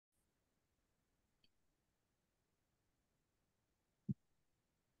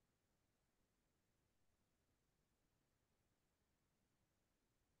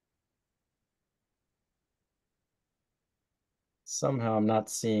Somehow I'm not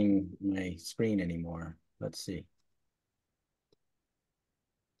seeing my screen anymore. Let's see.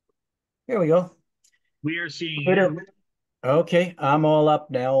 Here we go. We are seeing Good. you. Okay, I'm all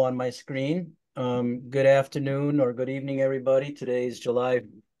up now on my screen. Good afternoon or good evening, everybody. Today is July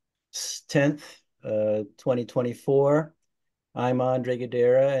 10th, 2024. I'm Andre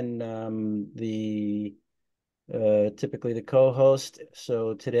Gadera and the typically the co-host.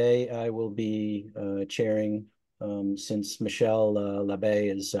 So today I will be chairing since Michelle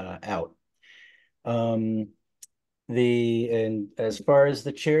Labbé is out. Um, and as far as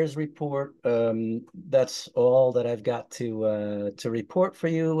the chair's report, that's all that I've got to report for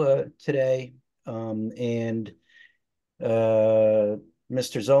you today. And Mr.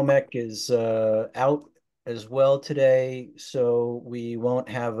 Zomek is out as well today, so we won't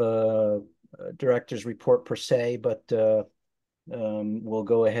have a director's report per se, but we'll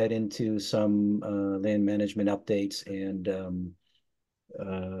go ahead into some land management updates and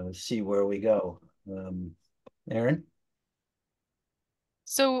see where we go. Aaron?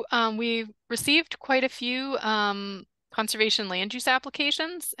 So we received quite a few conservation land use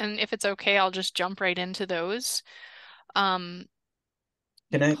applications, and if it's okay, I'll just jump right into those. Um,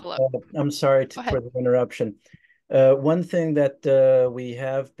 Can I, pull up. I'm sorry Go for ahead. the interruption. One thing that we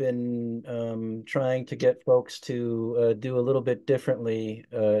have been trying to get folks to do a little bit differently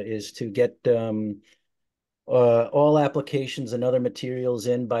is to get all applications and other materials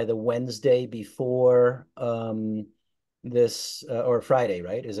in by the Wednesday before this, or Friday,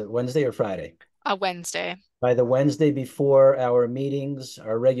 right? Is it Wednesday or Friday? Wednesday. By the Wednesday before our meetings,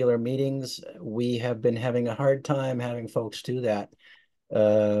 our regular meetings. We have been having a hard time having folks do that.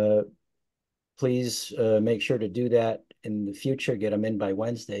 Uh, please make sure to do that in the future. Get them in by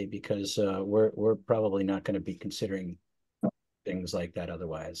Wednesday because we're probably not going to be considering things like that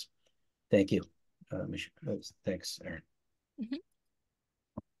otherwise. Thank you. Thanks, Aaron. Mhm.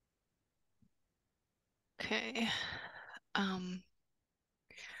 Okay. Um,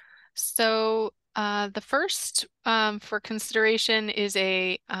 so the first for consideration is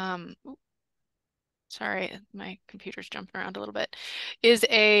sorry, my computer's jumping around a little bit, is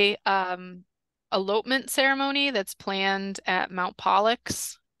a elopement ceremony that's planned at Mount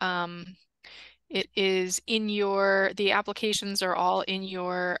Pollux. It is in the applications are all in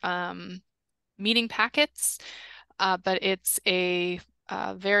your meeting packets, but it's a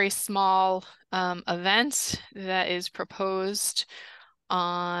very small event that is proposed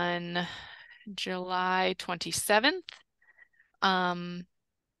on July 27th, and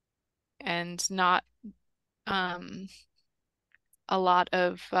not um, a lot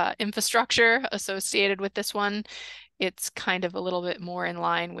of infrastructure associated with this one. It's kind of a little bit more in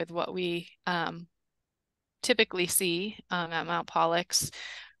line with what we typically see at Mount Pollux.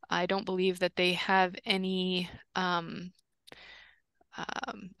 I don't believe that they have any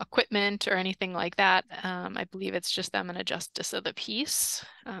equipment or anything like that. I believe it's just them and a justice of the peace.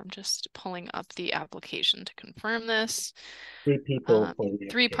 Just pulling up the application to confirm this. Three people for the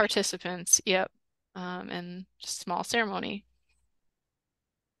Three application. participants, yep, and just small ceremony.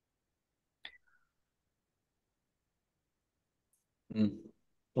 Mm.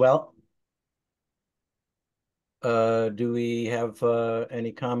 Well, do we have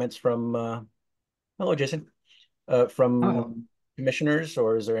any comments from, hello, Jason, from commissioners,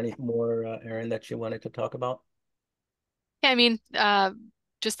 or is there any more, Aaron, that you wanted to talk about? Yeah, I mean,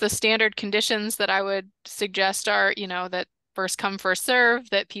 just the standard conditions that I would suggest are, that first come, first serve,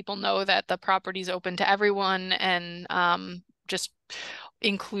 that people know that the property is open to everyone, and just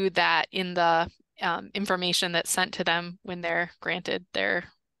include that in the information that's sent to them when they're granted their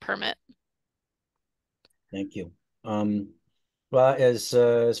permit. Thank you. Well,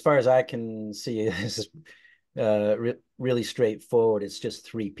 as far as I can see, this is really straightforward. It's just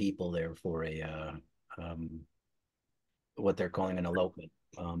three people there for a what they're calling an elopement.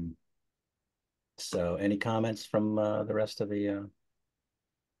 So, any comments from the rest of the?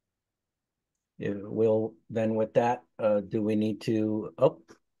 Will then with that, do we need to? Oh,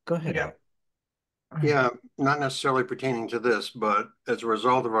 go ahead, Yeah. Al. Yeah, not necessarily pertaining to this, but as a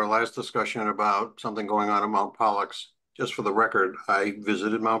result of our last discussion about something going on at Mount Pollux, just for the record, I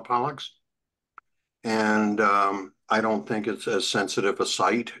visited Mount Pollux, and I don't think it's as sensitive a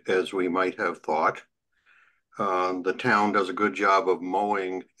site as we might have thought. The town does a good job of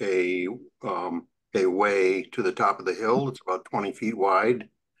mowing a way to the top of the hill. It's about 20 feet wide.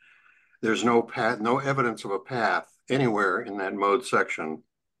 There's no path, no evidence of a path anywhere in that mowed section.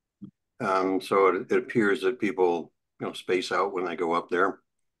 So it appears that people, space out when they go up there.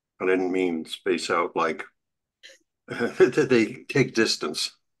 I didn't mean space out like that they take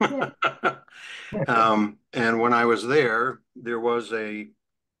distance. And when I was there was a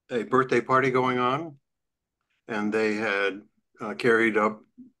birthday party going on, and they had carried up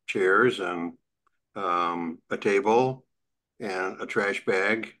chairs and a table and a trash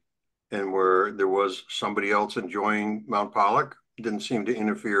bag, and where there was somebody else enjoying Mount Pollock. Didn't seem to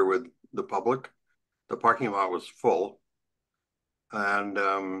interfere with the public. The parking lot was full. And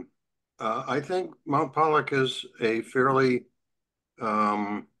I think Mount Pollock is a fairly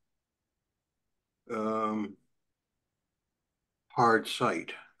um, um, hard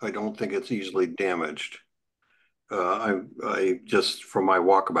site. I don't think it's easily damaged. I just from my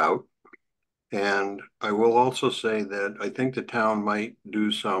walkabout. And I will also say that I think the town might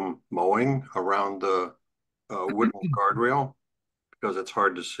do some mowing around the wooden guardrail because it's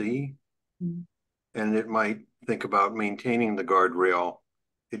hard to see. And it might think about maintaining the guardrail.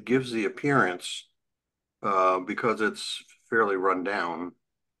 It gives the appearance, because it's fairly run down,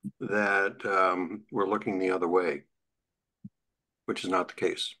 that we're looking the other way, which is not the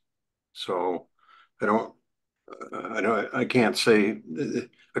case. So I don't, I can't say,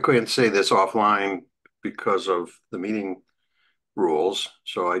 I couldn't say this offline because of the meeting rules.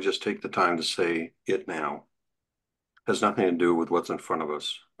 So I just take the time to say it now. Has nothing to do with what's in front of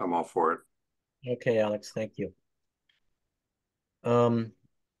us. I'm all for it. Okay, Alex, thank you. Um,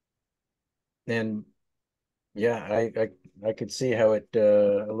 and yeah, I could see how it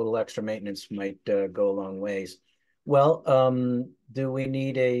a little extra maintenance might go a long ways. Well, do we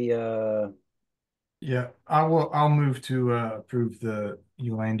need a Yeah, I'll move to approve the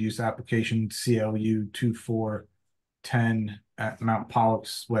land use application CLU 2410 at Mount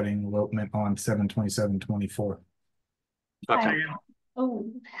Pollock's wedding elopement on 7/27/24. Okay.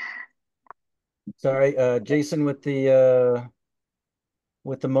 Oh, sorry, Jason with the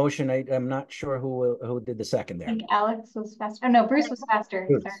motion, I'm not sure who did the second I there. think Alex was faster. Oh, no, Bruce was faster.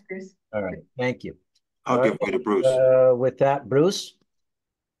 Bruce. Sorry, Bruce. All right, thank you. I'll All give right, way to Bruce. with that, Bruce,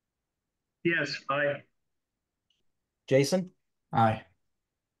 Yes, aye. Jason, Aye.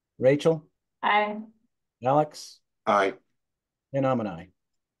 Rachel, Aye. Alex, Aye. and I'm an aye.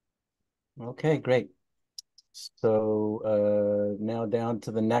 Okay, great. So now down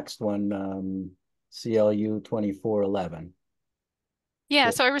to the next one, CLU 2411. Yeah,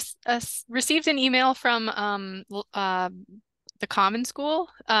 Cool. so I received an email from the Common School,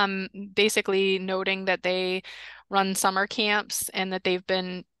 basically noting that they run summer camps and that they've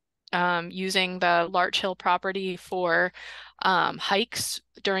been using the Larch Hill property for hikes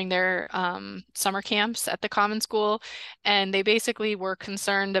during their summer camps at the Common School. And they basically were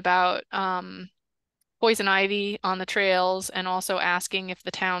concerned about poison ivy on the trails and also asking if the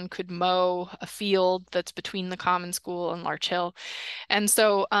town could mow a field that's between the Common School and Larch Hill. And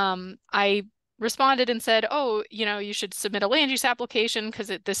so I responded and said, oh, you should submit a land use application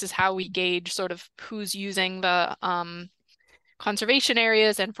because this is how we gauge sort of who's using the conservation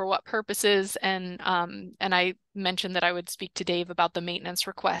areas and for what purposes. And I mentioned that I would speak to Dave about the maintenance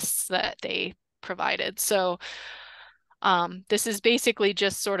requests that they provided. So this is basically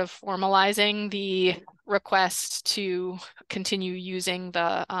just sort of formalizing the request to continue using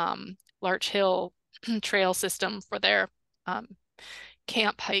the Larch Hill trail system for their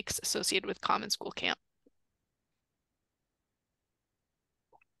camp hikes associated with Common School Camp.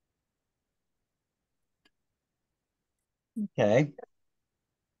 Okay.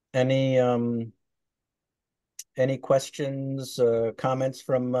 Any questions, comments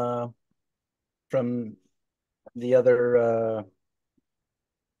from the other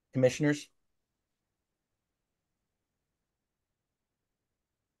commissioners?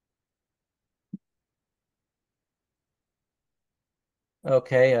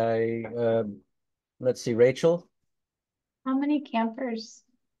 Okay, let's see, Rachel. How many campers?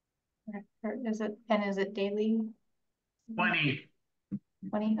 Is it daily? 20.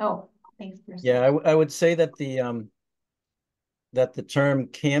 20? Oh, thanks, Bruce. Yeah, I would say that the term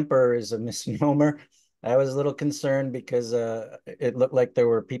camper is a misnomer. I was a little concerned because it looked like there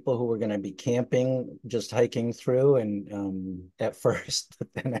were people who were going to be camping, just hiking through, and at first, but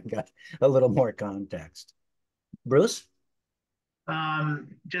then I got a little more context. Bruce?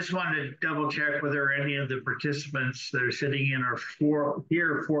 Just wanted to double check whether any of the participants that are sitting in are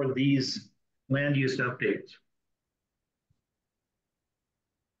here for these land use updates.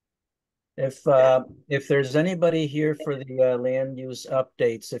 If there's anybody here for the land use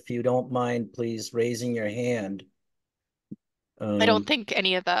updates, if you don't mind, please raising your hand. I don't think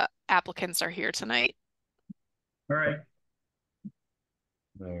any of the applicants are here tonight. All right.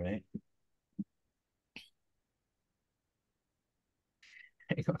 All right.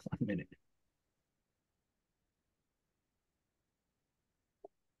 Hang on 1 minute.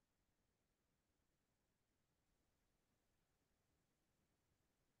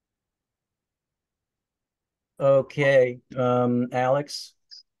 Okay, Alex,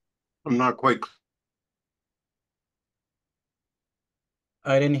 I'm not quite,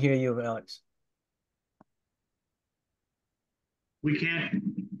 I didn't hear you, Alex. We can't,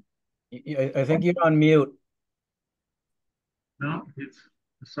 I think you're on mute. no, it's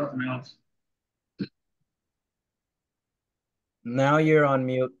something else. Now you're on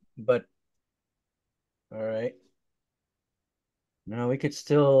mute, but all right. No, we could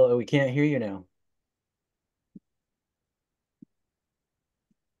still, we can't hear you now.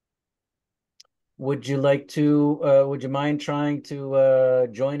 Would you like to, would you mind trying to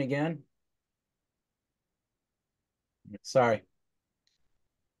join again? Sorry.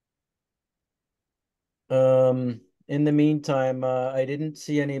 In the meantime, I didn't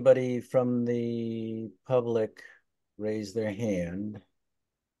see anybody from the public raise their hand.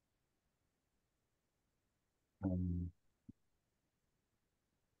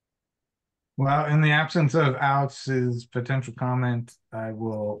 Well, in the absence of Alex's potential comment, I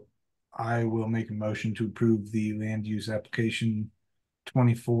will make a motion to approve the land use application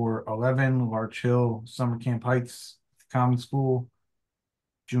 2411 Larch Hill Summer Camp Heights Common School,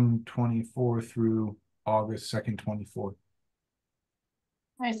 June 24 through August 2nd, 24.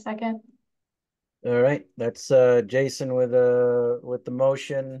 I second. All right, that's Jason with the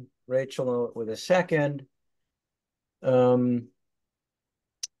motion, Rachel with a second. All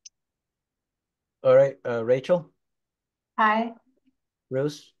right, Rachel, Aye.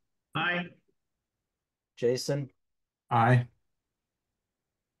 Bruce, Aye. Jason, Aye.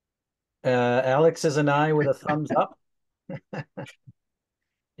 Alex is an aye with a thumbs up.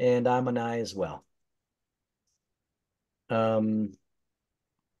 And I'm an aye as well. The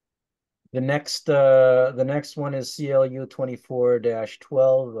next one is CLU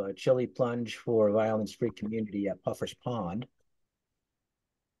 24-12, Chili Plunge for Violence-Free Community at Puffer's Pond.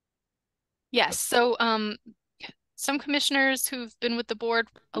 Yes, so some commissioners who've been with the board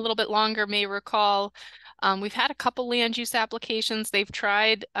a little bit longer may recall we've had a couple land use applications. They've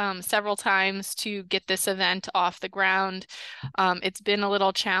tried several times to get this event off the ground. It's been a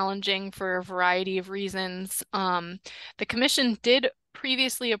little challenging for a variety of reasons. The commission did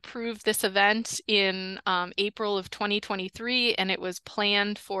previously approve this event in April of 2023, and it was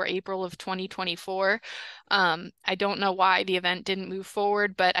planned for April of 2024. I don't know why the event didn't move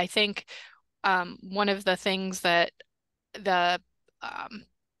forward, but I think one of the things that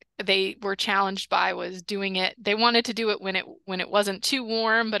they were challenged by was doing it. They wanted to do it when it wasn't too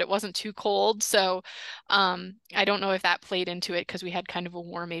warm, but it wasn't too cold. So I don't know if that played into it because we had kind of a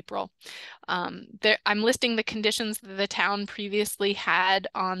warm April. I'm listing the conditions that the town previously had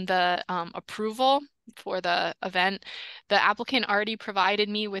on the approval for the event. The applicant already provided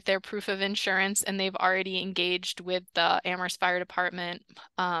me with their proof of insurance, and they've already engaged with the Amherst Fire Department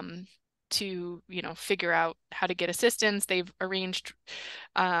to figure out how to get assistance. They've arranged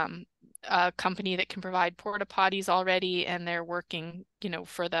a company that can provide porta potties already, and they're working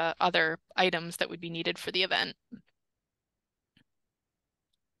for the other items that would be needed for the event.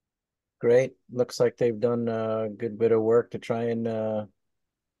 Great. Looks like they've done a good bit of work to try and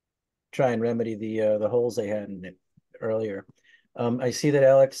remedy the holes they had in it earlier. I see that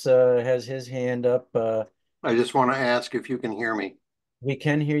Alex has his hand up. I just want to ask if you can hear me. We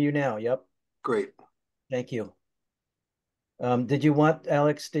can hear you now. Yep. Great. Thank you.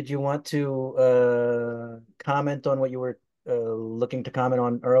 Alex, did you want to comment on what you were looking to comment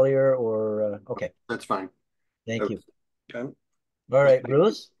on earlier, or okay. That's fine. Thank you. Okay. All right,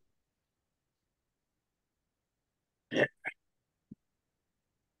 Bruce. Is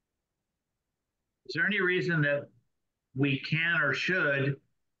there any reason that we can or should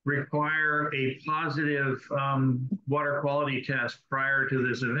require a positive water quality test prior to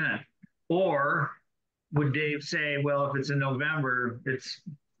this event? Or would Dave say, well, if it's in November, it's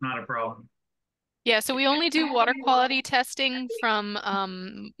not a problem? Yeah, so we only do water quality testing from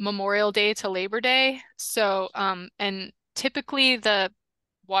Memorial Day to Labor Day. So, and typically the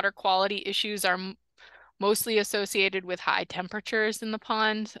water quality issues are mostly associated with high temperatures in the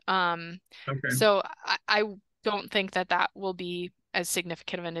pond. Okay. So I don't think that will be as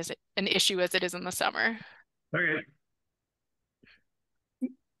significant of an issue as it is in the summer. Okay.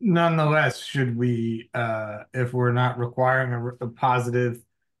 Nonetheless, should we, if we're not requiring a positive,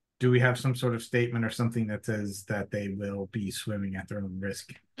 do we have some sort of statement or something that says that they will be swimming at their own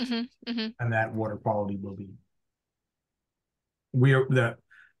risk? And that water quality will be, the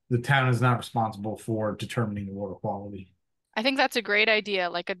town is not responsible for determining the water quality. I think that's a great idea,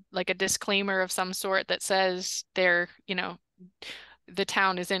 like a disclaimer of some sort that says they're, the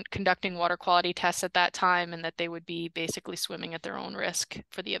town isn't conducting water quality tests at that time, and that they would be basically swimming at their own risk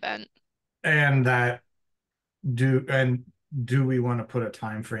for the event. And that do we want to put a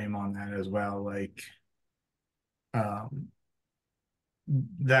time frame on that as well? Like,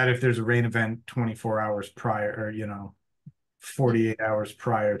 that if there's a rain event 24 hours prior, or 48 hours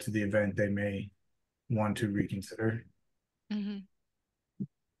prior to the event, they may want to reconsider. Mhm.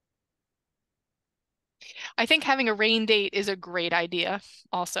 I think having a rain date is a great idea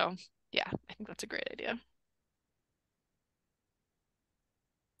also. Yeah, I think that's a great idea.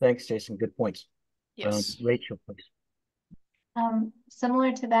 Thanks, Jason. Good points. Yes. Rachel, please.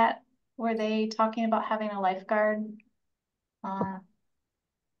 Similar to that, were they talking about having a lifeguard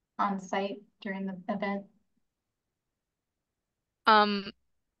on site during the event?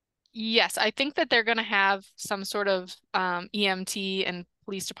 Yes, I think that they're going to have some sort of EMT and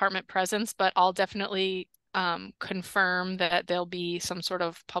police department presence, but I'll definitely confirm that there'll be some sort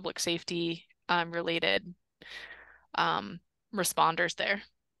of public safety related responders there.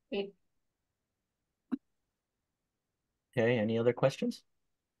 Great. Okay, any other questions?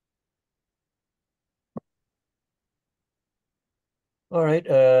 All right,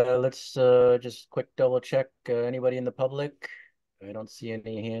 let's just quick double check. Anybody in the public? I don't see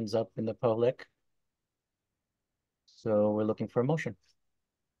any hands up in the public. So we're looking for a motion.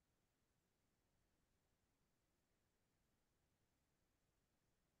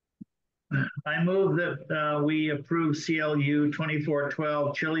 I move that we approve CLU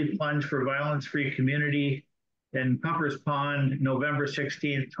 2412 Chili Plunge for Violence-Free Community in Puffers Pond, November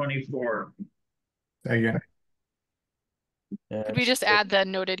 16th, 24. Again, Could we just add the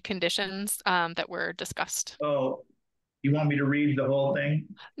noted conditions that were discussed? Oh, you want me to read the whole thing?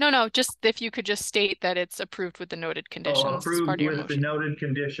 No, just if you could just state that it's approved with the noted conditions as Approved part of your with the motion. noted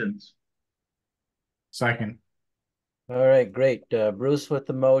conditions. second. All right, great. Bruce with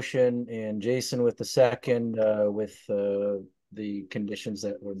the motion and Jason with the second, with the conditions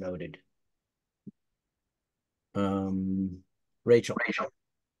that were noted. Rachel.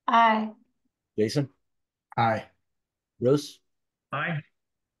 Aye. Jason. Aye. Bruce. Aye.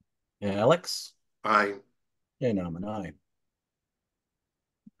 Alex. Aye. And I'm an aye.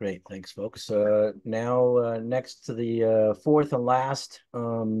 Great, thanks, folks. Now, next to the fourth and last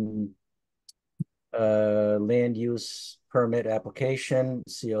land use permit application,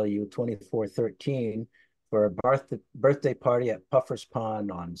 CLU 2413, for a birthday party at Puffers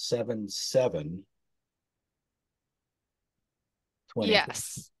Pond on 7/7.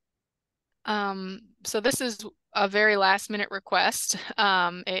 Yes. So this is a very last minute request.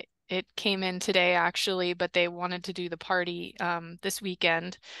 It came in today actually, but they wanted to do the party this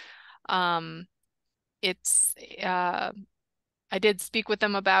weekend. I did speak with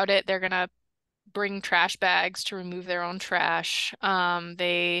them about it. They're gonna bring trash bags to remove their own trash.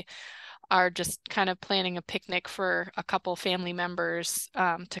 They are just kind of planning a picnic for a couple family members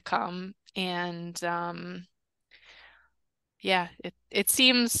to come, and yeah, it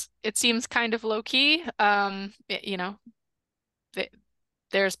seems kind of low key.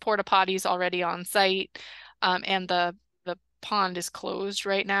 There's porta potties already on site, and the pond is closed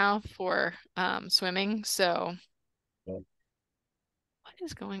right now for swimming. So what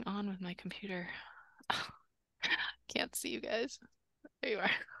is going on with my computer? Can't see you guys. There you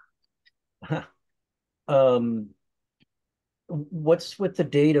are. What's with the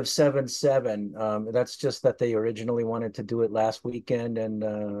date of 7/7? That's just that they originally wanted to do it last weekend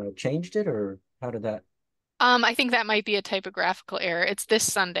and changed it, or how did that? I think that might be a typographical error. It's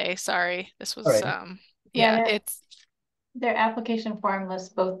this Sunday. Sorry. This was Right. yeah, Yeah, it's their application form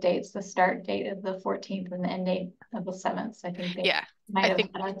lists both dates, the start date of the 14th and the end date of the 7th. So I think they yeah. might I have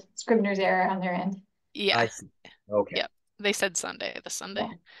think had a Scrivener's error on their end. yeah. I see. Okay. Yep. They said Sunday, this Sunday.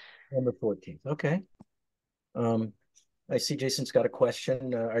 Yeah. On the 14th. Okay. I see Jason's got a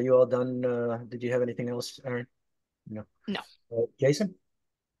question. Are you all done? Did you have anything else, Aaron? No. No. Jason?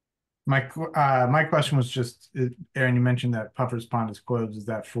 My question was just, Aaron, you mentioned that Puffers Pond is closed. Is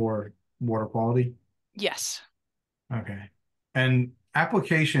that for water quality? Yes. Okay. And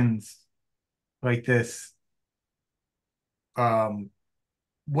applications like this,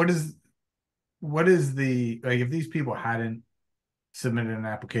 what is the, like, if these people hadn't submitted an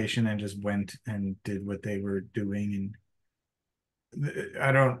application and just went and did what they were doing,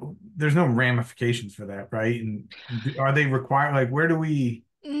 and there's no ramifications for that, right? And are they required, like, where do we?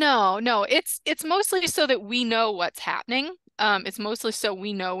 No, it's mostly so that we know what's happening. It's mostly so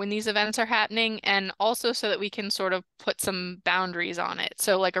we know when these events are happening, and also so that we can sort of put some boundaries on it.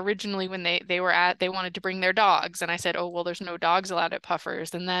 So like originally when they wanted to bring their dogs, and I said, oh, well, there's no dogs allowed at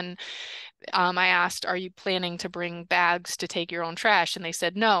Puffers. And then I asked, are you planning to bring bags to take your own trash? And they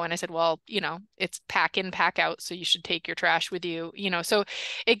said no. And I said, well, it's pack in, pack out, so you should take your trash with you. So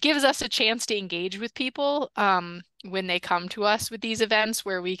it gives us a chance to engage with people when they come to us with these events,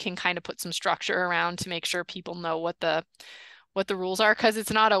 where we can kind of put some structure around to make sure people know what the rules are, because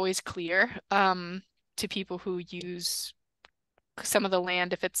it's not always clear to people who use some of the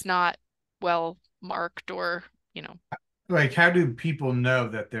land if it's not well marked, or Like, how do people know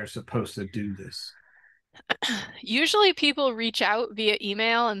that they're supposed to do this? Usually people reach out via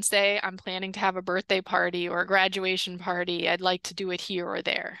email and say, I'm planning to have a birthday party or a graduation party. I'd like to do it here or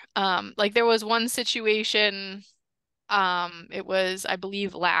there. Like there was one situation, it was, I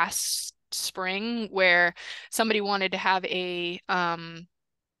believe, last spring, where somebody wanted to have a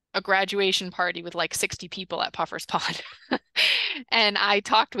graduation party with like 60 people at Puffer's Pond. And I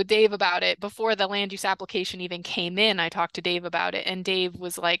talked with Dave about it before the land use application even came in. I talked to Dave about it, and Dave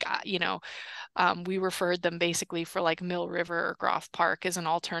was like, we referred them basically for like Mill River or Groff Park as an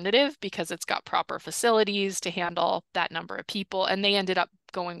alternative, because it's got proper facilities to handle that number of people. And they ended up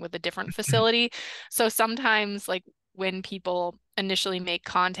going with a different facility. So sometimes, like, when people initially make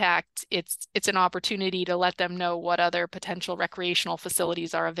contact, it's an opportunity to let them know what other potential recreational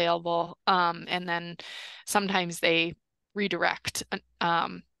facilities are available. And then sometimes they redirect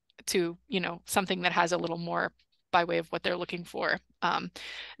to, something that has a little more by way of what they're looking for.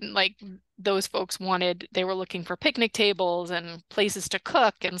 Like those folks they were looking for picnic tables and places to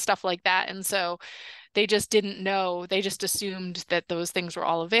cook and stuff like that. And so they just didn't know, they just assumed that those things were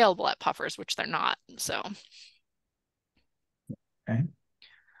all available at Puffers, which they're not. So. Okay.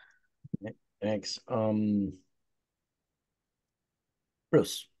 Thanks.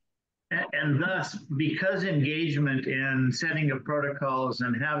 Bruce. And thus, because engagement in setting of protocols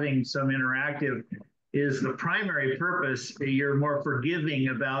and having some interactive is the primary purpose, you're more forgiving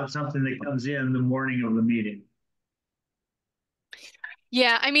about something that comes in the morning of the meeting.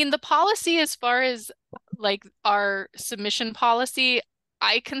 Yeah, I mean, the policy, as far as like our submission policy,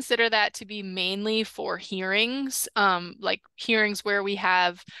 I consider that to be mainly for hearings, like hearings where we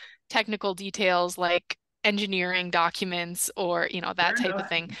have technical details like engineering documents or, that type of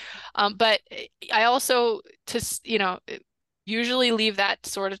thing. But I also, usually leave that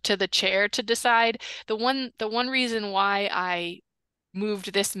sort of to the chair to decide. The one reason why I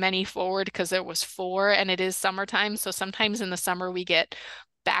moved this many forward, because there was 4 and it is summertime. So sometimes in the summer we get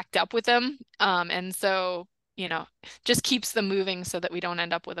backed up with them. And so, just keeps them moving so that we don't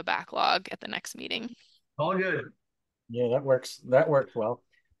end up with a backlog at the next meeting. All good. Yeah, that works. That worked well.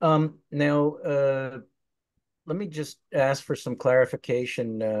 Now, let me just ask for some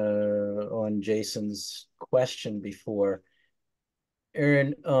clarification on Jason's question before.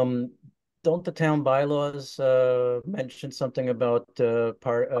 Aaron, don't the town bylaws mention something about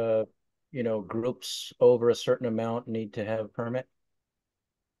groups over a certain amount need to have a permit?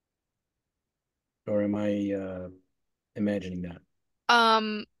 Or am I imagining that?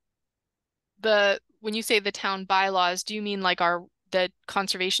 When you say the town bylaws, do you mean like the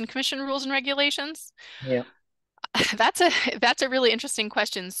Conservation Commission rules and regulations? Yeah. That's a really interesting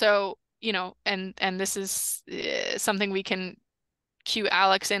question. So, and this is something we can cue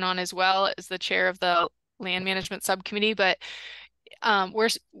Alex in on as well, as the chair of the land management subcommittee. But I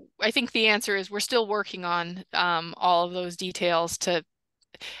think the answer is we're still working on all of those details to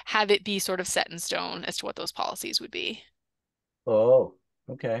have it be sort of set in stone as to what those policies would be. Oh,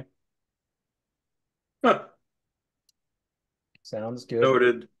 okay. Huh. Sounds good.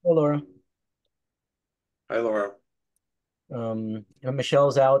 Noted. Oh, Laura. Hi, Laura.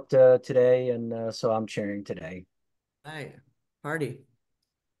 Michelle's out today, and so I'm chairing today. Hi, party.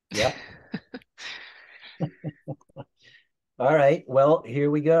 Yep. All right. Well, here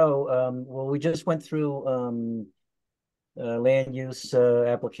we go. Well, we just went through land use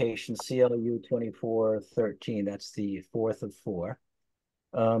application CLU 2413. That's the 4th of 4.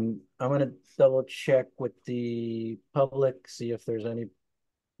 I'm going to double check with the public, see if there's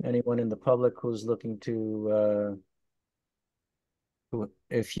anyone in the public who's looking to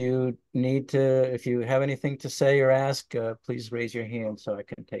if you have anything to say or ask, please raise your hand so I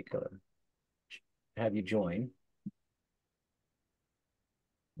can have you join.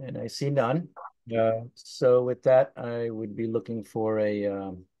 And I see none. So with that, I would be looking for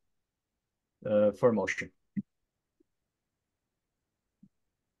a motion.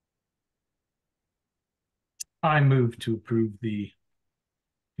 I move to approve the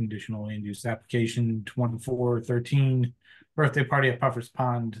conditional land use application 2413 birthday party at Puffer's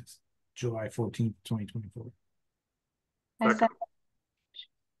Pond, July 14th, 2024. I said,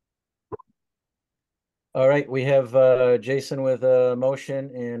 All right, we have Jason with a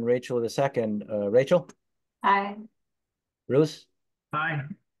motion and Rachel with a second. Rachel, Aye. Bruce, Aye.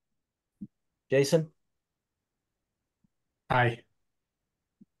 Jason, Aye.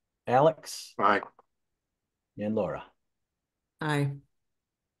 Alex, Aye. and Laura. Aye.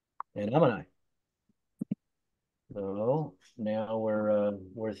 And I'm an aye. So now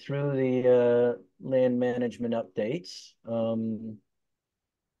we're through the land management updates.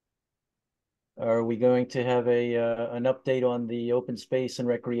 Are we going to have an update on the open space and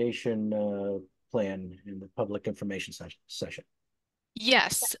recreation plan in the public information session?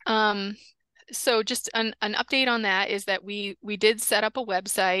 Yes. So just an update on that is that we did set up a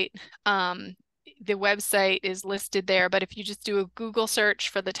website. The website is listed there, but if you just do a Google search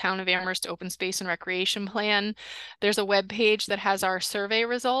for the Town of Amherst Open Space and Recreation Plan, there's a web page that has our survey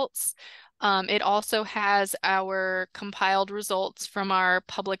results. It also has our compiled results from our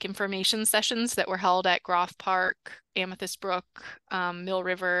public information sessions that were held at Groff Park, Amethyst Brook, Mill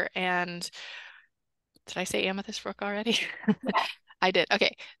River, and did I say Amethyst Brook already? I did.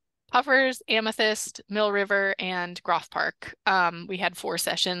 Okay. Puffers, Amethyst, Mill River, and Groff Park. We had 4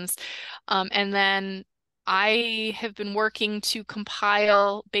 sessions. And then I have been working to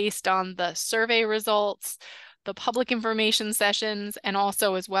compile based on the survey results, the public information sessions, and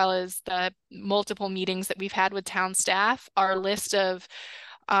also as well as the multiple meetings that we've had with town staff, our list of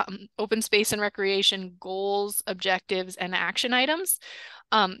open space and recreation goals, objectives, and action items.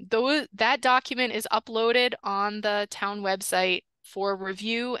 That document is uploaded on the town website for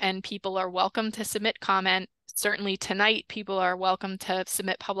review, and people are welcome to submit comment. Certainly tonight, people are welcome to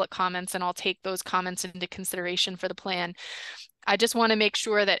submit public comments, and I'll take those comments into consideration for the plan. I just want to make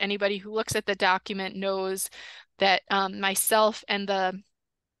sure that anybody who looks at the document knows that myself and the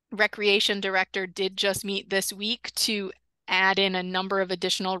recreation director did just meet this week to add in a number of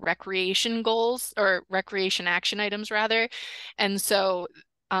additional recreation goals or recreation action items rather. And so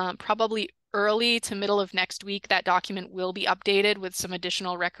probably early to middle of next week, that document will be updated with some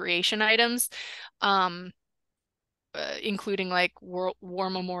additional recreation items, including like War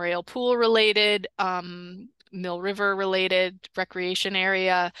Memorial Pool related, Mill River related recreation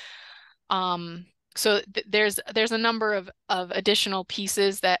area. So there's a number of additional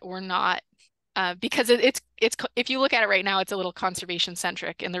pieces that were not because it's if you look at it right now, it's a little conservation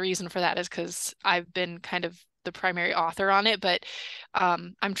centric, and the reason for that is because I've been kind of the primary author on it, but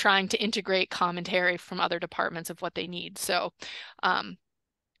I'm trying to integrate commentary from other departments of what they need. So,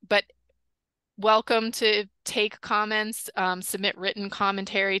 but welcome to take comments, submit written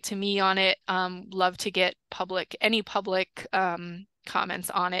commentary to me on it. Love to get any public comments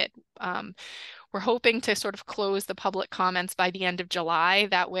on it. We're hoping to sort of close the public comments by the end of July.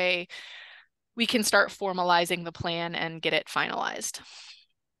 That way we can start formalizing the plan and get it finalized.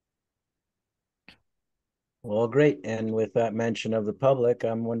 Well, great. And with that mention of the public,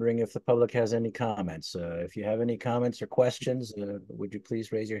 I'm wondering if the public has any comments. If you have any comments or questions, would you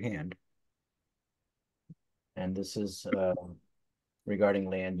please raise your hand? And this is regarding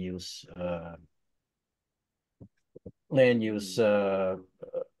land use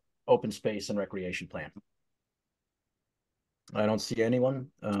open space and recreation plan. I don't see anyone.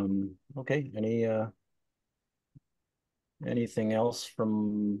 Okay, anything else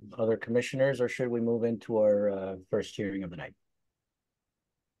from other commissioners, or should we move into our first hearing of the night?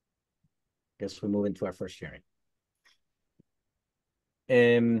 Guess we move into our first hearing.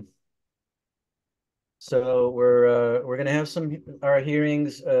 So we're gonna have our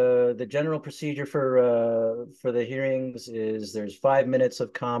hearings. The general procedure for the hearings is there's 5 minutes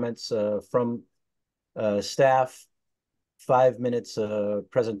of comments from staff, 5 minutes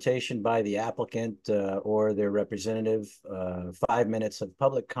presentation by the applicant or their representative, 5 minutes of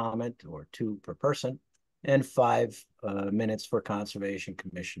public comment, or 2 per person, and 5 minutes for conservation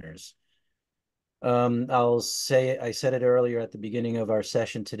commissioners. I said it earlier at the beginning of our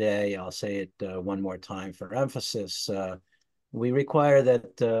session today. I'll say it one more time for emphasis. We require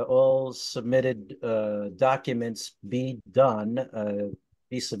that all submitted documents be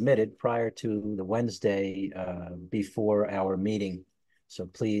submitted prior to the Wednesday before our meeting. So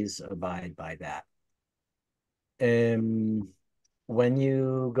please abide by that. When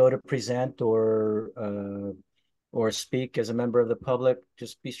you go to present or speak as a member of the public,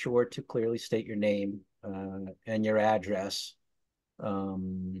 just be sure to clearly state your name and your address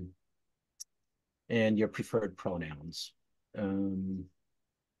and your preferred pronouns.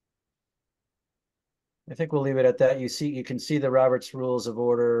 I think we'll leave it at that. You can see the Robert's Rules of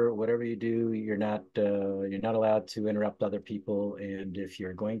Order. Whatever you do, you're not allowed to interrupt other people. And if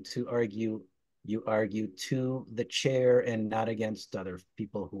you're going to argue, you argue to the chair and not against other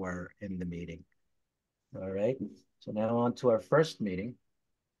people who are in the meeting. All right, so now on to our first meeting.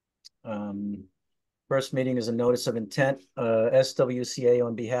 First meeting is a notice of intent, SWCA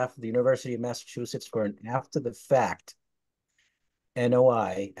on behalf of the University of Massachusetts for an after-the-fact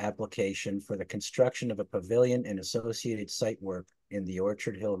NOI application for the construction of a pavilion and associated site work in the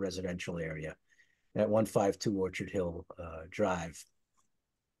Orchard Hill residential area at 152 Orchard Hill Drive.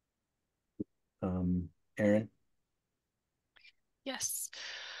 Erin? Yes.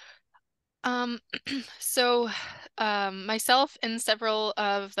 So myself and several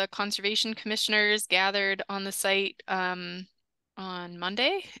of the conservation commissioners gathered on the site on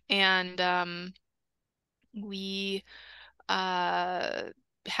Monday, and we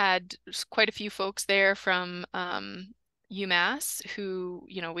had quite a few folks there from UMass who,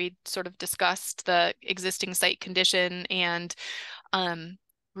 we sort of discussed the existing site condition and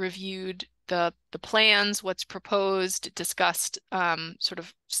reviewed the plans, what's proposed, discussed sort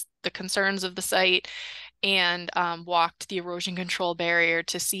of the concerns of the site, and walked the erosion control barrier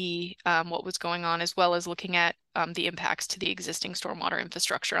to see what was going on, as well as looking at the impacts to the existing stormwater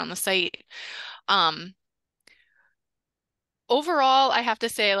infrastructure on the site. Overall, I have to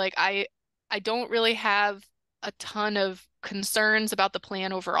say, like, I don't really have a ton of concerns about the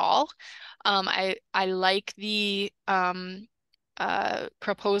plan overall. I like the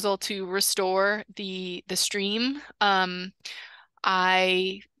proposal to restore the stream.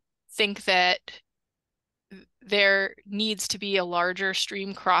 I think that there needs to be a larger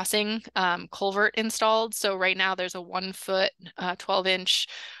stream crossing culvert installed. So right now there's a 1 foot, 12-inch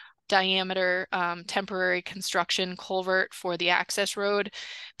diameter temporary construction culvert for the access road.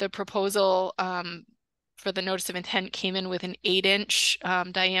 The proposal for the notice of intent came in with an 8-inch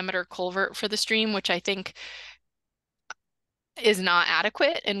diameter culvert for the stream, which I think is not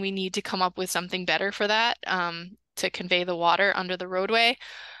adequate, and we need to come up with something better for that to convey the water under the roadway.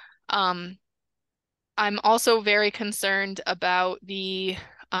 I'm also very concerned about the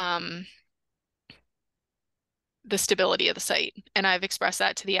stability of the site, and I've expressed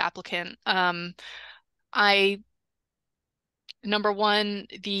that to the applicant. Number one,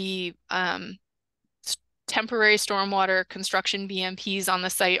 the temporary stormwater construction BMPs on the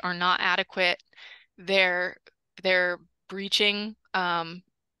site are not adequate. They're breaching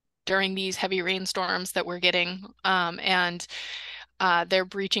during these heavy rainstorms that we're getting, and they're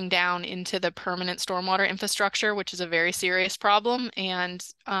breaching down into the permanent stormwater infrastructure, which is a very serious problem, and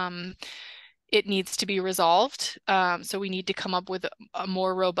it needs to be resolved. So we need to come up with a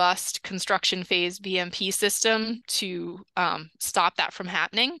more robust construction phase BMP system to stop that from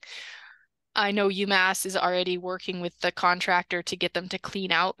happening. I know UMass is already working with the contractor to get them to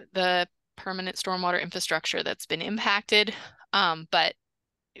clean out the permanent stormwater infrastructure that's been impacted, but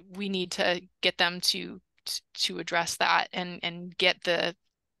we need to get them to address that and get the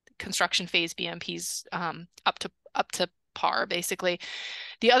construction phase BMPs up to par, basically.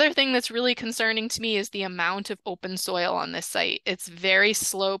 The other thing that's really concerning to me is the amount of open soil on this site. It's very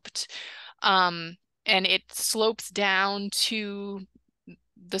sloped, and it slopes down to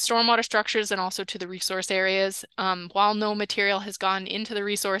the stormwater structures and also to the resource areas. While no material has gone into the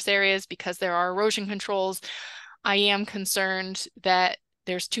resource areas because there are erosion controls, I am concerned that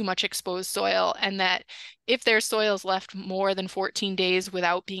there's too much exposed soil, and that if their soil is left more than 14 days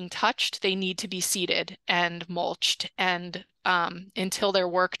without being touched, they need to be seeded and mulched, and until they're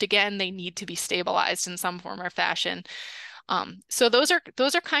worked again, they need to be stabilized in some form or fashion. So those are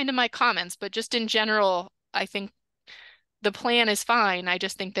kind of my comments, but just in general, I think the plan is fine. I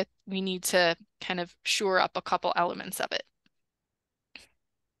just think that we need to kind of shore up a couple elements of it.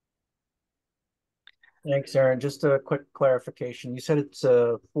 Thanks, Erin. Just a quick clarification. You said it's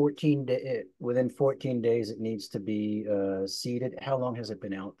 14 day within 14 days it needs to be seeded. How long has it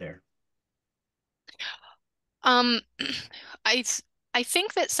been out there? I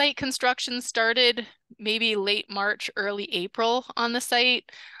think that site construction started maybe late March, early April on the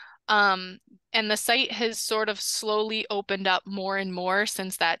site. And the site has sort of slowly opened up more and more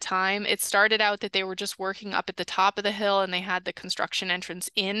since that time. It started out that they were just working up at the top of the hill and they had the construction entrance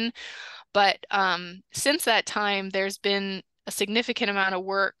in. But since that time, there's been a significant amount of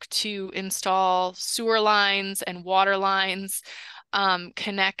work to install sewer lines and water lines,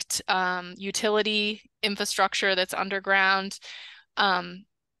 connect utility infrastructure that's underground. And,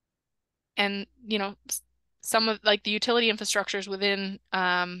 some of like the utility infrastructures within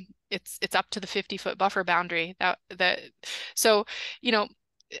it's up to the 50-foot buffer boundary so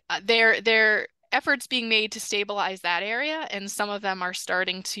there efforts being made to stabilize that area, and some of them are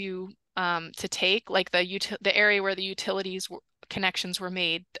starting to to take, like the area where the utilities connections were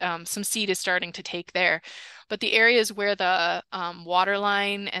made. Some seed is starting to take there, but the areas where the water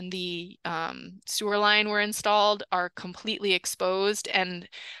line and the sewer line were installed are completely exposed, and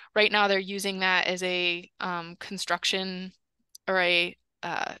right now they're using that as a construction or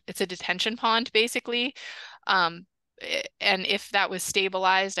it's a detention pond basically. And if that was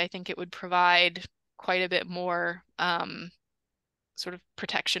stabilized, I think it would provide quite a bit more sort of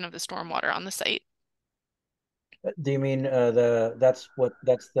protection of the stormwater on the site. Do you mean that's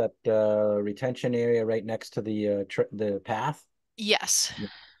that retention area right next to the path? Yes.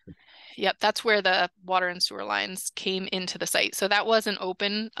 Yep, that's where the water and sewer lines came into the site. So that wasn't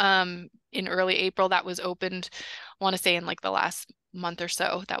open in early April. That was opened, I want to say in like the last month or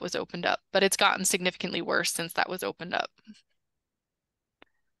so that was opened up, but it's gotten significantly worse since that was opened up.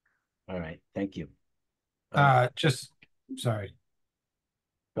 All right, thank you. Sorry,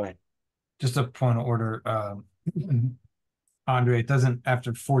 Go ahead. just a point of order. Andre, it doesn't,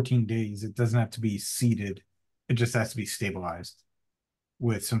 after 14 days, it doesn't have to be seeded. It just has to be stabilized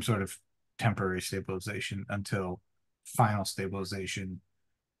with some sort of temporary stabilization until final stabilization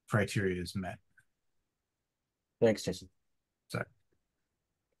criteria is met. Thanks, Jason. Sorry.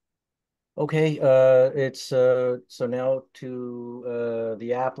 Okay, it's so now to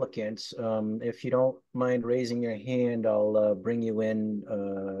the applicants. If you don't mind raising your hand, I'll bring you in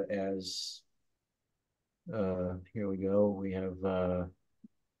as here we go. We have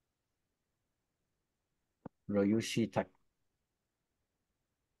Ryushi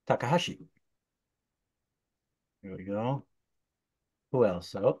Takahashi. Here we go. Who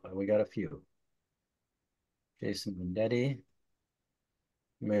else? Oh, we got a few. Jason Vendetti,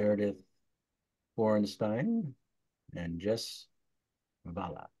 Meredith Borenstein, and Jess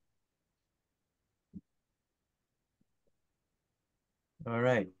Vala. All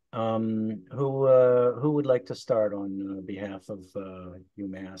right. Who would like to start on behalf of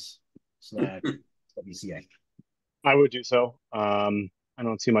UMass/WCA? I would do so. I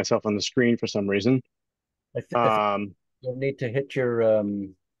don't see myself on the screen for some reason. I think you'll need to hit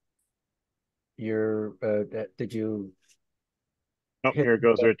did you Oh, here it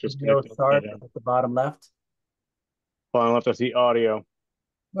goes. It just video connected. start at the bottom left? Bottom left, I see audio.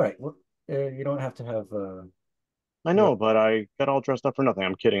 All right. Well, you don't have to have. I know, but I got all dressed up for nothing.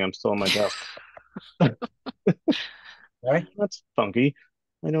 I'm kidding. I'm still on my desk. All right. That's funky.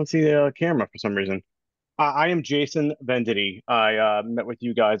 I don't see the camera for some reason. I am Jason Venditti. I met with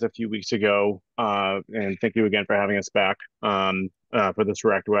you guys a few weeks ago, and thank you again for having us back for this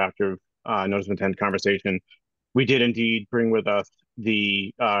retroactive notice of intent conversation. We did indeed bring with us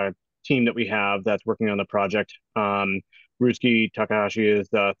the team that we have that's working on the project. Ruski Takahashi is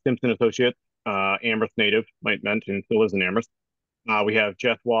Simpson Associate, Amherst native, might mention, still lives in Amherst. We have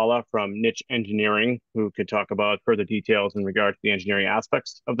Jeff Walla from Niche Engineering, who could talk about further details in regard to the engineering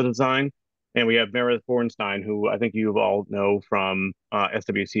aspects of the design. And we have Meredith Borenstein, who I think you all know from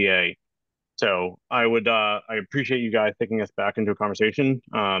SWCA. So I appreciate you guys taking us back into a conversation.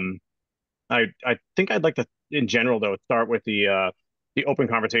 I think I'd like to, in general, though, start with the open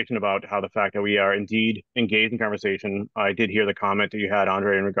conversation about how the fact that we are indeed engaged in conversation. I did hear the comment that you had,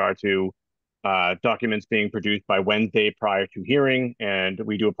 Andre, in regard to documents being produced by Wednesday prior to hearing, and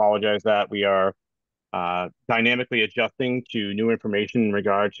we do apologize that we are dynamically adjusting to new information in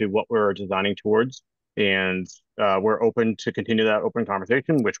regard to what we're designing towards, and we're open to continue that open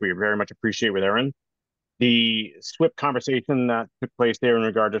conversation, which we very much appreciate with Erin. The SWIP conversation that took place there in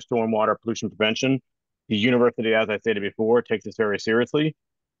regard to stormwater pollution prevention, the university, as I stated before, takes this very seriously.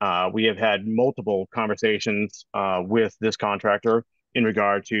 We have had multiple conversations with this contractor in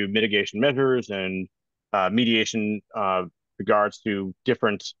regard to mitigation measures and mediation regards to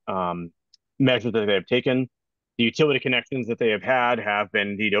different measures that they have taken. The utility connections that they have been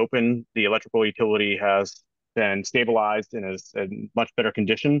indeed open. The electrical utility has been stabilized and is in much better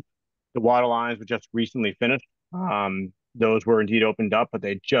condition. The water lines were just recently finished. Those were indeed opened up, but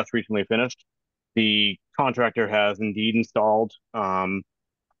they just recently finished. The contractor has indeed installed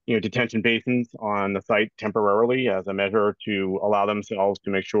detention basins on the site temporarily as a measure to allow themselves to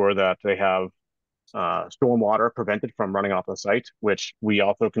make sure that they have stormwater prevented from running off the site, which we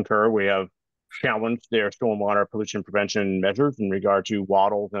also concur. We have challenged their stormwater pollution prevention measures in regard to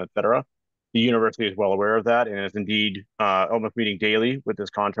wattles and et cetera. The university is well aware of that and is indeed almost meeting daily with this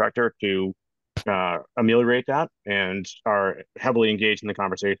contractor to ameliorate that and are heavily engaged in the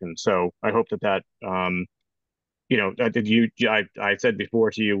conversation. So I hope that I said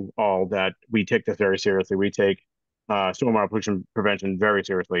before to you all that we take this very seriously. We take stormwater pollution prevention very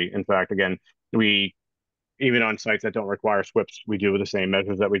seriously. In fact, again, we even on sites that don't require SWIPs, we do the same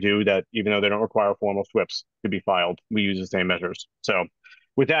measures that we do that, even though they don't require formal SWIPs to be filed, we use the same measures. So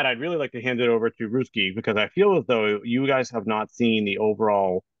with that, I'd really like to hand it over to Ruski because I feel as though you guys have not seen the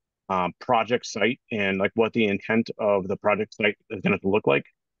overall project site and like what the intent of the project site is going to look like.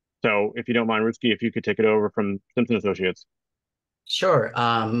 So if you don't mind, Ruski, if you could take it over from Simpson Associates. Sure.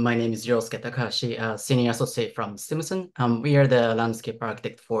 My name is Ryosuke Takahashi, Senior Associate from Simpson. We are the landscape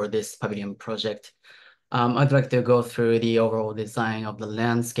architect for this pavilion project. I'd like to go through the overall design of the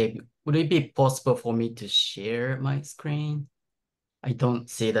landscape. Would it be possible for me to share my screen? I don't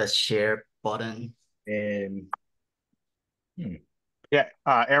see the share button. Yeah,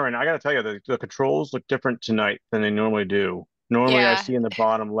 Aaron, I got to tell you, the controls look different tonight than they normally do. Normally, I Yeah. see in the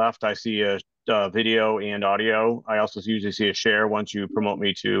bottom left, I see a video and audio. I also usually see a share once you promote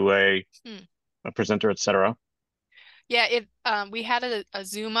me to a presenter, etc. Yeah, we had a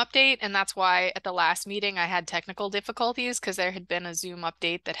Zoom update, and that's why at the last meeting I had technical difficulties because there had been a Zoom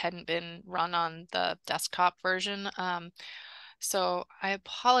update that hadn't been run on the desktop version. So I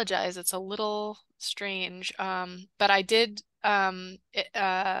apologize, it's a little strange. But I did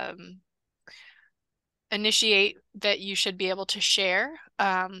initiate that you should be able to share.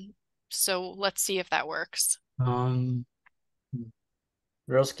 So let's see if that works.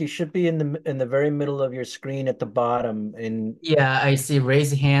 Roski should be in the very middle of your screen at the bottom. Yeah, I see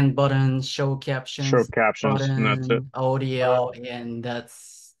raise hand button, show captions, and that's it. button, audio, and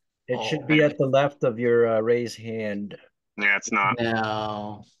that's It should be at the left of your raise hand. Yeah, it's not.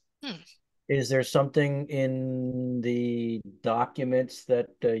 No. Is there something in the documents that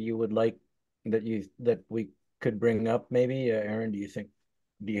you would like that we could bring up? Maybe, Aaron, do you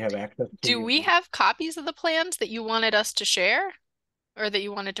have access to? Do we have copies of the plans that you wanted us to share? Or that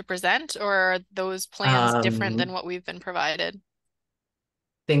you wanted to present, or are those plans different than what we've been provided? I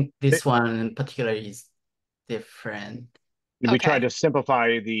think this one in particular is different. We tried to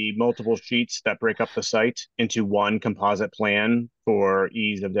simplify the multiple sheets that break up the site into one composite plan for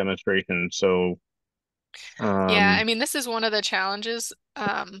ease of demonstration. So, yeah, I mean, this is one of the challenges,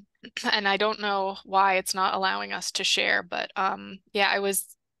 and I don't know why it's not allowing us to share, but yeah, I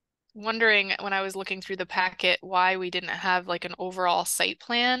was wondering when I was looking through the packet why we didn't have like an overall site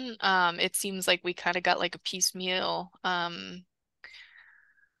plan. It seems like we kind of got like a piecemeal.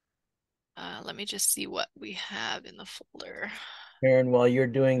 Let me just see what we have in the folder. Aaron, while you're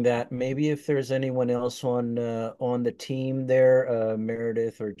doing that, maybe if there's anyone else on the team there,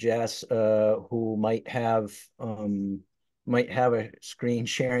 Meredith or Jess, who might have a screen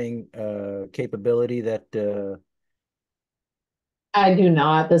sharing capability that I do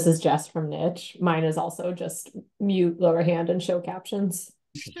not. This is Jess from Niche. Mine is also just mute, lower hand, and show captions.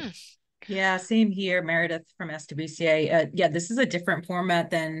 Yeah, same here, Meredith from SWCA. Yeah, this is a different format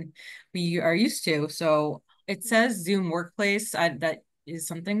than we are used to. So it says Zoom Workplace. That is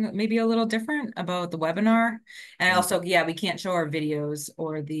something maybe a little different about the webinar. And I also, yeah, we can't show our videos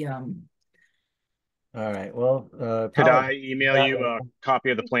or the All right. Well, could I email you a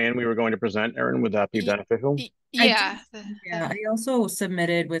copy of the plan we were going to present, Aaron? Would that be beneficial? Yeah. I also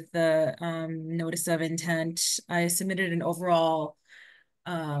submitted with the notice of intent. I submitted an overall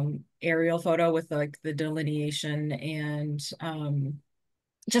aerial photo with like the delineation and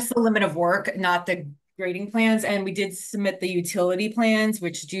just the limit of work, not the grading plans. And we did submit the utility plans,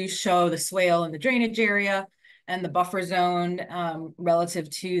 which do show the swale and the drainage area and the buffer zone relative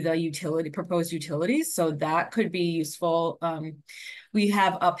to the proposed utilities. So that could be useful. We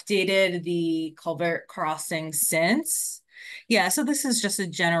have updated the culvert crossing since. Yeah, so this is just a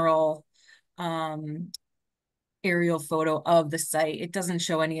general aerial photo of the site. It doesn't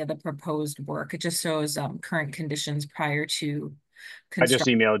show any of the proposed work. It just shows current conditions prior to I just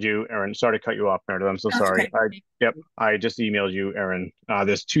emailed you, Aaron. Sorry to cut you off, Meredith. I'm so sorry. Okay. I just emailed you, Aaron.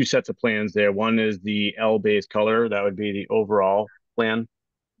 There's two sets of plans there. One is the L-based color. That would be the overall plan.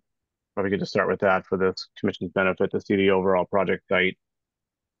 Probably good to start with that for this commission's benefit to see the overall project site.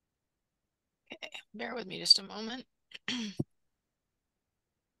 Okay, bear with me just a moment.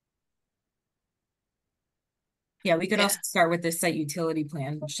 Yeah, we could also start with the site utility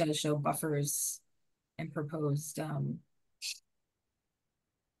plan, which does show buffers and proposed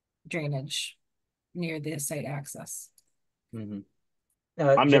drainage near the site access. Mm-hmm.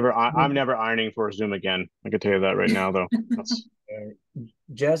 I'm never ironing for Zoom again. I can tell you that right now, though.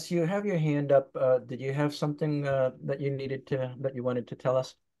 Jess, you have your hand up. Did you have something that you wanted to tell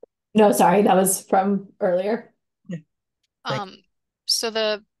us? No, sorry, that was from earlier. So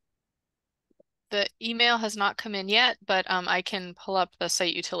the email has not come in yet, but I can pull up the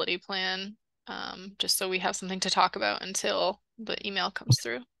site utility plan just so we have something to talk about until the email comes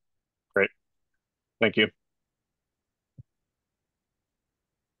through. Great. Thank you.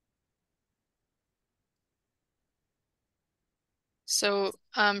 So,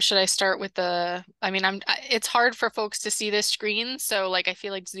 should I start with it's hard for folks to see this screen, so like I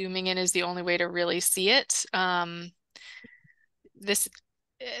feel like zooming in is the only way to really see it. This,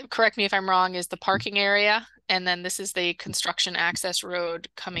 correct me if I'm wrong, is the parking area, and then this is the construction access road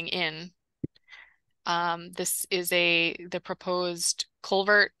coming in. This is the proposed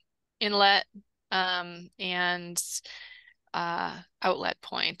culvert inlet, and outlet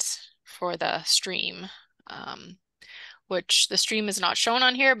point for the stream. Which the stream is not shown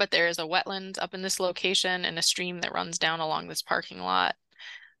on here, but there is a wetland up in this location and a stream that runs down along this parking lot.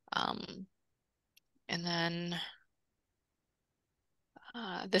 And then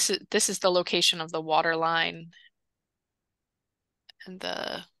this is the location of the water line and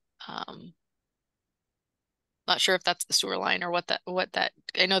the not sure if that's the sewer line or what that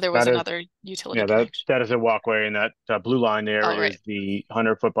I know there was another utility connection. That is a walkway, and that blue line there is the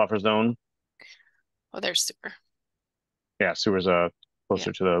 100-foot buffer zone. Oh, there's sewer. Yeah, sewer's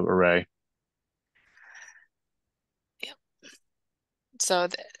closer to the array. Yep. So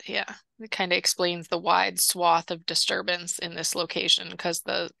it kind of explains the wide swath of disturbance in this location because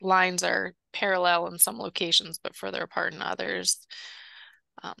the lines are parallel in some locations but further apart in others.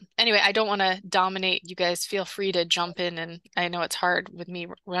 Anyway, I don't want to dominate. You guys feel free to jump in, and I know it's hard with me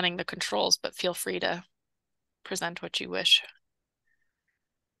running the controls, but feel free to present what you wish.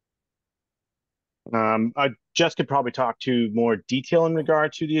 Jess could probably talk to more detail in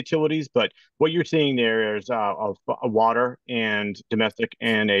regard to the utilities, but what you're seeing there is a water and domestic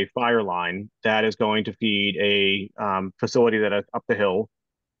and a fire line that is going to feed a facility that is up the hill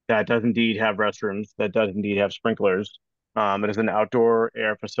that does indeed have restrooms, that does indeed have sprinklers. It is an outdoor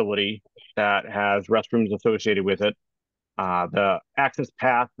air facility that has restrooms associated with it. The access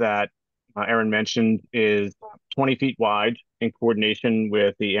path that Aaron mentioned is 20 feet wide in coordination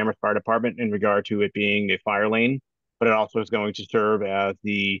with the Amherst Fire Department in regard to it being a fire lane, but it also is going to serve as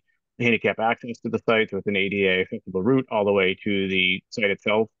the handicap access to the site with an ADA accessible route all the way to the site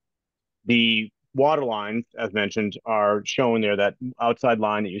itself. The water lines, as mentioned, are shown there. That outside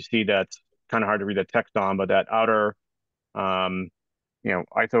line that you see, that's kind of hard to read the text on, but that outer ISO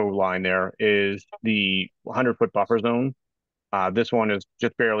line there is the 100-foot buffer zone. This one is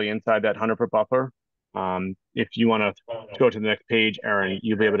just barely inside that 100-foot buffer. If you want to go to the next page, Aaron,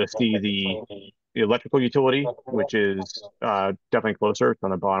 you'll be able to see the electrical utility, which is definitely closer. It's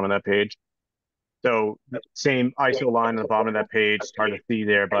on the bottom of that page. So same ISO line on the bottom of that page. It's hard to see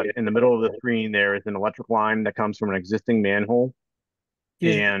there, but in the middle of the screen there is an electric line that comes from an existing manhole.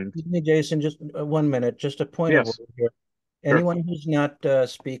 Excuse me, Jason, just 1 minute, just a point of order here. Anyone who's not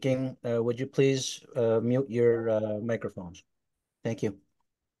speaking, would you please mute your microphones? Thank you.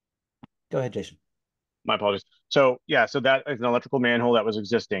 Go ahead, Jason. My apologies. So that is an electrical manhole that was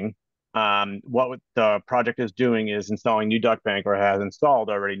existing. What the project is doing is installing new duct bank, or has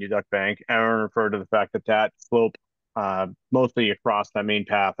installed already new duct bank. Aaron referred to the fact that slope mostly across that main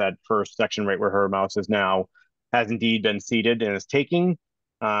path, that first section right where her mouse is now, has indeed been seeded and is taking.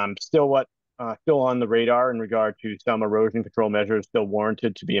 Still on the radar in regard to some erosion control measures still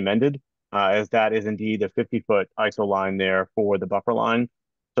warranted to be amended, as that is indeed a 50-foot ISO line there for the buffer line.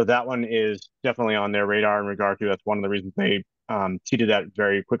 So that one is definitely on their radar in regard to, that's one of the reasons they seeded that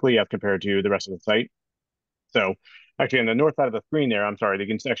very quickly as compared to the rest of the site. So actually on the north side of the screen there, I'm sorry, they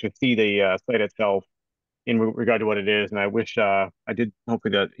can actually see the site itself in regard to what it is. And I wish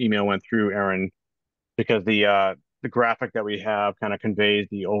hopefully that email went through, Aaron, because the graphic that we have kind of conveys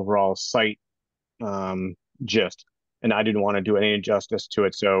the overall site gist, and I didn't want to do any injustice to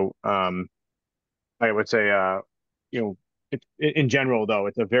it. So I would say, in general, though,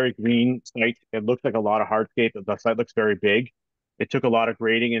 it's a very green site. It looks like a lot of hardscape. The site looks very big. It took a lot of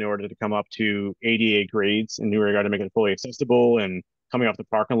grading in order to come up to ADA grades in regard to make it fully accessible. And coming off the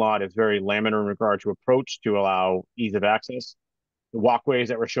parking lot is very laminar in regard to approach to allow ease of access. The walkways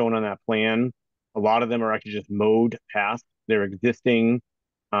that were shown on that plan, a lot of them are actually just mowed paths. They're existing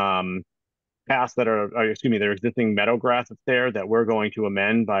paths that they're existing meadow grass that's there that we're going to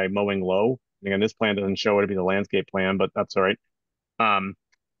amend by mowing low. Again, this plan doesn't show it to be the landscape plan, but that's all right.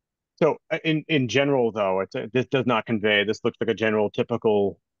 So in general, though, this does not convey. This looks like a general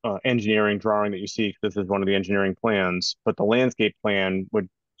typical engineering drawing that you see. This is one of the engineering plans, but the landscape plan would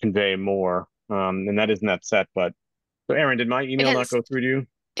convey more, and that isn't that set. But so, Aaron, did my email not go through to you?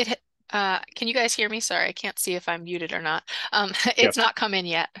 Can you guys hear me? Sorry, I can't see if I'm muted or not. It's not come in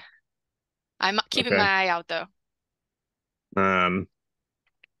yet. I'm keeping my eye out though.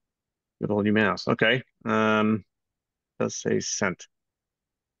 Good old UMass. Okay. Does say sent.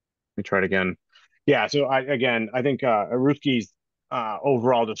 Let me try it again. Yeah. So I think Aruski's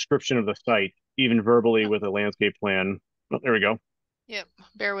overall description of the site, even verbally with a landscape plan. Oh, there we go. Yep,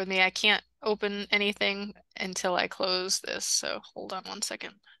 bear with me. I can't open anything until I close this, so hold on one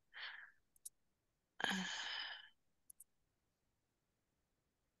second.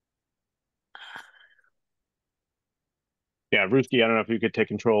 Yeah, Ruski, I don't know if you could take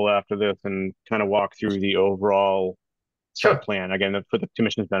control after this and kind of walk through the overall Sure. site plan. Again, for the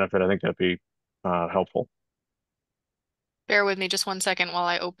commission's benefit, I think that'd be helpful. Bear with me just one second while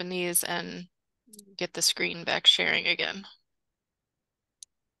I open these and get the screen back sharing again.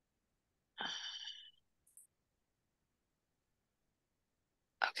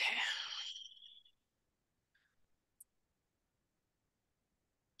 Okay.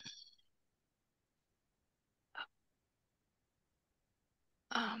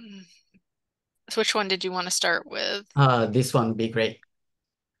 So which one did you want to start with? This one would be great.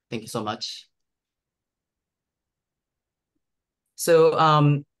 Thank you so much.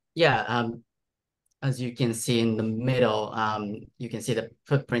 So yeah, as you can see in the middle, you can see the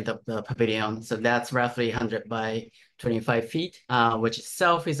footprint of the pavilion. So that's roughly 100 by 25 feet, which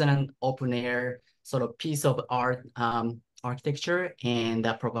itself is an open air sort of piece of art architecture, and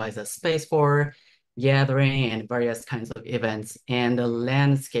that provides a space for gathering and various kinds of events. And the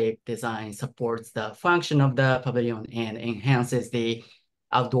landscape design supports the function of the pavilion and enhances the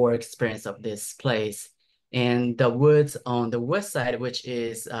outdoor experience of this place. And the woods on the west side, which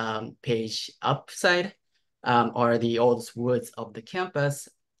is page up side, are the oldest woods of the campus,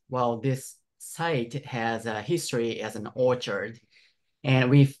 while this site has a history as an orchard.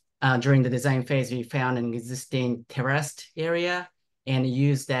 And during the design phase, we found an existing terraced area and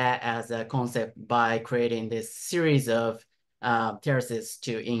used that as a concept by creating this series of terraces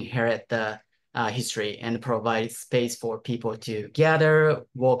to inherit the history and provide space for people to gather,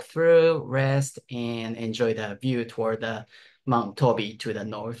 walk through, rest, and enjoy the view toward the Mount Toby to the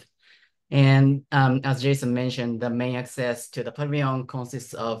north. And as Jason mentioned, the main access to the pavilion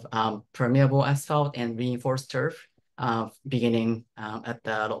consists of permeable asphalt and reinforced turf, beginning at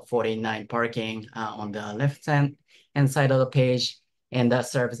the lot 49 parking on the left-hand side of the page. And that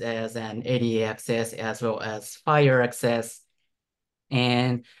serves as an ADA access as well as fire access.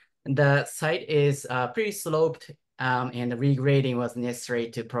 And the site is pretty sloped, and the regrading was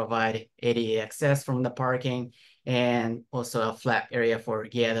necessary to provide ADA access from the parking and also a flat area for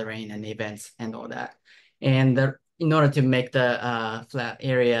gathering and events and all that. And in order to make the flat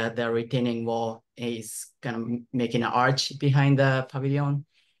area, the retaining wall is kind of making an arch behind the pavilion.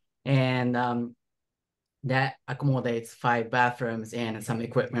 And that accommodates 5 bathrooms and some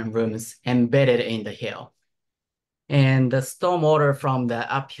equipment rooms embedded in the hill. And the stormwater from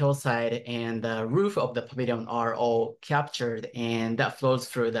the uphill side and the roof of the pavilion are all captured, and that flows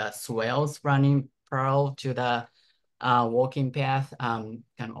through the swales running parallel to the walking path, kind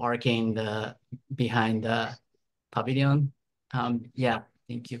of arcing behind the pavilion. Yeah,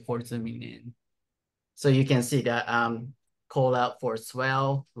 thank you for zooming in. So you can see the call out for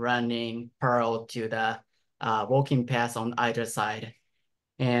swell running parallel to the walking path on either side.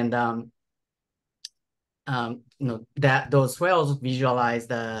 And that those swales visualize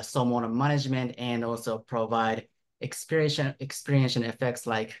the stormwater management and also provide experiential effects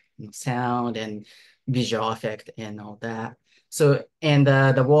like sound and visual effect and all that. So, and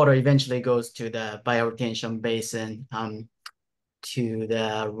the water eventually goes to the bioretention basin to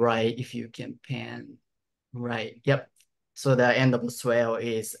the right, if you can pan right. Yep. So the end of the swale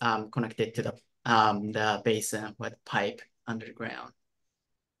is connected to the basin with pipe underground.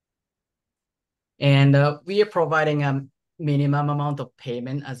 And we are providing a minimum amount of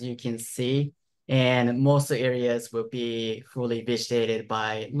payment, as you can see. And most areas will be fully vegetated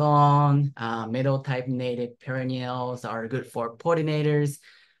by lawn, meadow-type native perennials are good for pollinators,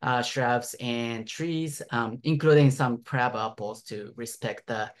 shrubs, and trees, including some crab apples to respect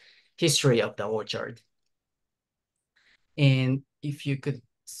the history of the orchard. And if you could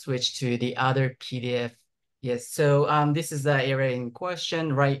switch to the other PDF. Yes, so this is the area in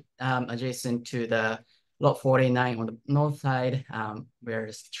question, right adjacent to the lot 49 on the north side, where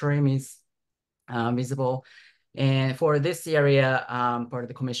the stream is visible. And for this area, part of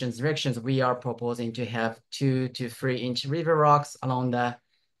the commission's directions, we are proposing to have 2 to 3 inch river rocks along the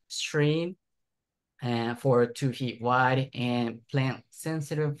stream and for 2 feet wide, and plant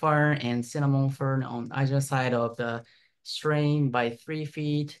sensitive fern and cinnamon fern on either side of the stream by 3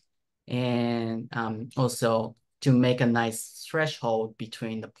 feet. And also to make a nice threshold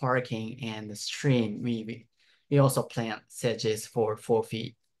between the parking and the stream, we also plant sedges for 4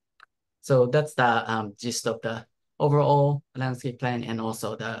 feet. So that's the gist of the overall landscape plan and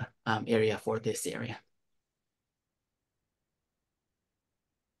also the area for this area.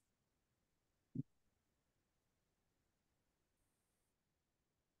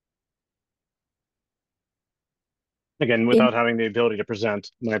 Again, without having the ability to present,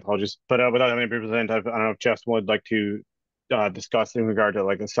 my apologies, but without having to present, I don't know if Jess would like to discuss in regard to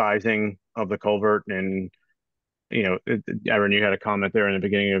like the sizing of the culvert, and Erin, you had a comment there in the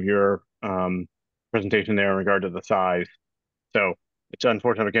beginning of your presentation there in regard to the size. So it's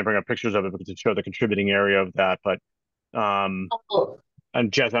unfortunate we can't bring up pictures of it because it showed the contributing area of that. But and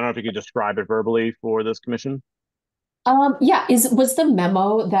Jess, I don't know if you could describe it verbally for this commission. Yeah, was the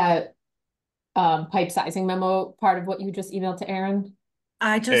memo that pipe sizing memo part of what you just emailed to Aaron?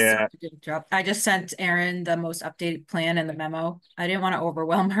 I just sent Erin the most updated plan and the memo. I didn't want to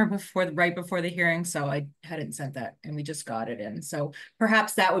overwhelm her right before the hearing, so I hadn't sent that, and we just got it in. So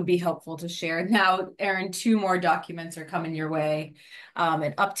perhaps that would be helpful to share. Now, Erin, 2 more documents are coming your way.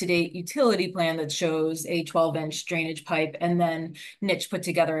 An up-to-date utility plan that shows a 12-inch drainage pipe, and then Niche put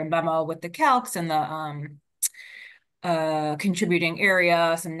together a memo with the calcs and the contributing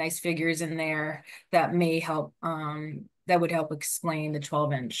area, some nice figures in there that may help that would help explain the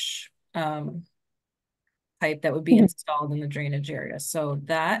 12-inch pipe that would be installed in the drainage area. So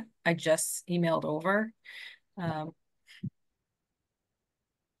that I just emailed over.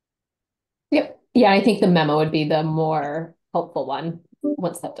 Yep. Yeah, I think the memo would be the more helpful one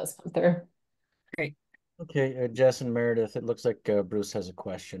once that does come through. Great. Okay, Jess and Meredith, it looks like Bruce has a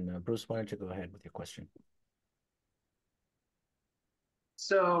question. Bruce, why don't you go ahead with your question?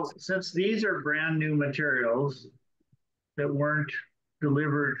 So since these are brand new materials that weren't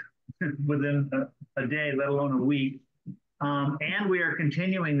delivered within a day, let alone a week, and we are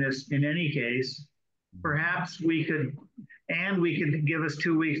continuing this in any case, perhaps we could give us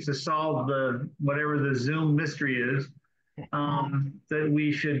 2 weeks to solve whatever the Zoom mystery is, that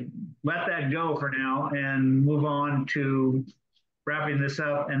we should let that go for now and move on to wrapping this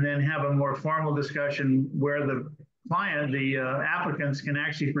up, and then have a more formal discussion where the applicants can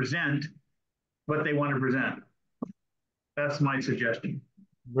actually present what they want to present. That's my suggestion.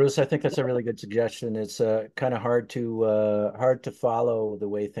 Bruce, I think that's a really good suggestion. It's kind of hard to follow the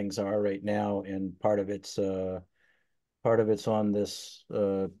way things are right now, and part of it's on this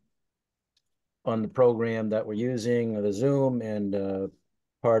on the program that we're using, the Zoom, and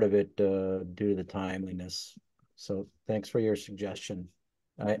part of it due to the timeliness. So thanks for your suggestion.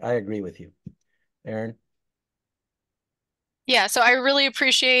 I agree with you. Erin? Yeah, so I really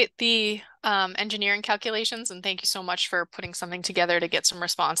appreciate the engineering calculations, and thank you so much for putting something together to get some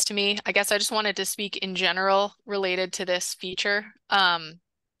response to me. I guess I just wanted to speak in general related to this feature. I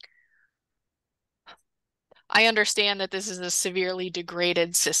understand that this is a severely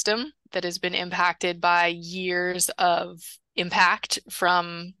degraded system that has been impacted by years of impact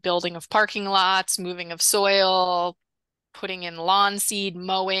from building of parking lots, moving of soil, putting in lawn seed,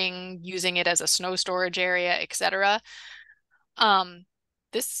 mowing, using it as a snow storage area, etc.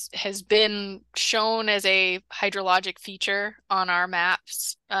 This has been shown as a hydrologic feature on our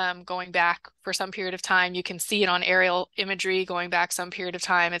maps going back for some period of time. You can see it on aerial imagery going back some period of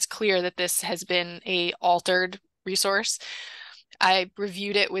time. It's clear that this has been a altered resource. I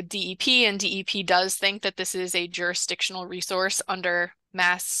reviewed it with DEP, and DEP does think that this is a jurisdictional resource under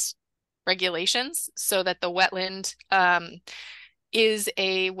Mass regulations, so that the wetland is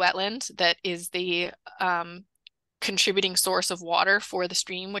a wetland that is the contributing source of water for the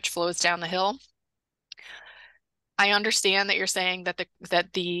stream which flows down the hill. I understand that you're saying that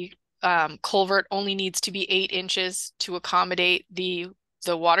the culvert only needs to be 8 inches to accommodate the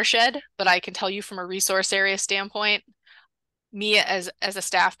watershed, but I can tell you from a resource area standpoint, me as a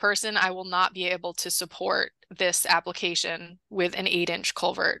staff person, I will not be able to support this application with an 8-inch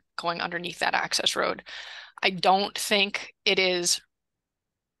culvert going underneath that access road. I don't think it is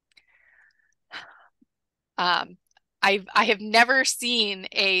I have never seen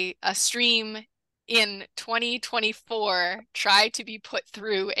a stream in 2024 try to be put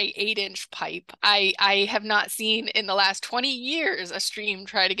through a 8-inch pipe. I have not seen in the last 20 years a stream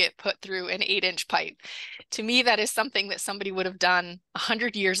try to get put through an 8-inch pipe. To me, that is something that somebody would have done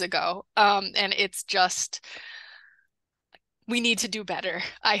 100 years ago. And it's just, we need to do better.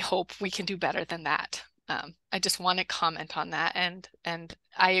 I hope we can do better than that. I just want to comment on that, and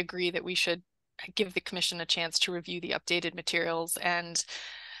I agree that we should give the commission a chance to review the updated materials and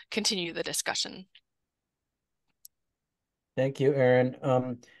continue the discussion. Thank you, Erin.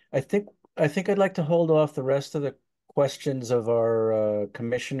 I think I'd like to hold off the rest of the questions of our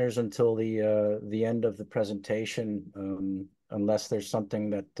commissioners until the end of the presentation, unless there's something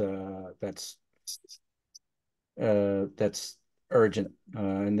that's urgent.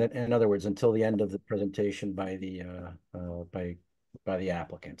 And that, in other words, until the end of the presentation by the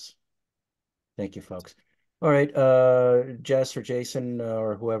applicants. Thank you, folks. All right, Jess or Jason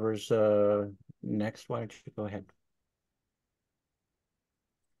or whoever's next, why don't you go ahead?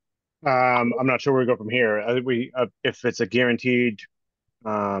 I'm not sure where we go from here. I think if it's a guaranteed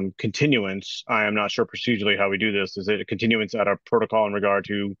continuance, I am not sure procedurally how we do this. Is it a continuance at our protocol in regard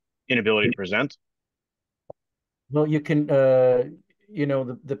to inability to present? Well, you can,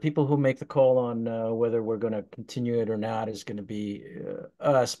 the people who make the call on whether we're going to continue it or not is going to be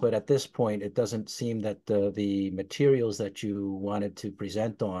us. But at this point, it doesn't seem that the materials that you wanted to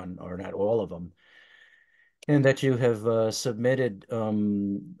present on, or not all of them, and that you have submitted,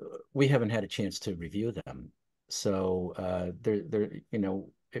 we haven't had a chance to review them. So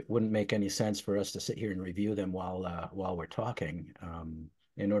it wouldn't make any sense for us to sit here and review them while we're talking,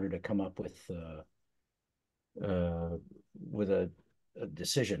 in order to come up with a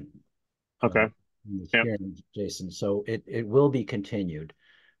decision. Okay. Yep. Jason. So it will be continued.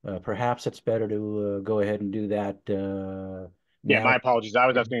 Perhaps it's better to go ahead and do that Yeah, now. my apologies. I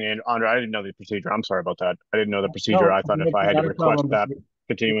was asking Andre. I didn't know the procedure. I'm sorry about that. I didn't know the procedure. No, I thought if I had to not a request problem. that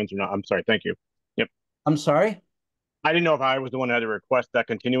continuance or not. I'm sorry. Thank you. Yep. I'm sorry? I didn't know if I was the one that had to request that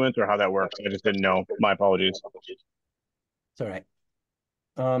continuance or how that works. I just didn't know. My apologies. It's all right.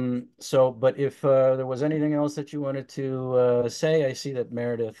 But if there was anything else that you wanted to say, I see that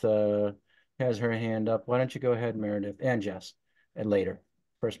Meredith has her hand up. Why don't you go ahead, Meredith, and Jess, and later.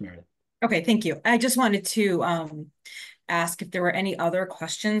 First, Meredith. Okay, thank you. I just wanted to ask if there were any other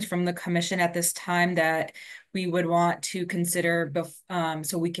questions from the commission at this time that we would want to consider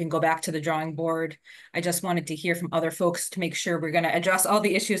so we can go back to the drawing board. I just wanted to hear from other folks to make sure we're going to address all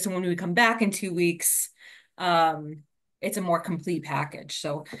the issues. So when we come back in 2 weeks, it's a more complete package.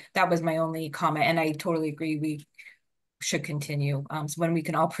 So that was my only comment. And I totally agree. We should continue. So when we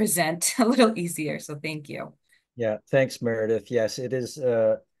can all present a little easier. So thank you. Yeah, thanks, Meredith. Yes, it is.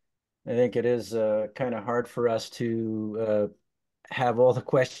 I think it is kind of hard for us to have all the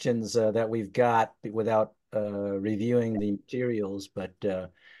questions that we've got without reviewing the materials, but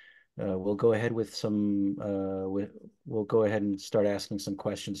we'll go ahead with some, we'll go ahead and start asking some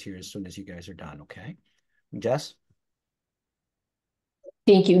questions here as soon as you guys are done, okay? Jess?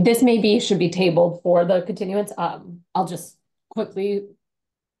 Thank you. This should be tabled for the continuance. I'll just quickly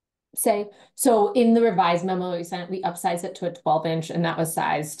say, so in the revised memo we sent, we upsized it to a 12-inch, and that was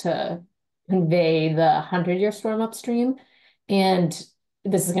sized to convey the 100-year storm upstream. And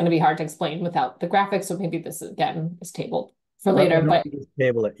this is going to be hard to explain without the graphics, so maybe this again is tabled for later. But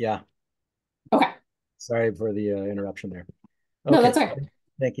table it, yeah. Okay. Sorry for the interruption there. Okay. No, that's okay.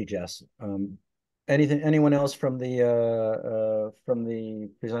 Thank you, Jess. Anyone else from the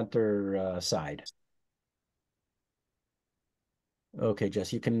presenter side? Okay,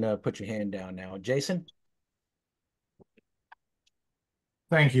 Jess, you can put your hand down now. Jason?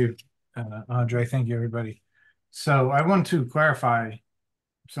 Thank you, Andre. Thank you, everybody. So I want to clarify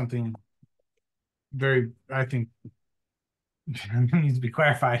something I think needs to be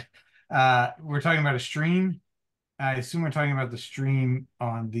clarified. We're talking about a stream. I assume we're talking about the stream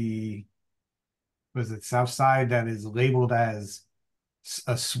on the, was it south side, that is labeled as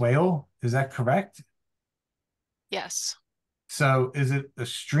a swale? Is that correct? Yes. So is it a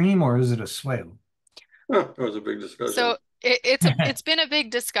stream or is it a swale? That was a big discussion. So it's been a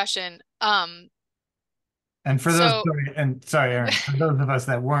big discussion. And for those, sorry, Aaron, for those of us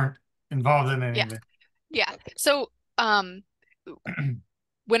that weren't involved in any of it. Yeah. So when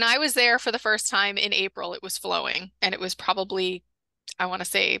I was there for the first time in April, it was flowing, and it was probably, I want to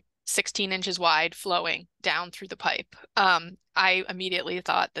say, 16 inches wide, flowing down through the pipe. I immediately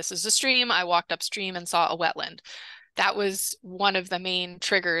thought, this is a stream. I walked upstream and saw a wetland. That was one of the main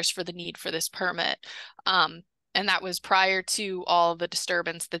triggers for the need for this permit. And that was prior to all the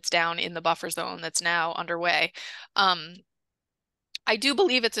disturbance that's down in the buffer zone that's now underway. I do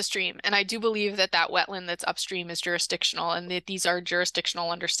believe it's a stream, and I do believe that that wetland that's upstream is jurisdictional, and that these are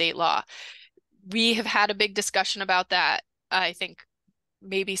jurisdictional under state law. We have had a big discussion about that. I think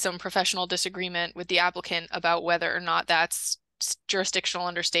maybe some professional disagreement with the applicant about whether or not that's jurisdictional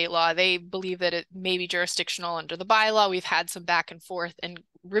under state law. They believe that it may be jurisdictional under the bylaw. We've had some back and forth and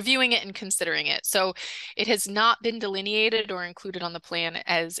reviewing it and considering it. So it has not been delineated or included on the plan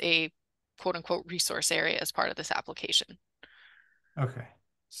as a quote unquote resource area as part of this application. Okay.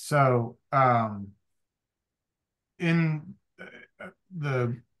 So in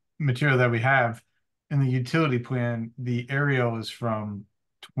the material that we have in the utility plan, the aerial is from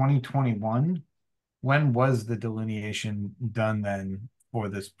 2021. When was the delineation done then for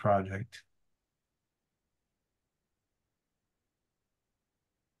this project?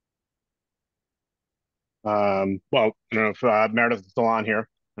 Well, I don't know if Meredith is still on here.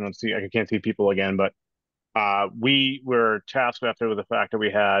 I can't see people again, but we were tasked after with the fact that we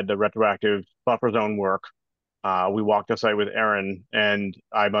had the retroactive buffer zone work we walked the site with Aaron, and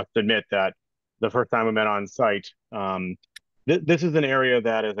I must admit that the first time we met on site, this is an area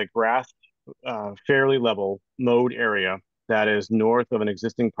that is a grass, fairly level mowed area that is north of an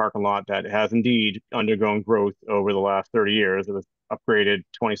existing parking lot that has indeed undergone growth over the last 30 years. It was upgraded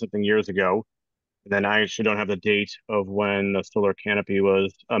 20 something years ago. And then I actually don't have the date of when the solar canopy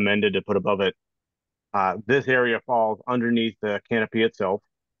was amended to put above it. This area falls underneath the canopy itself,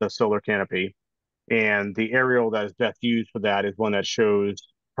 the solar canopy. And the aerial that is best used for that is one that shows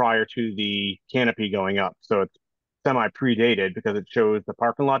prior to the canopy going up. So it's semi predated because it shows the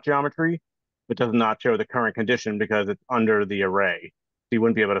parking lot geometry, but does not show the current condition because it's under the array. So you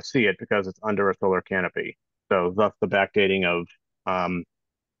wouldn't be able to see it because it's under a solar canopy. So thus the backdating of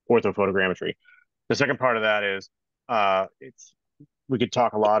orthophotogrammetry. The second part of that is we could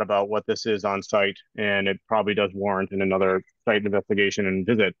talk a lot about what this is on site, and it probably does warrant in another site investigation and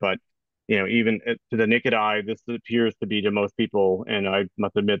visit. But even to the naked eye, this appears to be to most people, and I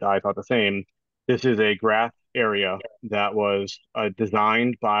must admit I thought the same. This is a grass area that was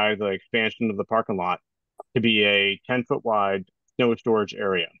designed by the expansion of the parking lot to be a 10-foot wide snow storage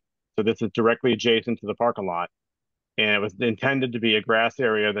area. So this is directly adjacent to the parking lot, and it was intended to be a grass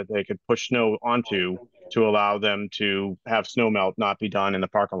area that they could push snow onto to allow them to have snow melt not be done in the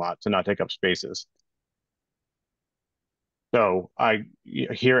parking lot to not take up spaces. So I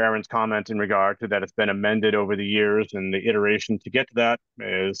hear Aaron's comment in regard to that it's been amended over the years, and the iteration to get to that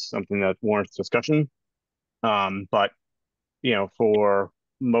is something that warrants discussion. But for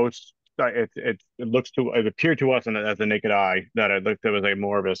most, it appeared to us as a naked eye that it looked, there was a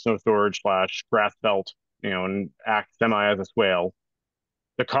more of a snow storage / grass belt, and act semi as a swale.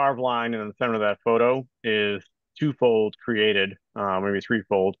 The carved line in the center of that photo is twofold created, maybe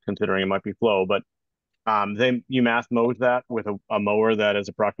threefold, considering it might be flow, but UMass mows that with a mower that is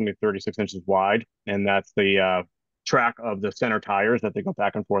approximately 36 inches wide, and that's the track of the center tires that they go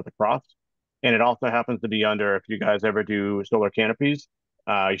back and forth across. And it also happens to be under, if you guys ever do solar canopies,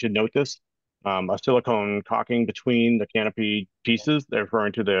 you should note this, a silicone caulking between the canopy pieces, they're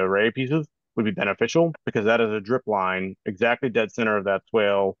referring to the array pieces, would be beneficial because that is a drip line exactly dead center of that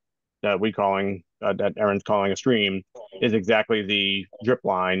swale that that Aaron's calling a stream, is exactly the drip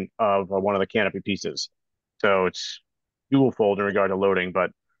line of one of the canopy pieces. So it's dual fold in regard to loading,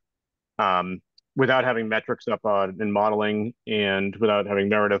 but without having metrics up in modeling and without having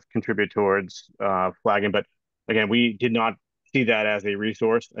Meredith contribute towards flagging. But again, we did not see that as a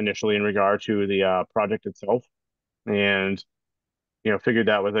resource initially in regard to the project itself. And figured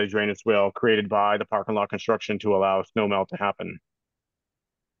that was a drainage swale created by the parking lot construction to allow snow melt to happen.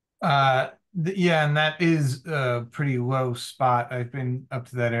 Yeah, and that is a pretty low spot. I've been up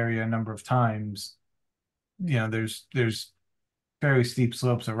to that area a number of times. There's fairly steep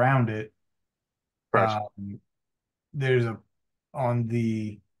slopes around it. Correct. There's on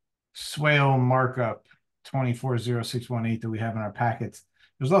the swale markup 240618 that we have in our packets.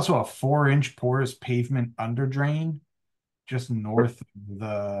 There's also a 4-inch porous pavement under drain just north of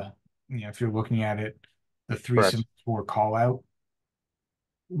the, if you're looking at it, the 374 call out.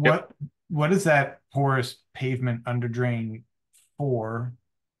 What is that porous pavement under drain for?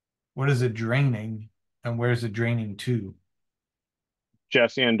 What is it draining, and where's it draining to?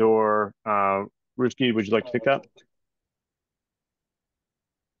 Jesse and/or Ruski, would you like to take that?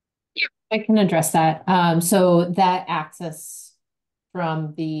 I can address that. So that access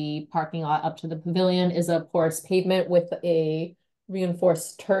from the parking lot up to the pavilion is a porous pavement with a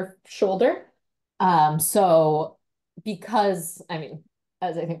reinforced turf shoulder. So because,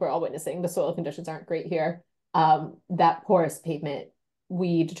 as I think we're all witnessing, the soil conditions aren't great here. That porous pavement,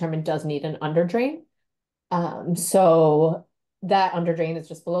 we determined, does need an under drain. So that under drain is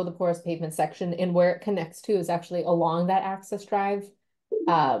just below the porous pavement section, and where it connects to is actually along that access drive.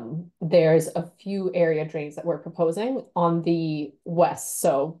 There's a few area drains that we're proposing on the west,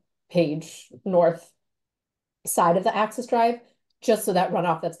 so page north side of the access drive, just so that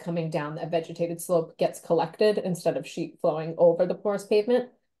runoff that's coming down that vegetated slope gets collected instead of sheet flowing over the porous pavement.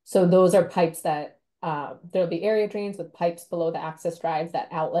 So those are pipes that there'll be area drains with pipes below the access drive that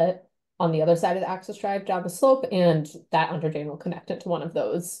outlet on the other side of the access drive down the slope, and that under drain will connect it to one of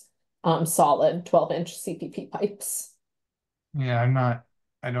those solid 12-inch CPP pipes. Yeah,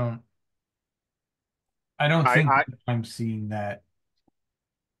 I don't think I'm seeing that.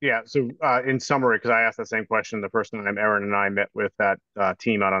 Yeah, so in summary, because I asked the same question the first time Aaron and I met with that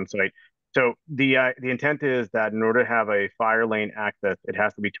team out on site. So the intent is that in order to have a fire lane access, it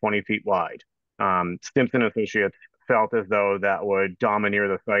has to be 20 feet wide. Stimson Associates felt as though that would domineer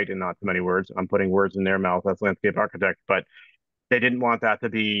the site, in not too many words. I'm putting words in their mouth as landscape architect, but they didn't want that to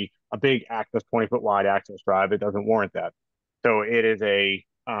be a big access 20-foot wide access drive. It doesn't warrant that. So it is a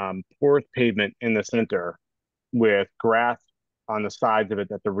porous pavement in the center with grass on the sides of it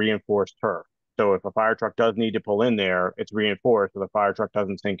that's a reinforced turf. So if a fire truck does need to pull in there, it's reinforced so the fire truck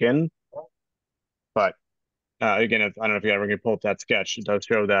doesn't sink in. But again, I don't know if you ever can pull up that sketch. It does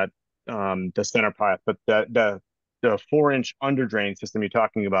show that the center path, but the 4-inch under drain system you're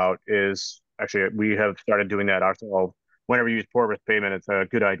talking about is actually, we have started doing that ourselves. Whenever you use porous pavement, it's a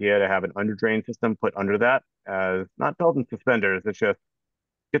good idea to have an under drain system put under that. Not belt and suspenders, it's just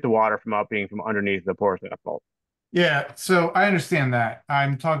get the water from out being from underneath the porous asphalt. Yeah, so I understand that.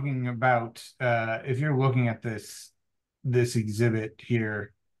 I'm talking about if you're looking at this exhibit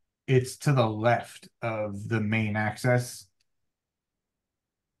here, it's to the left of the main access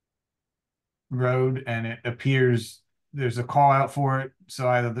road, and it appears there's a call out for it. So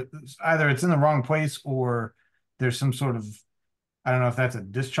either it's in the wrong place, or there's some sort of, I don't know if that's a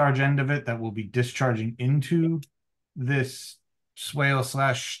discharge end of it that will be discharging into this swale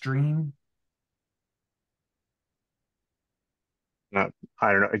 / stream. I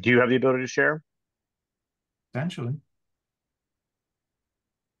don't know. Do you have the ability to share? Essentially.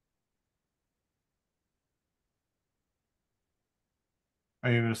 Are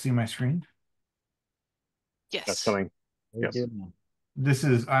you able to see my screen? Yes. That's coming. Yes.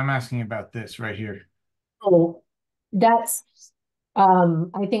 I'm asking about this right here. Oh, that's, I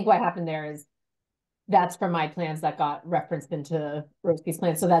think what happened there is that's from my plans that got referenced into Rosie's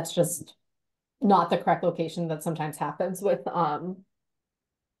plan. So that's just not the correct location. That sometimes happens with,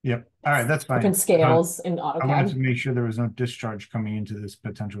 Yep. All right, that's fine. different scales in AutoCAD. I wanted to make sure there was no discharge coming into this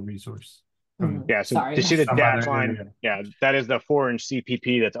potential resource. Yeah, so Sorry. you see the Some dash other line? area. Yeah, that is the 4-inch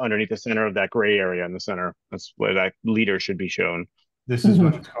CPP that's underneath the center of that gray area in the center. That's where that leader should be shown. This is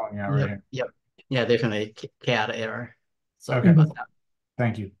what it's calling out right here. Yep. Yeah, definitely CAD error. Sorry Okay. about that.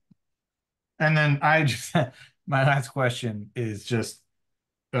 Thank you. And then I just, my last question is just,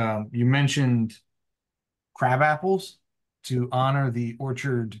 you mentioned crab apples to honor the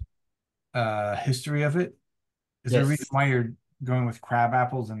orchard history of it. Is there a reason why you're going with crab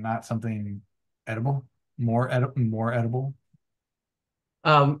apples and not something edible? More edible?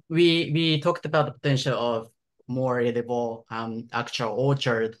 We talked about the potential of more edible actual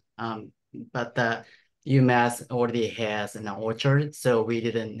orchard, but UMass already has an orchard, so we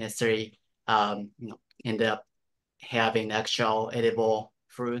didn't necessarily end up having actual edible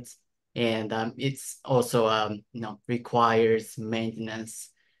fruits, and it's also requires maintenance.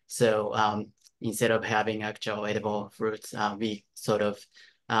 So instead of having actual edible fruits, we sort of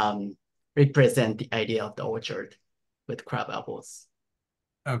represent the idea of the orchard with crab apples.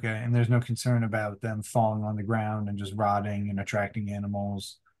 Okay, and there's no concern about them falling on the ground and just rotting and attracting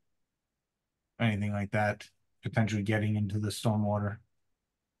animals, anything like that, potentially getting into the stormwater?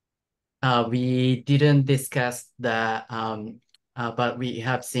 We didn't discuss that, but we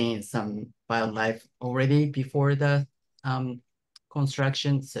have seen some wildlife already before the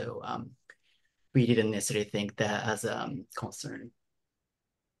construction, so we didn't necessarily think that as a concern.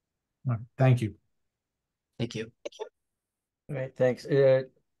 Thank you. Thank you. All right, thanks.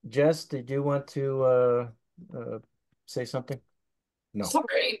 Jess, did you want to say something? No.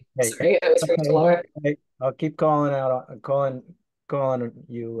 Sorry, Hey, sorry, I was okay. lower. Hey, I'll keep calling out, calling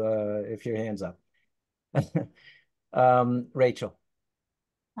you if your hand's up. Rachel.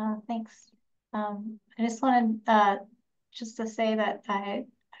 Thanks. I just wanted just to say that I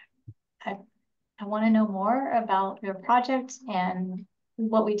want to know more about your project and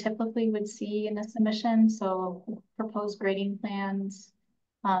what we typically would see in a submission. So proposed grading plans,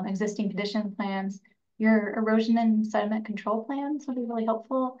 existing condition plans, your erosion and sediment control plans would be really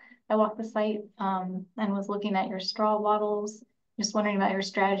helpful. I walked the site and was looking at your straw wattles, just wondering about your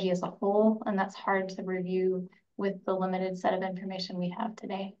strategy as a whole, and that's hard to review with the limited set of information we have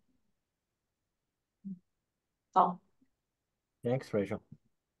today. That's all. Thanks, Rachel.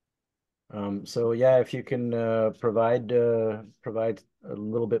 So yeah, if you can provide a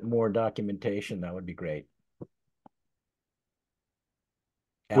little bit more documentation, that would be great.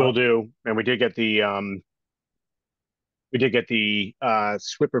 Will do. And we did get the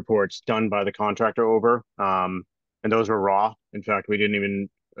SWIP reports done by the contractor over, and those were raw. In fact, we didn't even.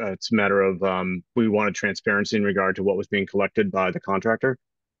 It's a matter of we wanted transparency in regard to what was being collected by the contractor.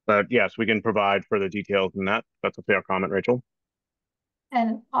 But yes, we can provide further details than that. That's a fair comment, Rachel.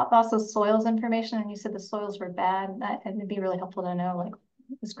 And also soils information, and you said the soils were bad. It'd be really helpful to know, like,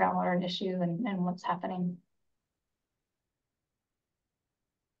 is groundwater an issue and what's happening.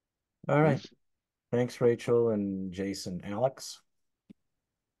 All right. Thanks, Rachel and Jason. Alex?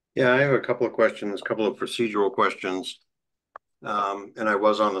 Yeah, I have a couple of questions, a couple of procedural questions. And I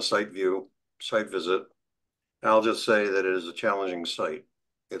was on the site visit. I'll just say that it is a challenging site.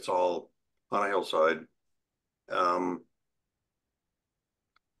 It's all on a hillside.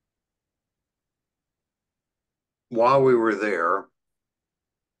 While we were there,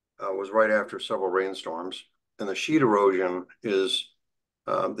 was right after several rainstorms, and the sheet erosion is,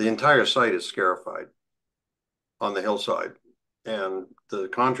 the entire site is scarified on the hillside, and the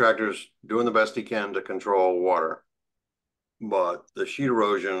contractor's doing the best he can to control water. But the sheet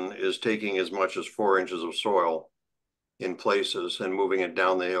erosion is taking as much as 4 inches of soil in places and moving it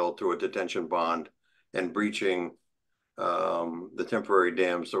down the hill to a detention pond and breaching the temporary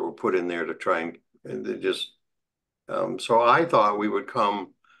dams that were put in there to try and they just, so I thought we would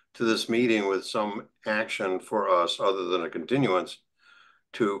come to this meeting with some action for us other than a continuance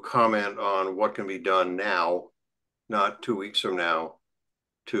to comment on what can be done now, not 2 weeks from now,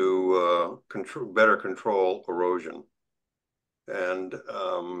 to better control erosion. And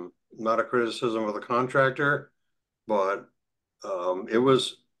not a criticism of the contractor, but the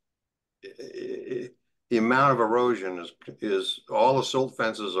amount of erosion is all the silt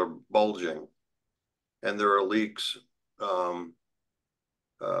fences are bulging, and there are leaks.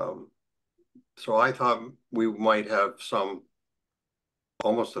 So I thought we might have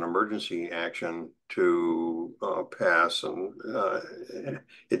almost an emergency action to pass, and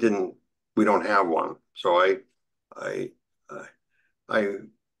it didn't. We don't have one, so I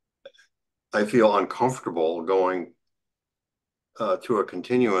feel uncomfortable going to a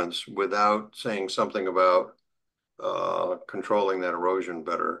continuance without saying something about controlling that erosion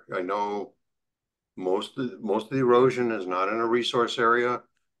better. I know most of the erosion is not in a resource area,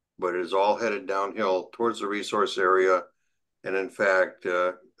 but it is all headed downhill towards the resource area. And in fact,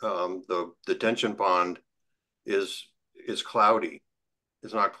 the detention pond is cloudy.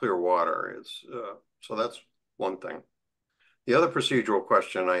 It's not clear water. So that's one thing. The other procedural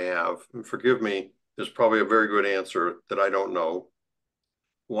question I have, and forgive me, is probably a very good answer that I don't know.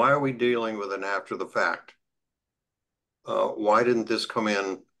 Why are we dealing with an after the fact? Why didn't this come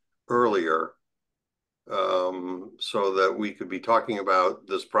in earlier so that we could be talking about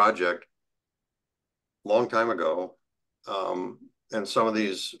this project a long time ago? And some of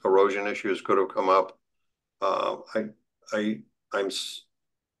these erosion issues could have come up. I'll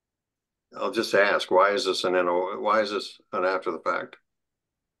just ask, why is this an after the fact?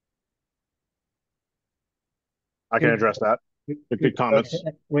 I can address that. Good comments.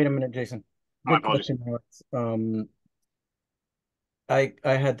 Wait a minute, Jason. My Good question, Alex. I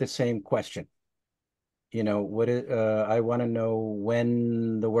had the same question. You know, I want to know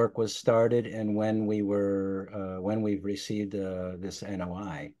when the work was started and when we've received this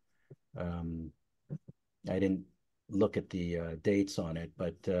NOI. I didn't look at the dates on it,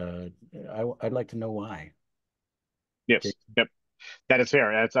 but I'd like to know why. Yes, yep, that is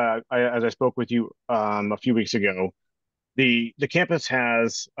fair. As I spoke with you a few weeks ago, the campus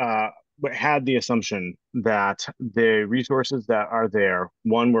has had the assumption that the resources that are there,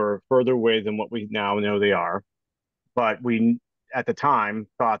 one, were further away than what we now know they are, but we at the time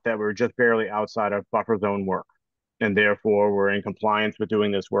thought that we were just barely outside of buffer zone work, and therefore we're in compliance with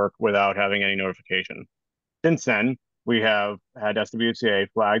doing this work without having any notification. Since then, we have had SWCA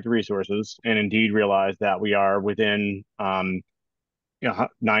flag the resources and indeed realized that we are within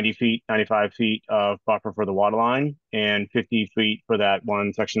 90 feet, 95 feet of buffer for the water line and 50 feet for that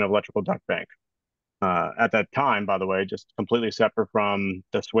one section of electrical duct bank. At that time, by the way, just completely separate from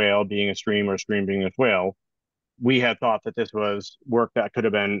the swale being a stream or a stream being a swale, we had thought that this was work that could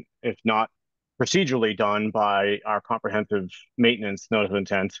have been, if not procedurally done by our comprehensive maintenance notice of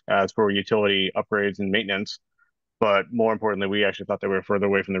intent as for utility upgrades and maintenance. But more importantly, we actually thought they were further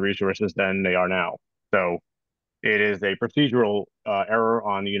away from the resources than they are now. So it is a procedural error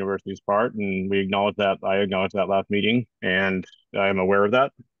on the university's part, and we acknowledge that. I acknowledged that last meeting, and I am aware of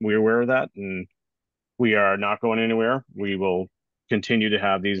that. We're aware of that, and we are not going anywhere. We will continue to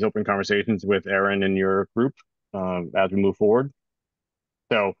have these open conversations with Aaron and your group as we move forward.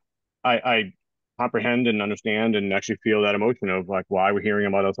 So I comprehend and understand and actually feel that emotion of like why we're hearing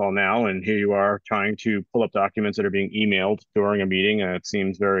about us all now, and here you are trying to pull up documents that are being emailed during a meeting, and it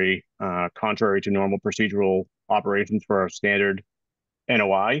seems very contrary to normal procedural operations for our standard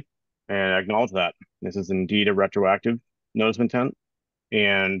NOI. And I acknowledge that this is indeed a retroactive notice of intent,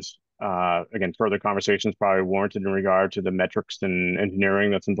 and again, further conversations probably warranted in regard to the metrics and engineering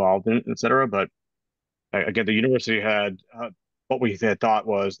that's involved in it, et cetera. But again, the university had what we had thought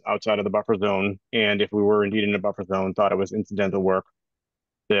was outside of the buffer zone, and if we were indeed in a buffer zone, thought it was incidental work.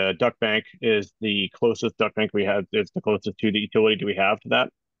 The duct bank is the closest duct bank we have. It's the closest to the utility we have to that.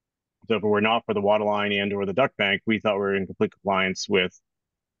 So if it were not for the water line and or the duct bank, we thought we were in complete compliance with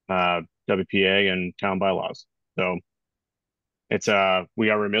WPA and town bylaws. So it's we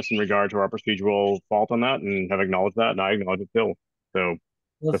are remiss in regard to our procedural fault on that, and have acknowledged that, and I acknowledge it still. So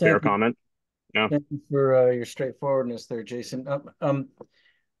Well, the fair thank you. comment. Yeah. Thank you for your straightforwardness there, Jason.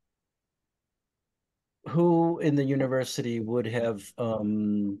 Who in the university would have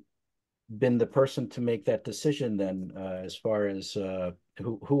been the person to make that decision then, as far as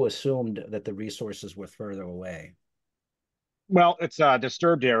who assumed that the resources were further away? Well, it's a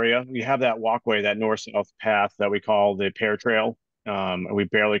disturbed area. We have that walkway, that north-south path that we call the Pear Trail. And we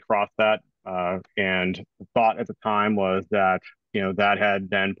barely crossed that. And the thought at the time was that, that had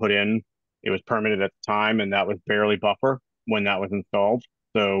been put in. It was permitted at the time, and that was barely buffer when that was installed.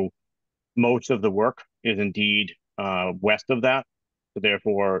 So most of the work is indeed west of that. So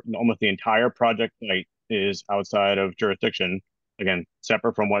therefore, almost the entire project site is outside of jurisdiction. Again,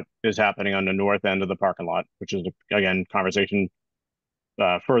 separate from what is happening on the north end of the parking lot, which is, again, conversation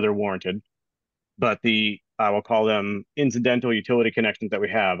further warranted. But I will call them incidental utility connections that we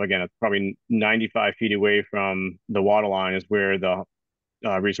have. Again, it's probably 95 feet away from the water line is where the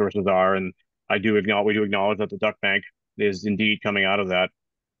resources are. And we do acknowledge that the duct bank is indeed coming out of that.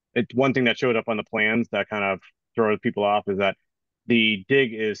 It's one thing that showed up on the plans that kind of throws people off is that the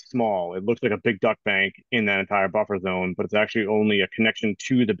dig is small. It looks like a big duct bank in that entire buffer zone, but it's actually only a connection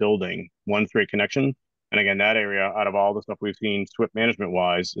to the building, one straight connection. And again, that area, out of all the stuff we've seen SWIP management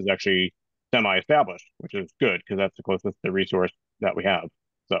wise, is actually semi-established, which is good because that's the closest to the resource that we have.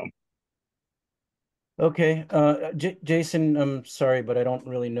 So. Okay, Jason, I'm sorry, but I don't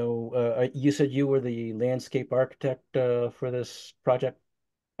really know. You said you were the landscape architect for this project?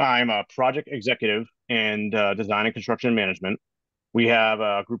 I'm a project executive and design and construction management. We have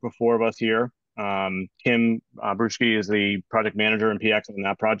a group of 4 of us here. Kim Bruschke is the project manager and PX on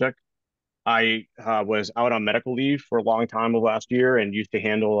that project. I was out on medical leave for a long time of last year and used to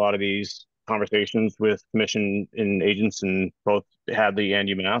handle a lot of these conversations with commission and agents in both Hadley and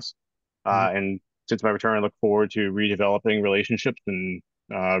UMass. And since my return, I look forward to redeveloping relationships and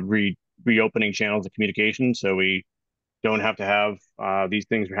reopening channels of communication so we don't have to have these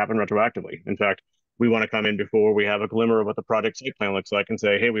things happen retroactively. In fact, we want to come in before we have a glimmer of what the project site plan looks like and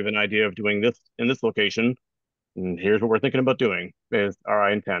say, hey, we have an idea of doing this in this location. And here's what we're thinking about doing is our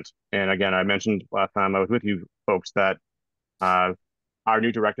intent. And again, I mentioned last time I was with you folks that our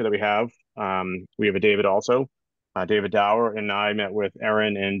new director that we have a David also. David Dower and I met with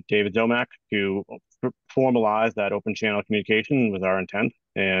Erin and David Zomack to formalize that open channel communication with our intent.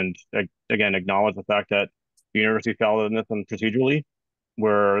 And again, acknowledge the fact that the university fell in this one procedurally.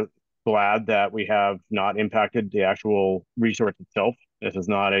 We're glad that we have not impacted the actual resource itself. This is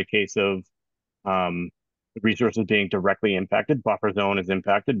not a case of resources being directly impacted. Buffer zone is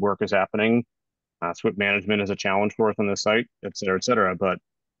impacted. Work is happening. SWIP management is a challenge for us on this site, et cetera, et cetera. But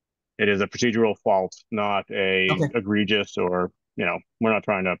it is a procedural fault, not a egregious or, we're not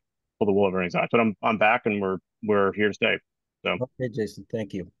trying to pull the wool over anybody's eyes. But I'm back and we're here to stay. So okay, Jason,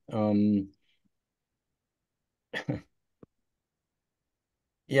 thank you.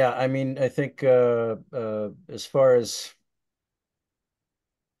 Yeah, I mean, I think as far as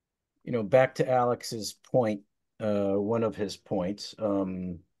back to Alex's point, one of his points,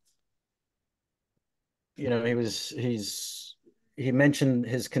 he mentioned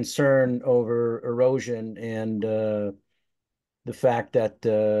his concern over erosion and the fact that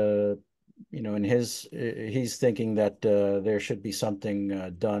in he's thinking that there should be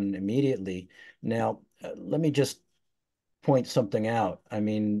something done immediately. Now, let me just point something out. I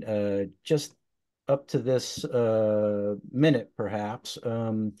mean, just up to this minute, perhaps,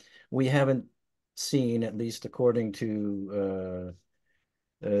 we haven't seen, at least according to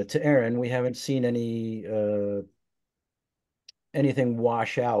Erin, we haven't seen anything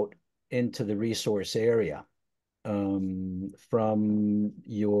wash out into the resource area from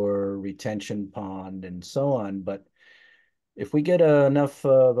your retention pond and so on. But if we get enough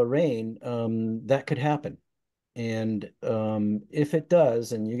of a rain, that could happen. And if it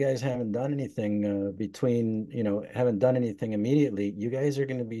does, and you guys haven't done anything haven't done anything immediately, you guys are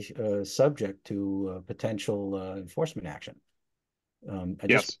going to be subject to potential enforcement action. I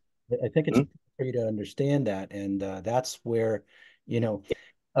think it's for you to understand that, and that's where,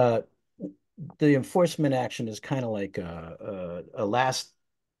 the enforcement action is kind of like a last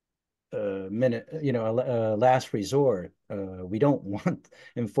minute, a last resort. We don't want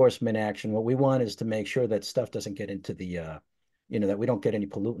enforcement action. What we want is to make sure that stuff doesn't get into the, that we don't get any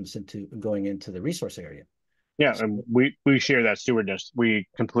pollutants going into the resource area. Yeah, and we share that stewardness. We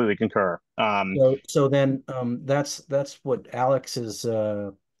completely concur. So then that's what Alex is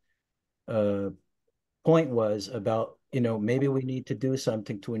point was about, maybe we need to do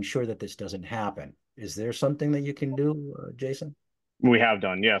something to ensure that this doesn't happen. Is there something that you can do, Jason? We have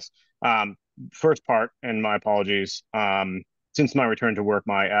done, yes. First part, and my apologies. Since my return to work,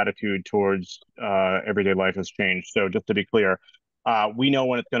 my attitude towards everyday life has changed. So just to be clear, we know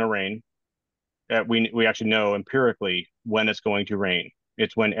when it's going to rain. We actually know empirically when it's going to rain.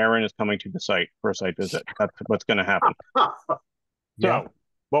 It's when Erin is coming to the site for a site visit. That's what's going to happen. Yeah. So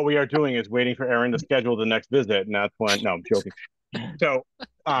what we are doing is waiting for Erin to schedule the next visit, and that's when. No, I'm joking. So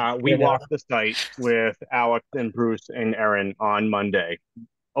we walked the site with Alex and Bruce and Erin on Monday.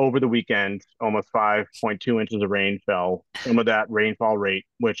 Over the weekend, almost 5.2 inches of rain fell. Some of that rainfall rate,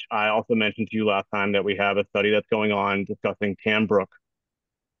 which I also mentioned to you last time, that we have a study that's going on discussing Tambrook,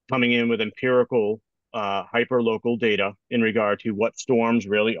 coming in with empirical hyper-local data in regard to what storms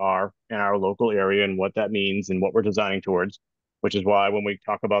really are in our local area and what that means and what we're designing towards, which is why when we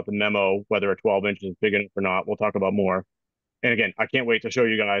talk about the memo, whether a 12 inches is big enough or not, we'll talk about more. And again, I can't wait to show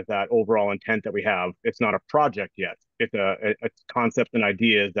you guys that overall intent that we have. It's not a project yet. It's a concept and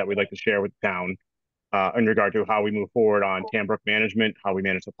ideas that we'd like to share with the town in regard to how we move forward on Tambrook management, how we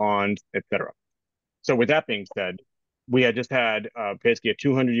manage the pond, et cetera. So with that being said, we had just had basically a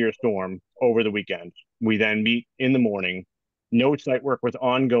 200-year storm over the weekend. We then meet in the morning. No site work was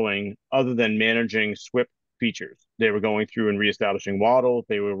ongoing other than managing SWIP features. They were going through and reestablishing wattles.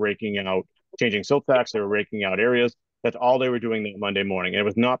 They were raking out, changing silt sacks. They were raking out areas. That's all they were doing that Monday morning. And it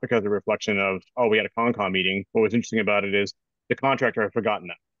was not because of a reflection of, oh, we had a Concom meeting. What was interesting about it is the contractor had forgotten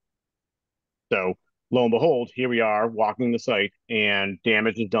that. So lo and behold, here we are walking the site, and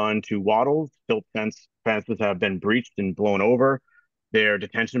damage is done to wattles. Silt fences have been breached and blown over. Their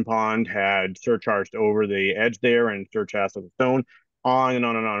detention pond had surcharged over the edge there and surcharged of the stone, on and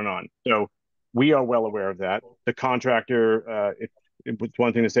on and on and on. So we are well aware of that. The contractor, it's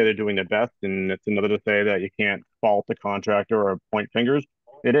one thing to say they're doing their best, and it's another to say that you can't fault the contractor or point fingers.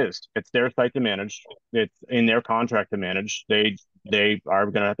 It is. It's their site to manage. It's in their contract to manage. They are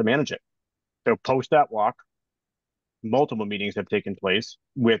going to have to manage it. So post that walk, multiple meetings have taken place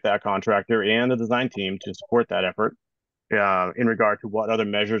with that contractor and the design team to support that effort in regard to what other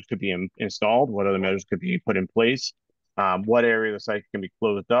measures could be installed, what other measures could be put in place, what area of the site can be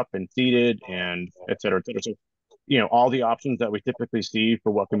closed up and seeded, and et cetera, et cetera. So, all the options that we typically see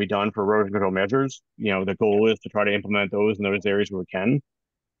for what can be done for erosion control measures, the goal is to try to implement those in those areas where we can.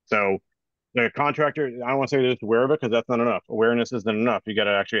 So the contractor, I don't want to say they're just aware of it because that's not enough. Awareness isn't enough. You got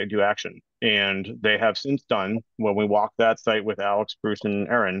to actually do action. And they have since done, when we walked that site with Alex, Bruce, and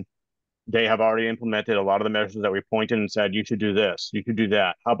Erin, they have already implemented a lot of the measures that we pointed and said, you should do this, you should do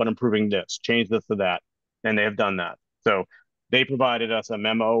that. How about improving this? Change this to that. And they have done that. So they provided us a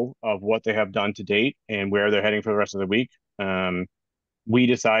memo of what they have done to date and where they're heading for the rest of the week. We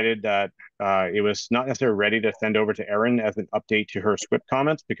decided that it was not necessarily ready to send over to Erin as an update to her SWIP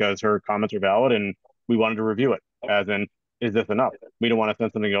comments because her comments are valid, and we wanted to review it as in, is this enough? We don't want to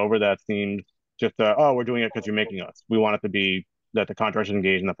send something over that seems just, oh, we're doing it because you're making us. We want it to be that the contractors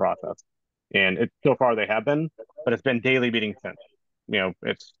engaged in the process. And so far they have been, but it's been daily meetings since.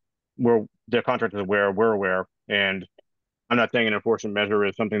 The contractors are aware, we're aware, and I'm not saying an enforcement measure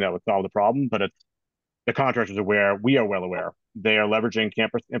is something that would solve the problem, but it's the contractors are aware, we are well aware. They are leveraging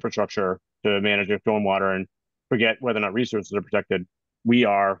campus infrastructure to manage their stormwater, and forget whether or not resources are protected. We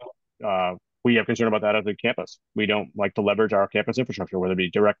have concern about that as a campus. We don't like to leverage our campus infrastructure, whether it be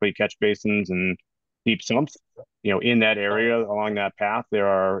directly catch basins and deep sumps. In that area along that path, there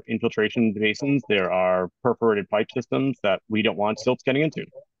are infiltration basins, there are perforated pipe systems that we don't want silts getting into.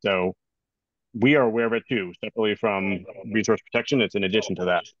 So we are aware of it too, separately from resource protection. It's in addition to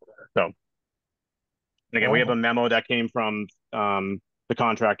that. So again, we have a memo that came from the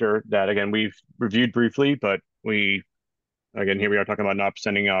contractor that, again, we've reviewed briefly, but here we are talking about not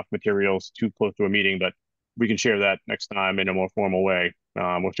sending off materials too close to a meeting, but we can share that next time in a more formal way.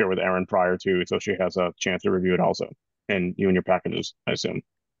 We'll share with Erin prior to, so she has a chance to review it also, and you and your packages, I assume.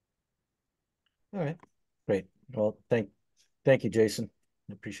 All right, great. Well, thank you, Jason.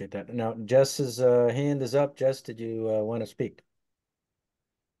 I appreciate that. Now, Jess's hand is up. Jess, did you want to speak?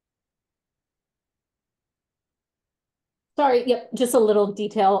 Sorry, yep, just a little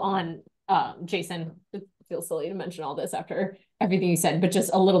detail on Jason. It feels silly to mention all this after everything you said, but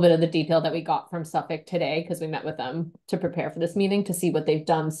just a little bit of the detail that we got from Suffolk today, because we met with them to prepare for this meeting to see what they've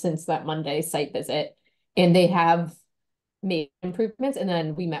done since that Monday site visit. And they have made improvements, and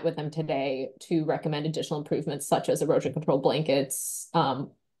then we met with them today to recommend additional improvements such as erosion control blankets,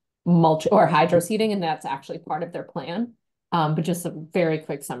 mulch or hydro seeding, and that's actually part of their plan. But just a very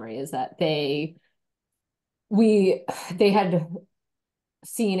quick summary is that they had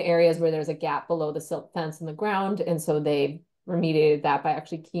seen areas where there's a gap below the silt fence in the ground, and so they remediated that by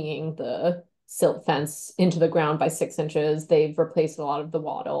actually keying the silt fence into the ground by 6 inches. They've replaced a lot of the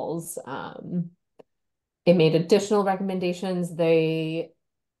wattles. It made additional recommendations.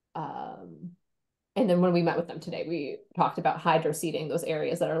 And then when we met with them today, we talked about hydro seeding those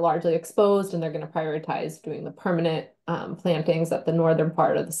areas that are largely exposed, and they're going to prioritize doing the permanent plantings at the northern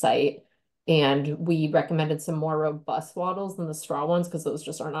part of the site. And we recommended some more robust wattles than the straw ones because those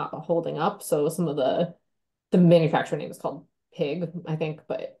just are not holding up. So some of the manufacturer name is called Pig, I think,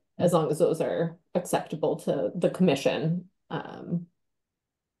 but as long as those are acceptable to the commission, they're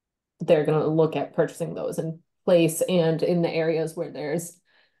going to look at purchasing those in place. And in the areas where there's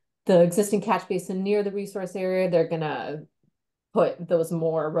the existing catch basin near the resource area, they're going to put those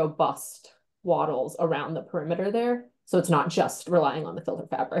more robust wattles around the perimeter there. So it's not just relying on the filter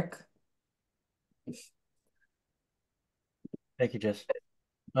fabric. Thank you, Jess.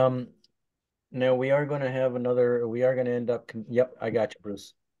 Now we are going to have another, we are going to end up, yep, I got you,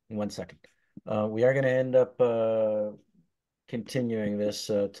 Bruce, in 1 second. We are going to end up continuing this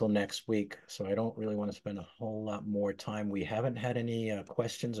till next week. So I don't really want to spend a whole lot more time. We haven't had any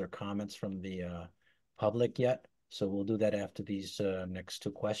questions or comments from the public yet. So we'll do that after these next 2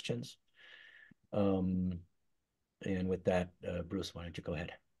 questions. And with that, Bruce, why don't you go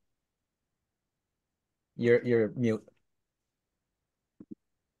ahead? You're mute.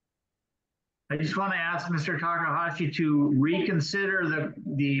 I just want to ask Mr. Takahashi to reconsider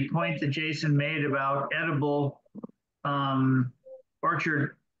the point that Jason made about edible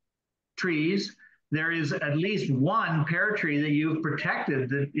orchard trees. There is at least one pear tree that you've protected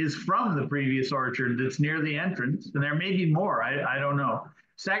that is from the previous orchard that's near the entrance, and there may be more, I don't know.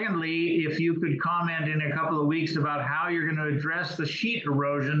 Secondly, if you could comment in a couple of weeks about how you're going to address the sheet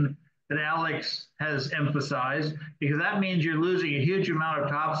erosion that Alex has emphasized, because that means you're losing a huge amount of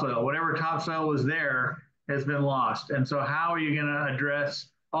topsoil. Whatever topsoil was there has been lost. And so how are you going to address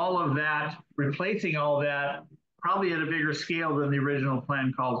all of that, replacing all that, probably at a bigger scale than the original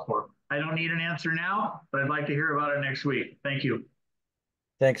plan called for? I don't need an answer now, but I'd like to hear about it next week. Thank you.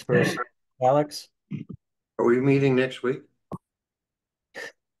 Thanks, Bruce. Alex? Are we meeting next week?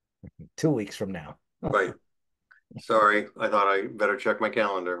 2 weeks from now. Right. Sorry, I thought I better check my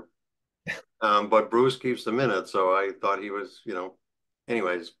calendar. But Bruce keeps the minutes, so I thought he was,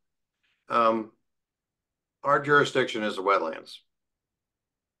 anyways. Our jurisdiction is the wetlands.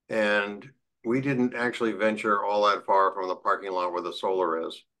 And we didn't actually venture all that far from the parking lot where the solar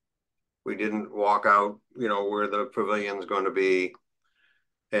is. We didn't walk out, where the pavilion's going to be.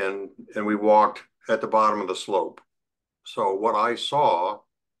 And we walked at the bottom of the slope. So what I saw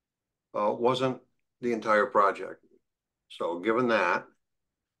wasn't the entire project. So given that,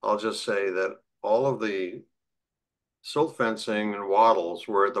 I'll just say that all of the silt fencing and wattles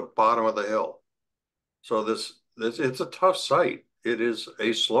were at the bottom of the hill. So it's a tough site. It is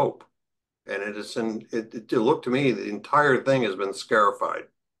a slope, and it looked to me the entire thing has been scarified.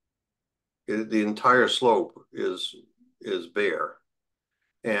 The entire slope is bare,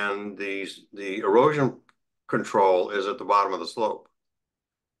 and the erosion control is at the bottom of the slope.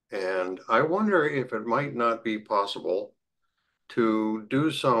 And I wonder if it might not be possible to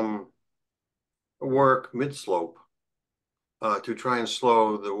do some work mid-slope to try and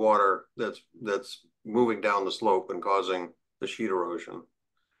slow the water that's moving down the slope and causing the sheet erosion.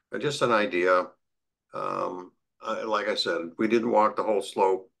 Just an idea. Like I said, we didn't walk the whole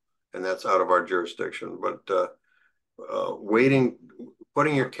slope, and that's out of our jurisdiction. But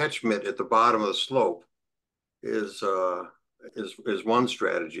putting your catch mitt at the bottom of the slope is one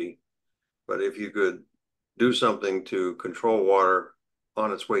strategy. But if you could do something to control water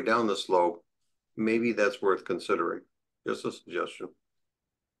on its way down the slope, maybe that's worth considering. Just a suggestion.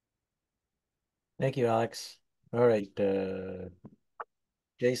 Thank you, Alex. All right,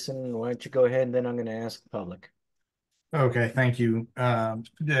 Jason, why don't you go ahead, and then I'm going to ask the public. Okay, thank you. I'd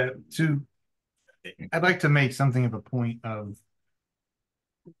like to make something of a point of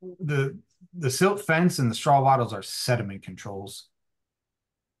the silt fence and the straw wattles are sediment controls.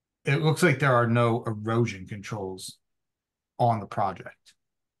 It looks like there are no erosion controls on the project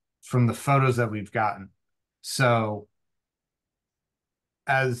from the photos that we've gotten. So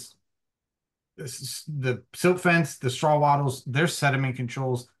as the silt fence, the straw wattles, they're sediment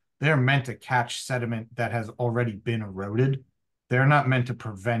controls. They're meant to catch sediment that has already been eroded. They're not meant to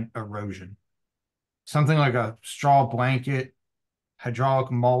prevent erosion. Something like a straw blanket,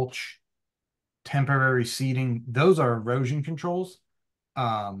 hydraulic mulch, temporary seeding, those are erosion controls.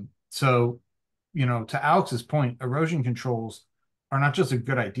 So, to Alex's point, erosion controls are not just a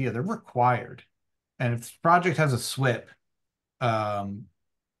good idea, they're required. And if the project has a SWIP,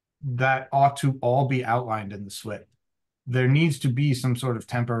 that ought to all be outlined in the SWIP. There needs to be some sort of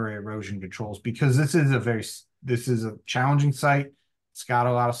temporary erosion controls because this is a challenging site. It's got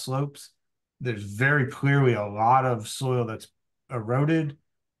a lot of slopes. There's very clearly a lot of soil that's eroded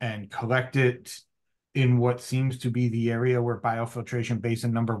and collected in what seems to be the area where biofiltration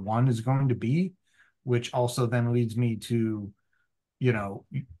basin number 1 is going to be, which also then leads me to, you know,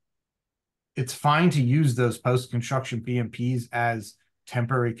 it's fine to use those post-construction BMPs as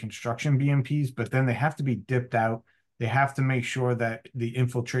temporary construction BMPs, but then they have to be dipped out. They have to make sure that the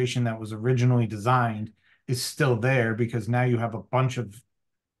infiltration that was originally designed is still there, because now you have a bunch of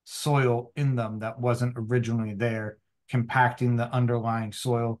soil in them that wasn't originally there, compacting the underlying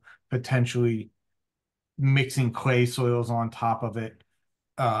soil, potentially mixing clay soils on top of it.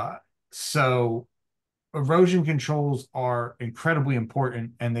 So erosion controls are incredibly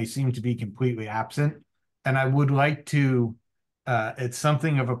important, and they seem to be completely absent. And I would like to, it's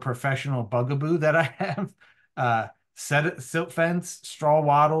something of a professional bugaboo that I have. Silt fence, straw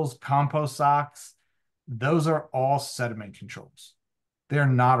wattles, compost socks, those are all sediment controls. They're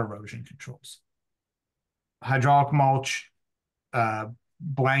not erosion controls. Hydraulic mulch,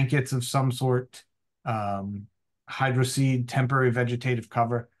 blankets of some sort, hydroseed, temporary vegetative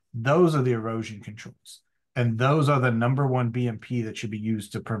cover, those are the erosion controls. And those are the number 1 BMP that should be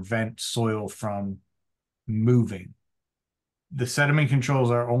used to prevent soil from moving. The sediment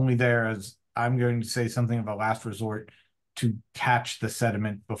controls are only there as, I'm going to say, something of a last resort to catch the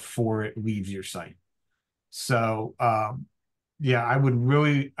sediment before it leaves your site. So, yeah, I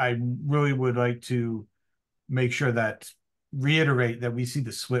really would like to make sure that, reiterate that we see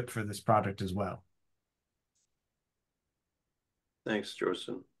the SWIP for this project as well. Thanks,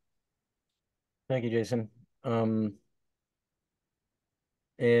 Joseph. Thank you, Jason. And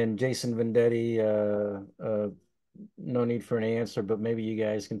Jason Vendetti, no need for an answer, but maybe you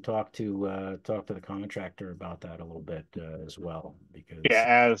guys can talk to the contractor about that a little bit as well, because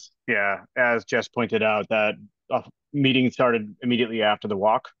as Jess pointed out, that meeting started immediately after the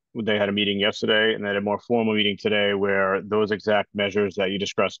walk. They had a meeting yesterday, and they had a more formal meeting today where those exact measures that you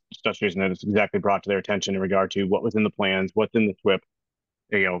discussed, Jason, that is exactly brought to their attention in regard to what was in the plans, what's in the SWIP.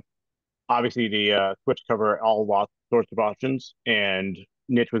 You know, obviously the SWIPs cover all sorts of options, and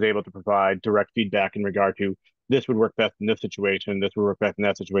Niche was able to provide direct feedback in regard to this would work best in this situation, this would work best in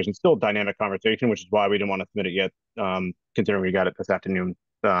that situation. Still a dynamic conversation, which is why we didn't want to submit it yet, considering we got it this afternoon.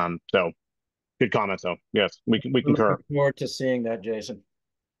 So good comments, though. Yes, we concur. Looking forward to seeing that, Jason.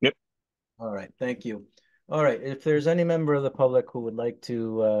 Yep. All right, thank you. All right, if there's any member of the public who would like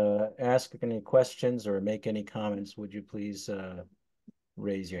to ask any questions or make any comments, would you please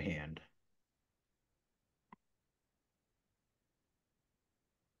raise your hand?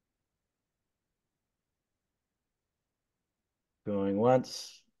 Going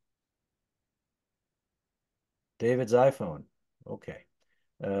once. David's iPhone. Okay.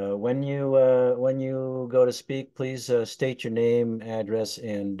 When you go to speak, please state your name, address,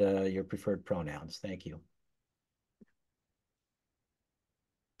 and your preferred pronouns. Thank you.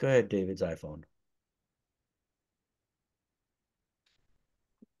 Go ahead, David's iPhone.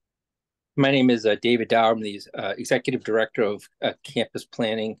 My name is David Dower. I'm the Executive Director of Campus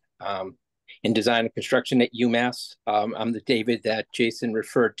Planning and Design and Construction at UMass. I'm the David that Jason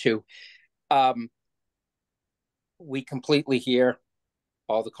referred to. We completely hear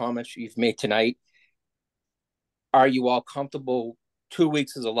all the comments you've made tonight. Are you all comfortable? 2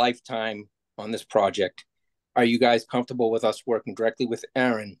 weeks is a lifetime on this project. Are you guys comfortable with us working directly with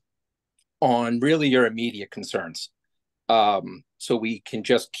Aaron on really your immediate concerns? So we can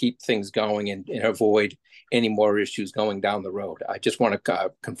just keep things going and avoid any more issues going down the road. I just want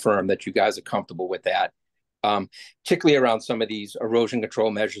to confirm that you guys are comfortable with that, particularly around some of these erosion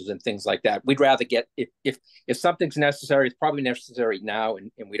control measures and things like that. We'd rather get, if something's necessary, it's probably necessary now,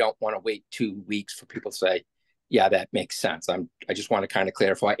 and we don't want to wait 2 weeks for people to say, yeah, that makes sense. I just want to kind of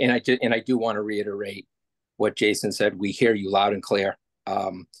clarify, and I do want to reiterate what Jason said. We hear you loud and clear.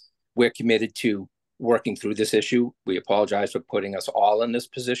 We're committed to working through this issue. We apologize for putting us all in this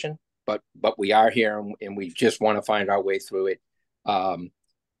position, but we are here, and we just want to find our way through it. So.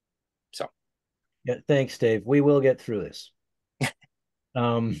 Yeah, thanks, Dave. We will get through this.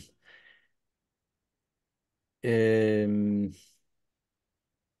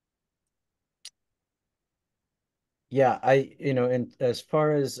 Yeah, and as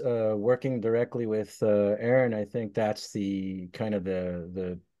far as working directly with Aaron, I think that's the kind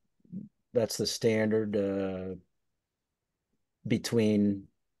of that's the standard between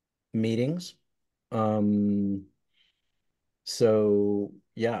meetings. So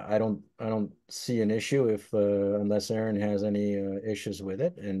yeah, I don't see an issue if unless Aaron has any issues with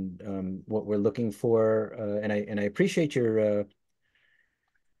it. And what we're looking for, and I appreciate your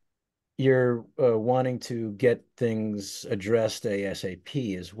wanting to get things addressed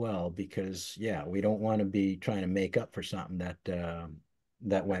ASAP as well, because yeah, we don't want to be trying to make up for something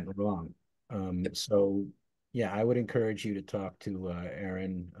that went wrong. So yeah, I would encourage you to talk to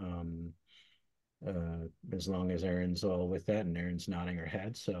Aaron, as long as Aaron's all with that, and Aaron's nodding her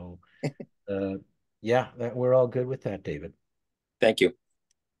head. So yeah, that we're all good with that, David. Thank you.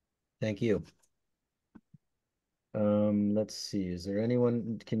 Thank you. Let's see. Is there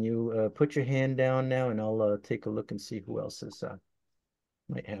anyone? Can you put your hand down now, and I'll take a look and see who else is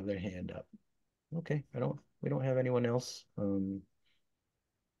might have their hand up. Okay, we don't have anyone else.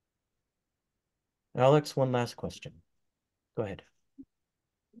 Alex, one last question. Go ahead.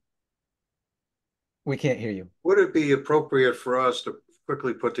 We can't hear you. Would it be appropriate for us to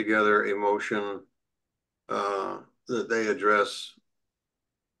quickly put together a motion that they address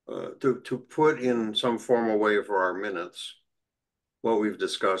to put in some formal way for our minutes what we've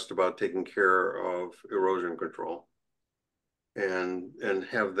discussed about taking care of erosion control, and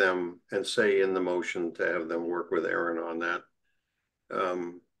have them, and say in the motion to have them work with Aaron on that.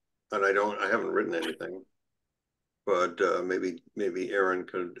 And I haven't written anything, but maybe Aaron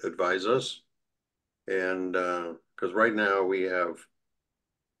could advise us. And because right now we have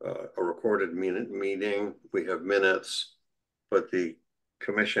a recorded meeting, we have minutes, but the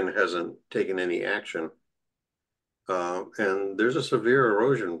commission hasn't taken any action. And there's a severe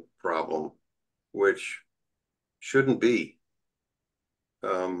erosion problem, which shouldn't be.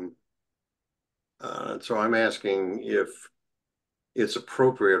 So I'm asking if it's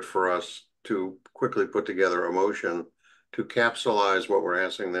appropriate for us to quickly put together a motion to capsulize what we're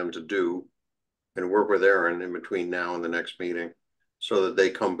asking them to do and work with Aaron in between now and the next meeting, so that they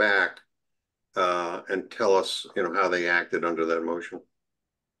come back and tell us, how they acted under that motion.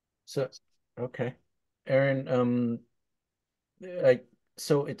 So, okay, Aaron,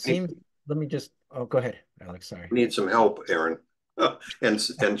 so it seems, let me just, oh, go ahead, Alex, sorry. Need some help, Aaron,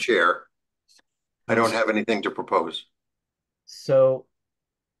 and Chair. I don't have anything to propose. So,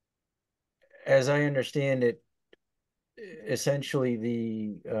 as I understand it,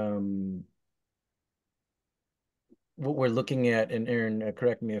 essentially what we're looking at, and Aaron,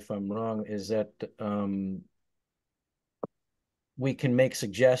 correct me if I'm wrong, is that we can make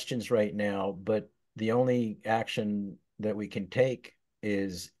suggestions right now, but the only action that we can take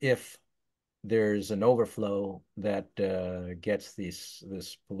is if there's an overflow that gets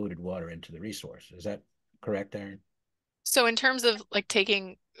this polluted water into the resource. Is that correct, Aaron? So in terms of like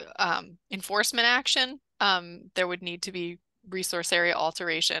taking enforcement action, there would need to be resource area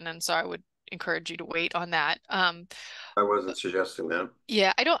alteration, and so I would encourage you to wait on that. I wasn't suggesting that.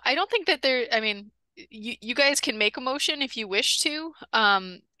 Yeah, I don't think that I mean, you guys can make a motion if you wish to.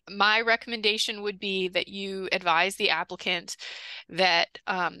 My recommendation would be that you advise the applicant that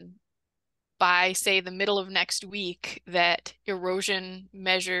by say the middle of next week that erosion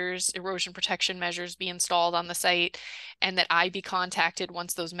protection measures be installed on the site, and that I be contacted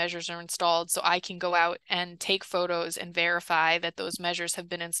once those measures are installed, so I can go out and take photos and verify that those measures have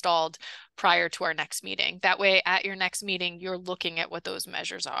been installed prior to our next meeting. That way at your next meeting, you're looking at what those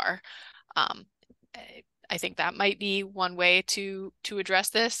measures are. I think that might be one way to address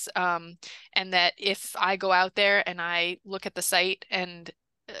this. And that if I go out there and I look at the site and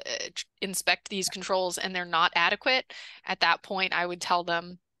inspect these controls and they're not adequate, at that point I would tell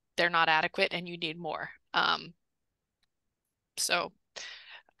them they're not adequate and you need more. So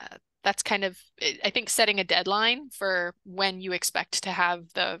that's kind of, I think, setting a deadline for when you expect to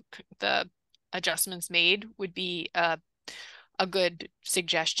have the adjustments made would be a good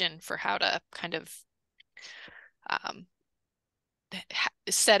suggestion for how to kind of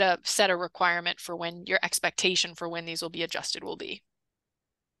set a requirement for when your expectation for when these will be adjusted will be.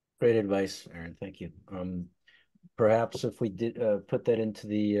 Great advice, Aaron. Thank you. Perhaps if we did put that into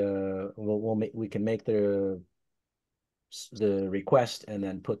the we can make the request and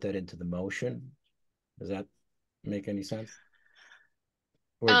then put that into the motion. Does that make any sense?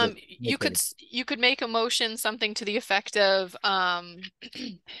 You could make a motion, something to the effect of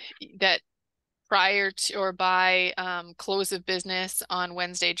that prior to or by close of business on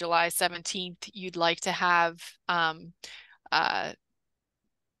Wednesday, July 17th, you'd like to have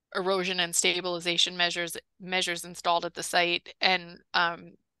erosion and stabilization measures installed at the site, and have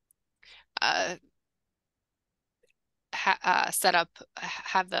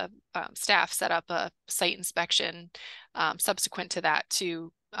the staff set up a site inspection subsequent to that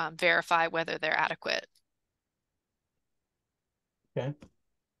to verify whether they're adequate. Okay.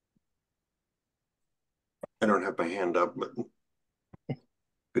 I don't have my hand up,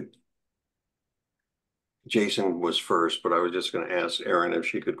 but Jason was first, but I was just going to ask Erin if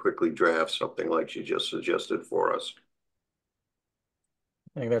she could quickly draft something like she just suggested for us.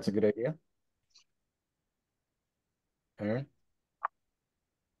 I think that's a good idea. Erin?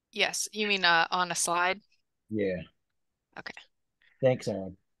 Yes, you mean on a slide? Yeah. Okay. Thanks,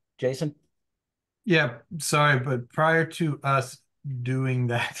 Erin. Jason? Yeah, sorry, but prior to us doing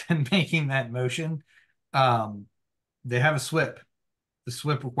that and making that motion, they have a SWIP. The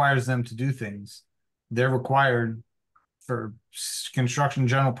SWIP requires them to do things. They're required for construction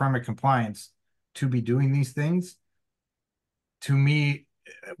general permit compliance to be doing these things. To me,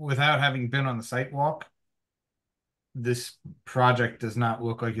 without having been on the site walk, this project does not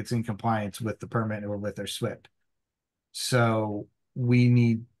look like it's in compliance with the permit or with their SWIP. So we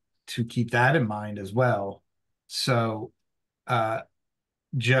need to keep that in mind as well. So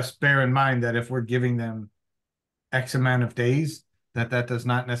just bear in mind that if we're giving them X amount of days, that does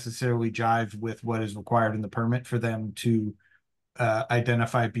not necessarily jive with what is required in the permit for them to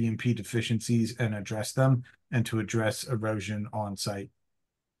identify BMP deficiencies and address them, and to address erosion on site.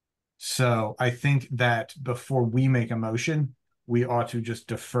 So I think that before we make a motion, we ought to just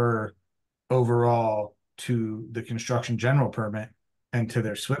defer overall to the construction general permit and to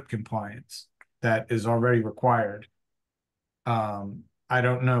their SWIP compliance that is already required. I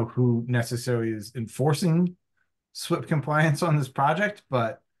don't know who necessarily is enforcing SWIP compliance on this project,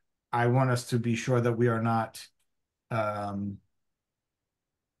 but I want us to be sure that we are not, I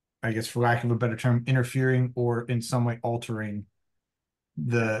guess for lack of a better term, interfering or in some way altering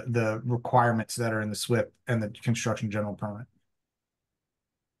the requirements that are in the SWIP and the construction general permit.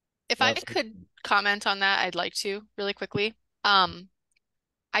 If I could comment on that, I'd like to really quickly.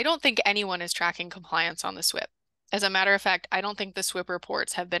 I don't think anyone is tracking compliance on the SWIP. As a matter of fact, I don't think the SWIP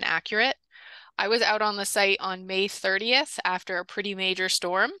reports have been accurate. I was out on the site on May 30th after a pretty major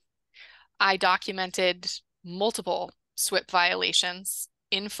storm. I documented multiple SWIP violations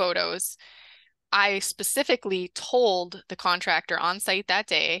in photos. I specifically told the contractor on site that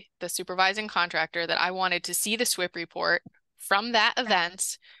day, the supervising contractor, that I wanted to see the SWIP report from that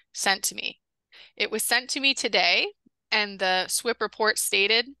event sent to me. It was sent to me today, and the SWIP report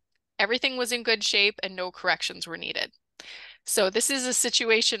stated everything was in good shape and no corrections were needed. So this is a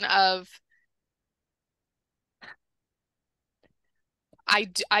situation of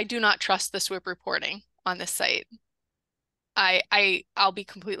I do not trust the SWIP reporting on this site. I'll be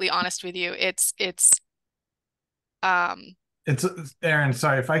completely honest with you. It's Erin,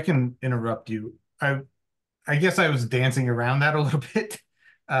 sorry if I can interrupt you. I guess I was dancing around that a little bit.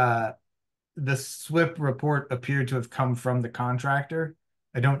 The SWIP report appeared to have come from the contractor.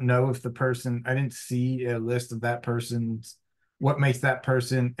 I don't know if I didn't see a list of that person's, what makes that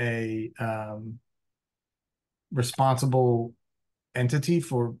person a responsible entity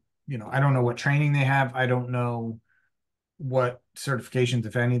for, I don't know what training they have. I don't know what certifications,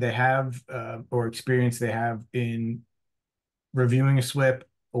 if any, they have or experience they have in reviewing a SWIP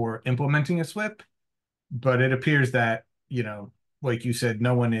or implementing a SWIP. But it appears that, like you said,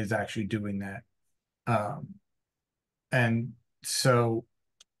 no one is actually doing that. And so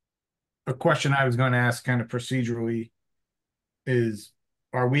a question I was going to ask kind of procedurally is,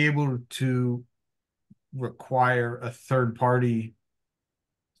 are we able to require a third party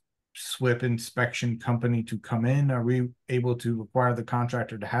SWIP inspection company to come in? Are we able to require the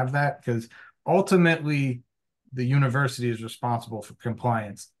contractor to have that? Because ultimately the university is responsible for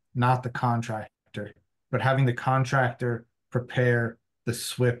compliance, not the contractor. But having the contractor prepare the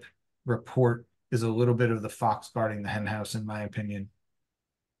SWIP report is a little bit of the fox guarding the hen house, in my opinion.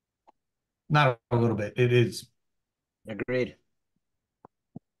 Not a little bit, it is. Agreed.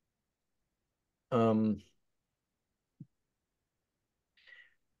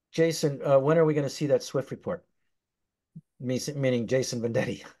 Jason, when are we going to see that SWIFT report? Meaning Jason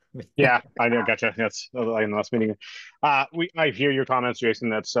Vendetti. Yeah, I know. Gotcha. That's in the last meeting. I hear your comments,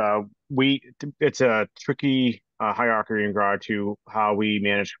 Jason. It's a tricky hierarchy in regard to how we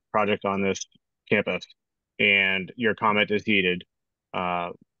manage project on this campus, and your comment is heated.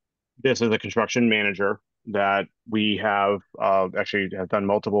 This is a construction manager that we have actually have done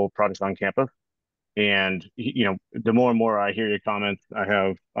multiple projects on campus. And the more and more I hear your comments, I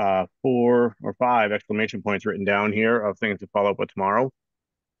have 4 or 5 exclamation points written down here of things to follow up with tomorrow.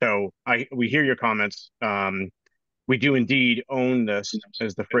 So we hear your comments. We do indeed own this,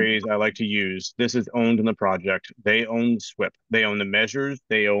 is the phrase I like to use. This is owned in the project. They own SWIP. They own the measures.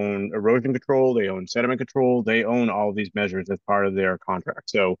 They own erosion control. They own sediment control. They own all of these measures as part of their contract.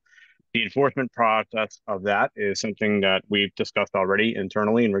 So the enforcement process of that is something that we've discussed already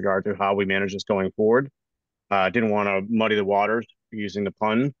internally in regard to how we manage this going forward. Didn't want to muddy the waters using the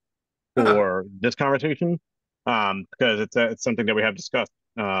pun for this conversation, because it's something that we have discussed.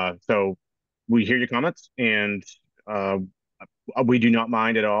 So we hear your comments, and we do not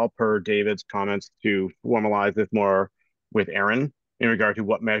mind at all, per David's comments, to formalize this more with Aaron in regard to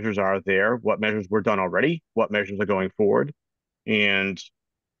what measures are there, what measures were done already, what measures are going forward. And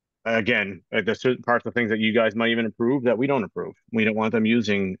again, there's certain parts of things that you guys might even approve that we don't approve. We don't want them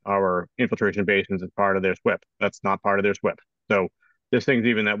using our infiltration basins as part of their SWIP. That's not part of their SWIP. So there's things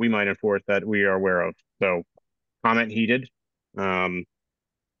even that we might enforce that we are aware of. So comment heeded.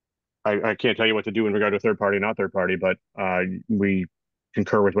 I can't tell you what to do in regard to third party, not third party, but we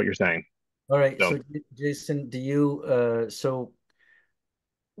concur with what you're saying. All right. So, So Jason, do you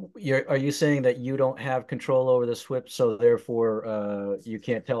are you saying that you don't have control over the SWIP, so therefore you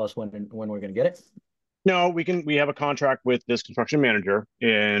can't tell us when we're going to get it? no, we have a contract with this construction manager,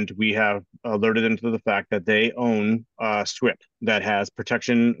 and we have alerted them to the fact that they own SWIP that has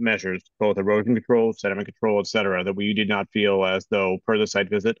protection measures, both erosion control, sediment control, et cetera, that we did not feel as though, per the site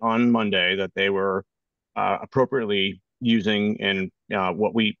visit on Monday, that they were appropriately using. And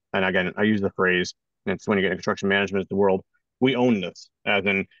and again, I use the phrase, and it's when you get in construction management, it's the world, we own this, as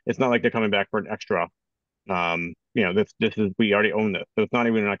in, it's not like they're coming back for an extra. This is, we already own this. So it's not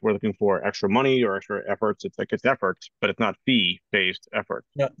even like we're looking for extra money or extra efforts. It's like it's efforts, but it's not fee-based effort.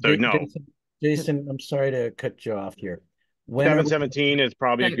 No, So no. Jason, I'm sorry to cut you off here. When 7/17 is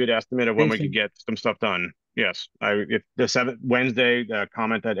probably a good estimate of when we could get some stuff done. Yes. If the Wednesday, the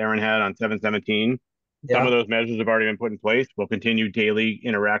comment that Aaron had on 7/17, some of those measures have already been put in place. We'll continue daily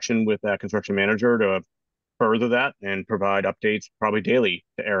interaction with that construction manager to further that and provide updates probably daily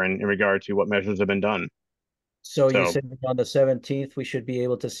to Aaron in regard to what measures have been done. So you said on the 17th we should be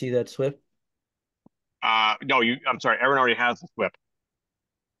able to see that SWIP? No, I'm sorry, Aaron already has the SWIP.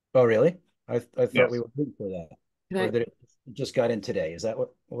 Oh, really? I thought we were waiting for that. Right. Or that it just got in today. Is that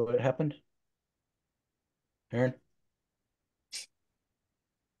what happened? Aaron?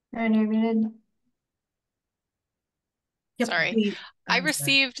 Aaron, you're muted. Yep, Sorry. I sorry.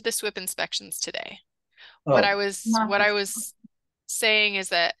 received the SWIP inspections today. Oh. What I was saying is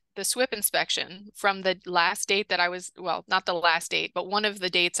that the SWIP inspection from the last date that I was, well, not the last date, but one of the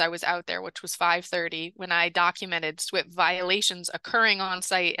dates I was out there, which was 5/30, when I documented SWIP violations occurring on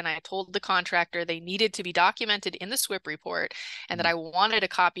site, and I told the contractor they needed to be documented in the SWIP report, and that I wanted a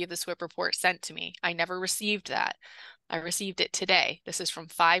copy of the SWIP report sent to me. I never received that. I received it today. This is from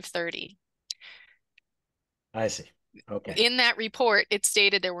 5/30. I see. Okay. In that report, it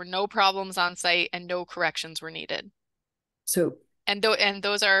stated there were no problems on site and no corrections were needed. So, and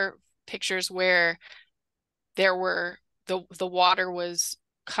those are pictures where there were the water was,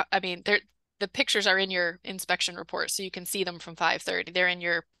 I mean, the pictures are in your inspection report, so you can see them from 5/30. They're in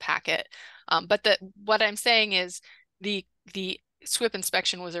your packet. But what I'm saying is the SWIP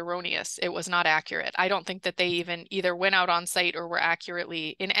inspection was erroneous. It was not accurate. I don't think that they even either went out on site or were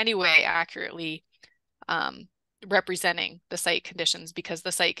in any way accurately representing the site conditions, because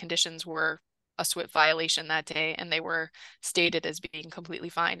the site conditions were a SWIP violation that day, and they were stated as being completely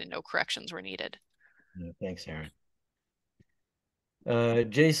fine and no corrections were needed. Yeah, thanks, Aaron.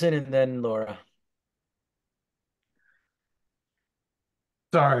 Jason and then Laura.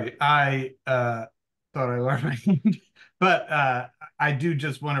 Sorry, I thought I learned my hand, but I do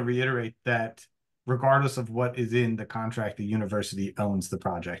just want to reiterate that regardless of what is in the contract, the university owns the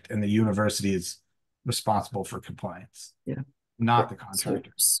project, and the university is responsible for compliance. Yeah. Not the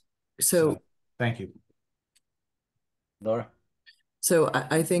contractor. So thank you. Laura? So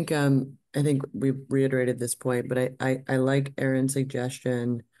I think we've reiterated this point, but I like Aaron's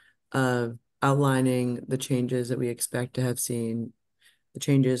suggestion of outlining the changes that we expect to have seen, the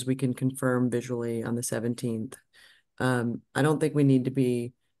changes we can confirm visually on the 17th. I don't think we need to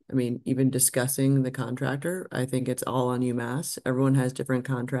be, even discussing the contractor. I think it's all on UMass. Everyone has different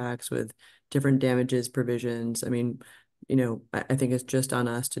contracts with different damages provisions. I think it's just on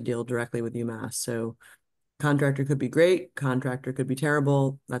us to deal directly with UMass. So contractor could be great, contractor could be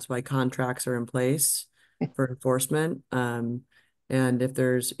terrible. That's why contracts are in place for enforcement. And if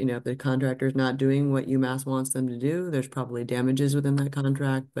there's, if the contractor is not doing what UMass wants them to do, there's probably damages within that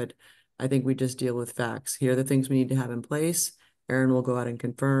contract. But I think we just deal with facts. Here are the things we need to have in place. Aaron will go out and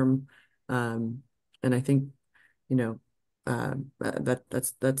confirm. And I think,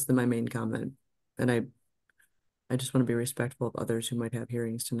 that's my main comment. And I just want to be respectful of others who might have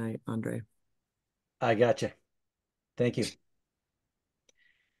hearings tonight, Andre. I got you. Thank you.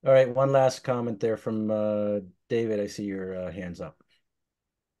 All right, one last comment there from David. I see your hands up.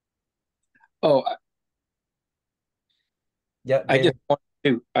 Oh, yeah. I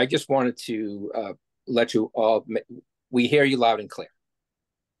just wanted to let you all, we hear you loud and clear.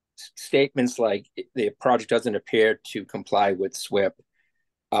 Statements like the project doesn't appear to comply with SWIP.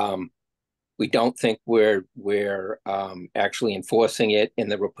 We don't think we're actually enforcing it,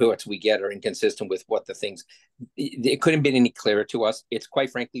 and the reports we get are inconsistent with what the things. It couldn't be any clearer to us. It's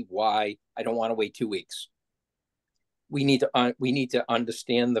quite frankly why I don't want to wait 2 weeks. We need to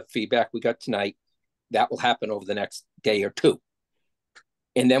understand the feedback we got tonight. That will happen over the next day or two,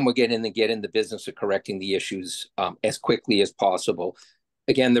 and then we'll get in the business of correcting the issues as quickly as possible.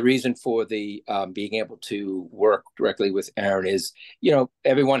 Again, the reason for the being able to work directly with Aaron is,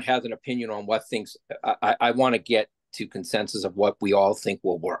 everyone has an opinion on what things. I want to get to consensus of what we all think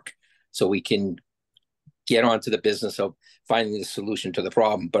will work, so we can get onto the business of finding the solution to the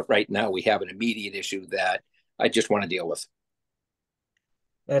problem. But right now, we have an immediate issue that I just want to deal with.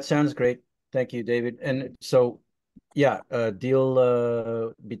 That sounds great. Thank you, David. And so, yeah,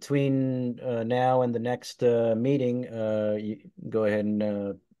 deal between now and the next meeting, you go ahead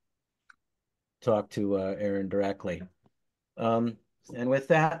and talk to Aaron directly. And with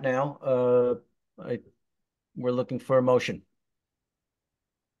that now, we're looking for a motion.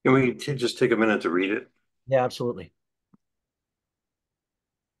 Can we just take a minute to read it? Yeah, absolutely.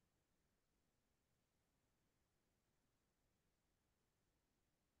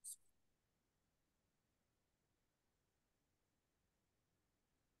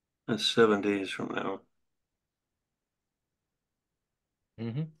 That's 7 days from now.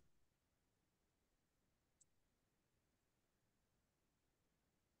 Mm-hmm.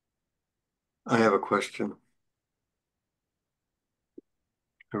 I have a question.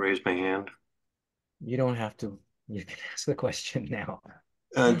 I raised my hand. You don't have to. You can ask the question now.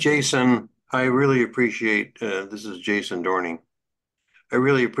 Jason, I really appreciate, this is Jason Dorney. I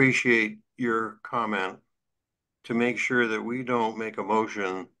really appreciate your comment to make sure that we don't make a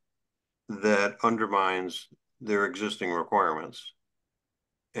motion that undermines their existing requirements.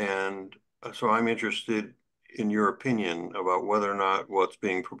 And so I'm interested in your opinion about whether or not what's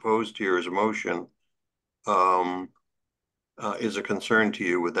being proposed here as a motion is a concern to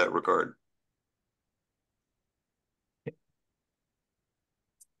you with that regard.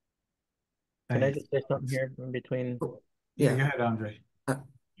 Can I just say something here in between? Yeah, go ahead, Andre. All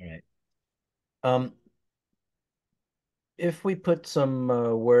right. If we put some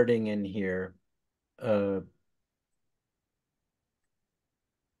wording in here,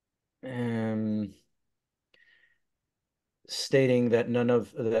 stating that none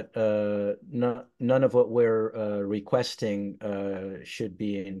of what we're requesting should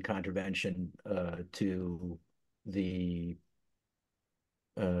be in contravention to the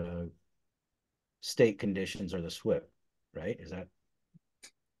state conditions or the SWIP, right? Is that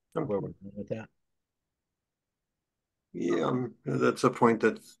where we're going with that? Yeah, that's a point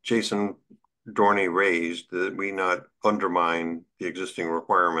that Jason Dorney raised, that we not undermine the existing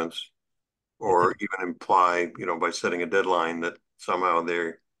requirements or even imply, by setting a deadline that somehow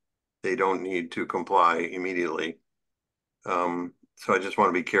they don't need to comply immediately. So I just want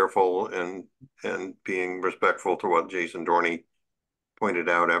to be careful and being respectful to what Jason Dorney pointed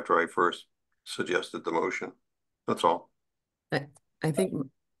out after I first suggested the motion. That's all. I think,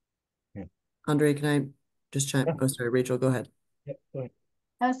 Andre, can I just chime? Oh, sorry, Rachel, go ahead. Yeah, go ahead.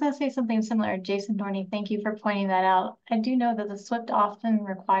 I was going to say something similar. Jason Dorney, thank you for pointing that out. I do know that the SWIP often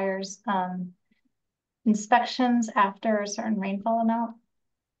requires inspections after a certain rainfall amount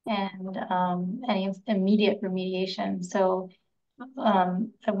and any immediate remediation. So I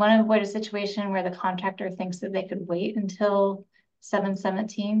want to avoid a situation where the contractor thinks that they could wait until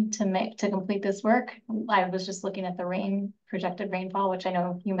 7/17 to complete this work. I was just looking at the projected rainfall, which I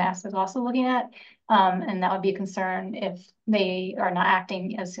know UMass is also looking at, and that would be a concern if they are not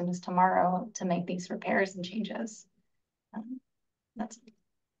acting as soon as tomorrow to make these repairs and changes. That's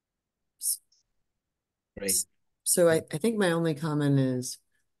great. So I think my only comment is,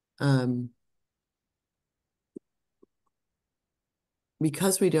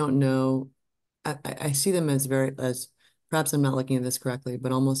 because we don't know, I see them as perhaps I'm not looking at this correctly,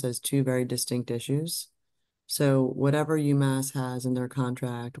 but almost as two very distinct issues. So whatever UMass has in their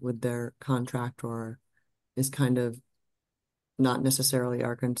contract with their contractor is kind of not necessarily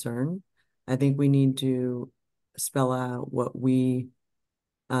our concern. I think we need to spell out what we,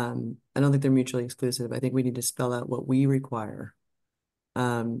 I don't think they're mutually exclusive. I think we need to spell out what we require,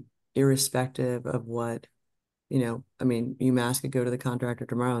 irrespective of what, UMass could go to the contractor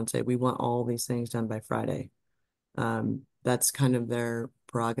tomorrow and say, we want all these things done by Friday. That's kind of their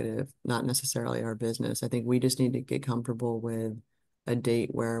prerogative, not necessarily our business. I think we just need to get comfortable with a date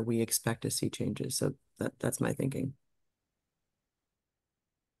where we expect to see changes. So that's my thinking.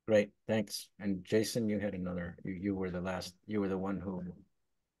 Great, thanks. And Jason, you had another, you were the last, you were the one who.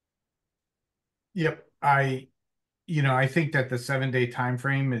 Yep, I think that the 7-day time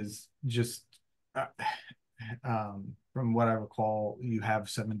frame is just from what I recall, you have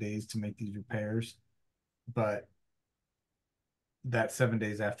 7 days to make these repairs, but that 7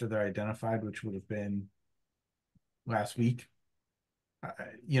 days after they're identified, which would have been last week.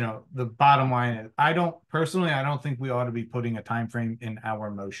 The bottom line is, I don't think we ought to be putting a time frame in our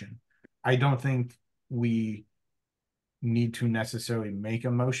motion. I don't think we need to necessarily make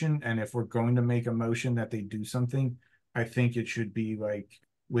a motion, and if we're going to make a motion that they do something, I think it should be like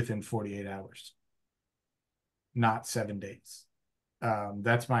within 48 hours, not 7 days.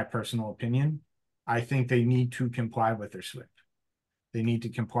 That's my personal opinion. I think they need to comply with their SWIP. They need to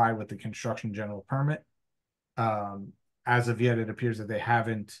comply with the construction general permit. As of yet, it appears that they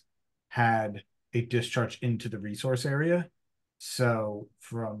haven't had a discharge into the resource area. So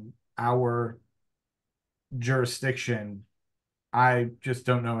from our jurisdiction, I just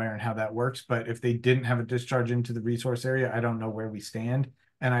don't know, Aaron, how that works. But if they didn't have a discharge into the resource area, I don't know where we stand.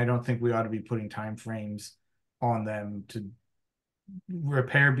 And I don't think we ought to be putting time frames on them to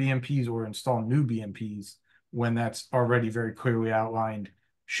repair BMPs or install new BMPs when that's already very clearly outlined,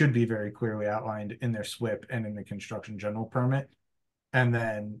 should be very clearly outlined in their SWIP and in the construction general permit. And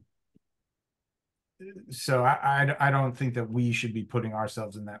then, so I don't think that we should be putting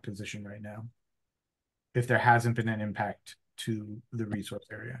ourselves in that position right now if there hasn't been an impact to the resource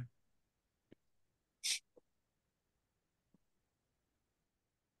area.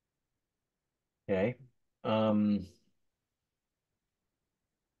 Okay.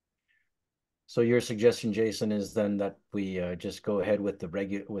 So your suggestion, Jason, is then that we just go ahead with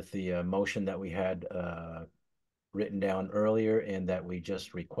the motion that we had written down earlier, and that we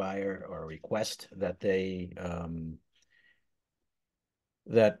just require or request that they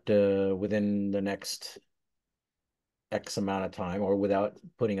within the next X amount of time, or without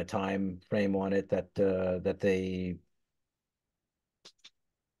putting a time frame on it, that they.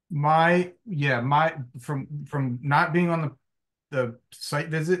 From not being on the site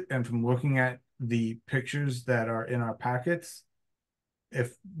visit and from looking at the pictures that are in our packets,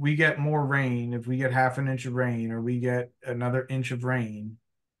 if we get more rain, if we get half an inch of rain, or we get another inch of rain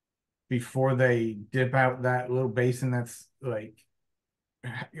before they dip out that little basin that's like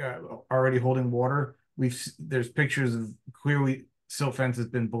already holding water, there's pictures of clearly silt fence has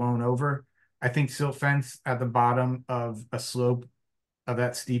been blown over. I think silt fence at the bottom of a slope of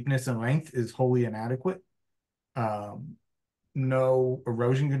that steepness and length is wholly inadequate. No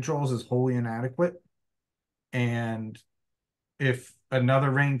erosion controls is wholly inadequate. And if another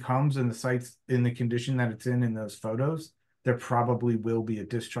rain comes and the site's in the condition that it's in those photos, there probably will be a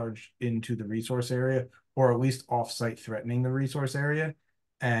discharge into the resource area, or at least off-site threatening the resource area.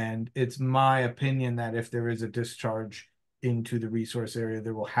 And it's my opinion that if there is a discharge into the resource area,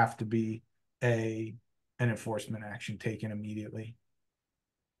 there will have to be an enforcement action taken immediately.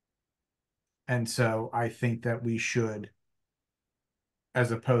 And so I think that we should, as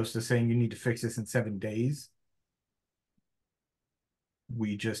opposed to saying you need to fix this in 7 days,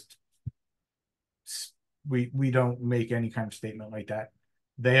 we just we don't make any kind of statement like that.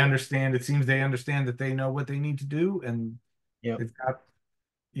 They understand, it seems they understand that they know what they need to do, and they've got,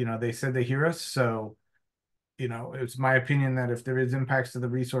 they said they hear us. So, it's my opinion that if there is impacts to the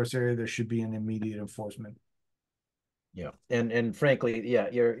resource area, there should be an immediate enforcement. Yeah, and frankly, yeah,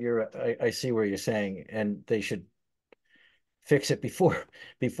 I see where you're saying, and they should fix it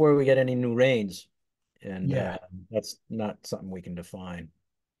before we get any new rains, and that's not something we can define.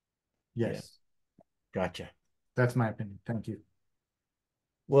 Yes. Yeah. Gotcha. That's my opinion. Thank you.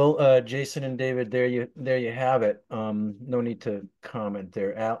 Well, Jason and David, there you have it. No need to comment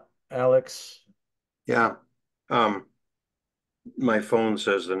there. Alex? Yeah. My phone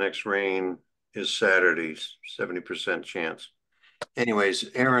says the next rain is Saturday, 70% chance. Anyways,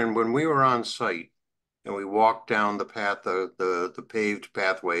 Aaron, when we were on site and we walked down the path, the paved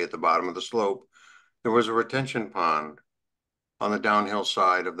pathway at the bottom of the slope, there was a retention pond on the downhill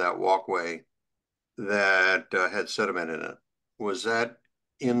side of that walkway that had sediment in it. Was that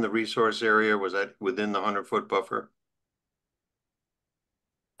in the resource area? Was that within the 100-foot buffer?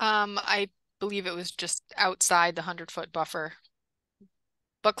 I believe it was just outside the 100-foot buffer,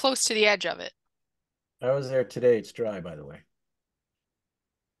 but close to the edge of it. I was there today. It's dry, by the way.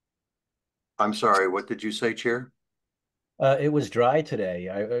 I'm sorry, what did you say, Chair? It was dry today.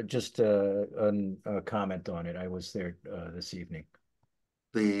 I just a comment on it. I was there this evening.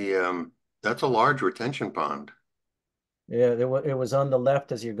 That's a large retention pond. Yeah, it was on the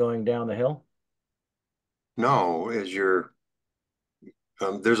left as you're going down the hill. No, as you're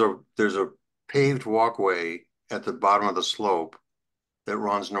there's a paved walkway at the bottom of the slope that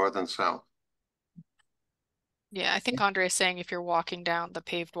runs north and south. Yeah, I think Andre is saying if you're walking down the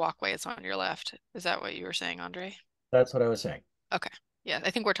paved walkway, it's on your left. Is that what you were saying, Andre? That's what I was saying. Okay. Yeah,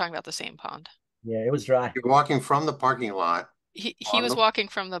 I think we're talking about the same pond. Yeah, it was dry. You're walking from the parking lot. He was walking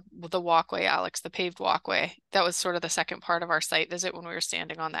from the walkway, Alex, the paved walkway. That was sort of the second part of our site visit when we were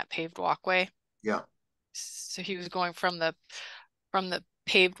standing on that paved walkway. Yeah. So he was going from the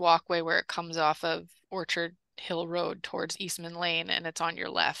paved walkway where it comes off of Orchard Hill Road towards Eastman Lane, and it's on your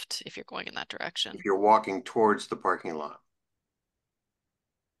left if you're going in that direction. If you're walking towards the parking lot.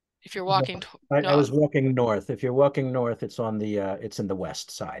 If you're walking, I was walking north. If you're walking north, it's on the it's in the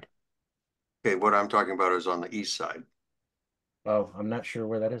west side. Okay, what I'm talking about is on the east side. Oh, I'm not sure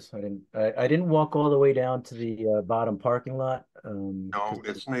where that is. I didn't walk all the way down to the bottom parking lot. No,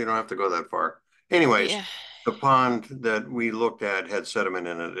 you don't have to go that far. Anyways, yeah. The pond that we looked at had sediment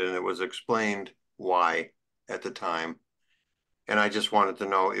in it, and it was explained why at the time. And I just wanted to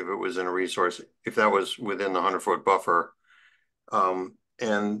know if it was in a resource, if that was within the 100-foot buffer.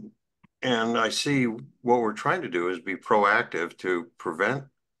 And I see what we're trying to do is be proactive to prevent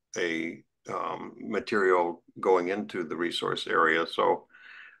a material going into the resource area. So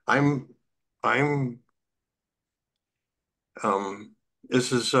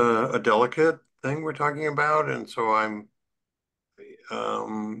this is a delicate thing we're talking about, and so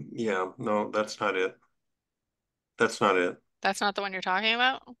yeah, no, that's not it. That's not it. That's not the one you're talking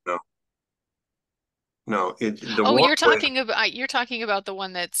about? No. No, you're talking about the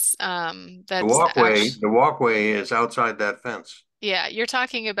one that's the walkway is outside that fence. Yeah, you're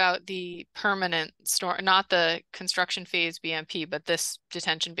talking about the permanent store, not the construction phase BMP, but this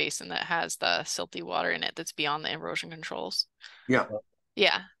detention basin that has the silty water in it that's beyond the erosion controls. Yeah.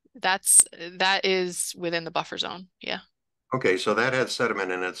 Yeah, that is within the buffer zone. Yeah. Okay, so that has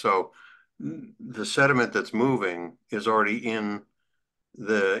sediment in it. So the sediment that's moving is already in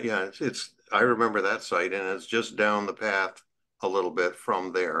I remember that site, and it's just down the path a little bit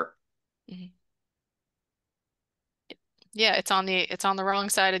from there. Mm-hmm. Yeah, it's on the wrong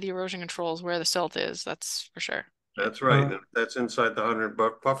side of the erosion controls where the silt is. That's for sure. That's right. That's inside the 100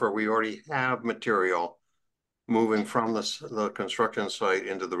 buffer. We already have material moving from the construction site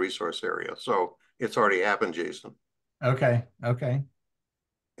into the resource area. So it's already happened, Jason. Okay.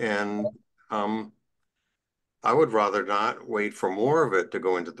 And I would rather not wait for more of it to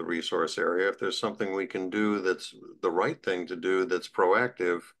go into the resource area. If there's something we can do that's the right thing to do, that's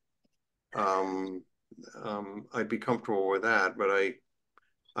proactive, I'd be comfortable with that. But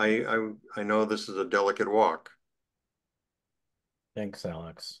I know this is a delicate walk. Thanks,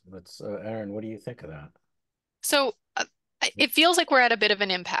 Alex. Aaron, what do you think of that? So it feels like we're at a bit of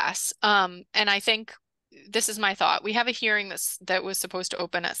an impasse. And I think this is my thought. We have a hearing that was supposed to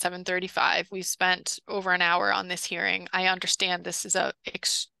open at 7:35. We spent over an hour on this hearing. I understand this is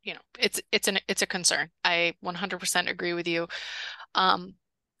it's a concern. I 100% agree with you.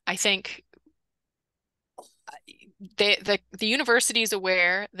 I think the university is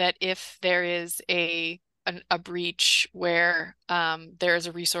aware that if there is a breach where there is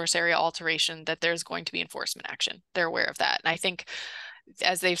a resource area alteration, that there's going to be enforcement action. They're aware of that. And I think,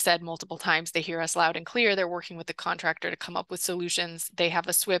 as they've said multiple times, they hear us loud and clear. They're working with the contractor to come up with solutions. They have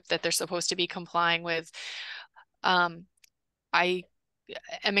a SWIP that they're supposed to be complying with. I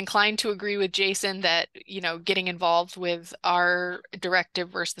am inclined to agree with Jason that, getting involved with our directive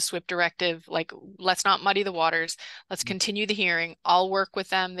versus the SWIP directive, like, let's not muddy the waters. Let's continue the hearing. I'll work with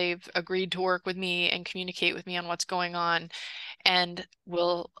them. They've agreed to work with me and communicate with me on what's going on. And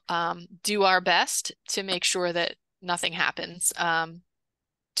we'll do our best to make sure that nothing happens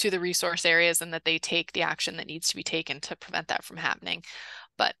to the resource areas and that they take the action that needs to be taken to prevent that from happening.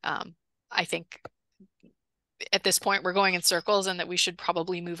 But I think at this point we're going in circles, and that we should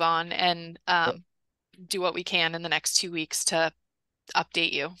probably move on and do what we can in the next 2 weeks to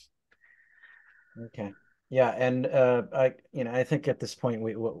update you. Okay. Yeah, and I think at this point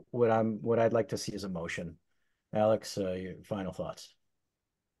what I'd like to see is a motion. Alex, your final thoughts.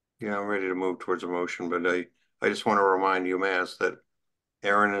 Yeah, I'm ready to move towards a motion, but I just want to remind UMass that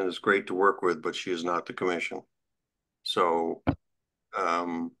Erin is great to work with, but she is not the commission. So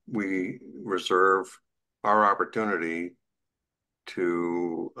we reserve our opportunity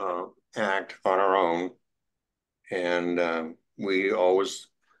to act on our own. And we always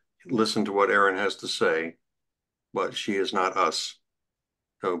listen to what Erin has to say, but she is not us.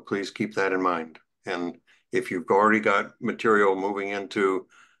 So please keep that in mind. And if you've already got material moving into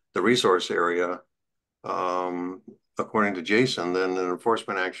the resource area, according to Jason, then an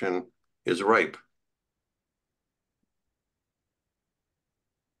enforcement action is ripe.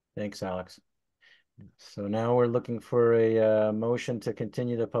 Thanks, Alex. So now we're looking for a motion to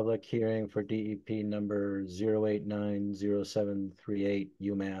continue the public hearing for DEP number 0890738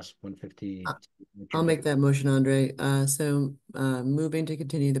 UMass 150. I'll make that motion, Andre. Moving to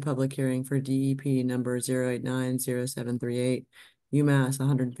continue the public hearing for DEP number 0890738 UMass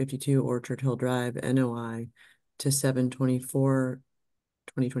 152 Orchard Hill Drive, NOI, to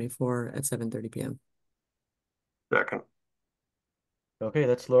 7/24/2024 at 7:30 p.m. Second. Okay,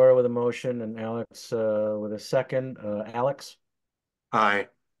 that's Laura with a motion and Alex with a second. Alex? Aye.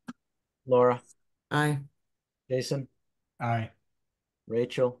 Laura? Aye. Jason? Aye.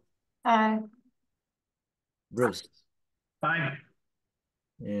 Rachel? Aye. Bruce? Aye.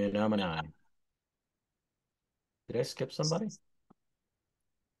 And I'm an aye. Did I skip somebody?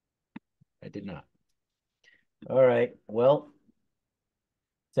 I did not. All right, well,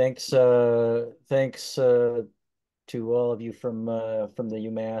 thanks to all of you from the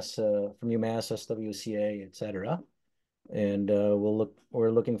UMass SWCA, etc. And we're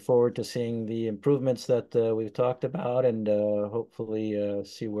looking forward to seeing the improvements that we've talked about, and hopefully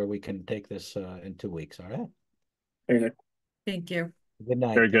see where we can take this in 2 weeks. All right. Very good. Thank you. Good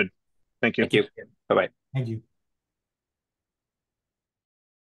night. Very good. Thank you. Thank you. Bye-bye. Thank you.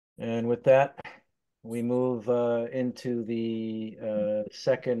 And with that, we move into the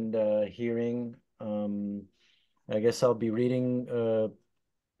second hearing. I guess I'll be reading,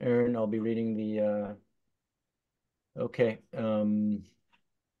 Aaron, I'll be reading the, okay. The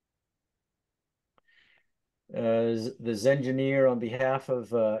Zengineer on behalf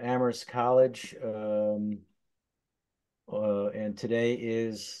of Amherst College, and today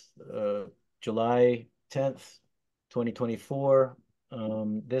is July 10th, 2024.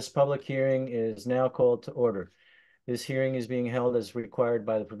 This public hearing is now called to order. This hearing is being held as required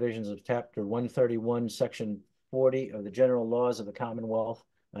by the provisions of Chapter 131, Section 40 of the General Laws of the Commonwealth,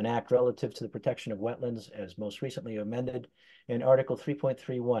 an act relative to the protection of wetlands as most recently amended, and Article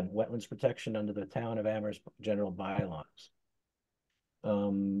 3.31, wetlands protection under the Town of Amherst General Bylaws.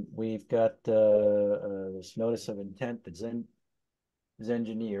 We've got this notice of intent that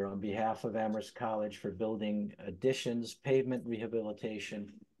Zengineer on behalf of Amherst College for building additions, pavement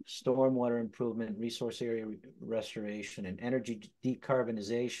rehabilitation, stormwater improvement, resource area restoration, and energy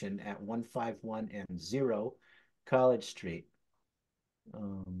decarbonization at 151 and 0 College Street.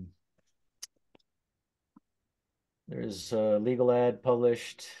 There's a legal ad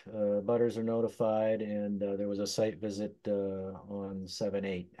published, butters are notified, and there was a site visit on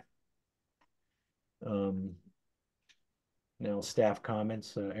 7/8. Now staff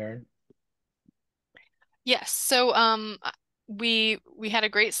comments, Aaron? Yes, so we had a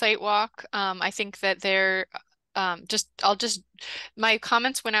great site walk. I think that my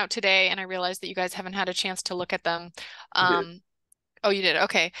comments went out today and I realized that you guys haven't had a chance to look at them. Oh, you did?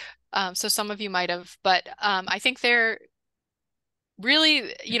 Okay. So some of you might have, but I think they're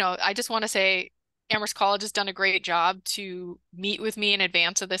really, I just want to say Amherst College has done a great job to meet with me in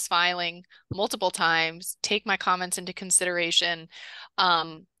advance of this filing multiple times, take my comments into consideration.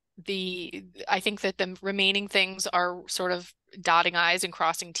 I think that the remaining things are sort of dotting I's and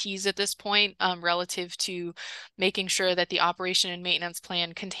crossing T's at this point, relative to making sure that the operation and maintenance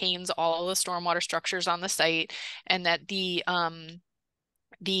plan contains all the stormwater structures on the site, and that we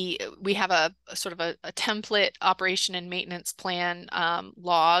have a sort of a template operation and maintenance plan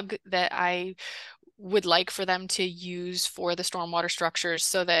log that I would like for them to use for the stormwater structures,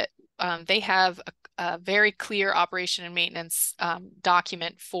 so that they have a very clear operation and maintenance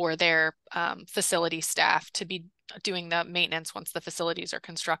document for their facility staff to be doing the maintenance once the facilities are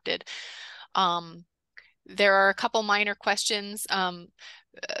constructed. There are a couple minor questions.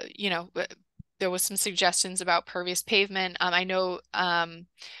 There was some suggestions about pervious pavement. I know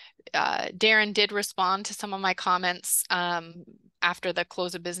Darren did respond to some of my comments after the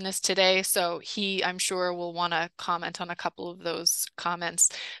close of business today, so I'm sure will want to comment on a couple of those comments.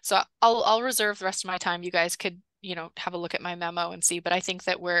 So I'll reserve the rest of my time. You guys could have a look at my memo and see, but I think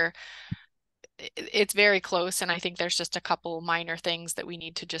that it's very close, and I think there's just a couple minor things that we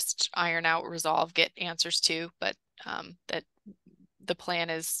need to just iron out, resolve, get answers to, but that the plan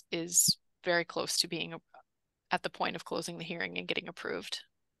is very close to being at the point of closing the hearing and getting approved.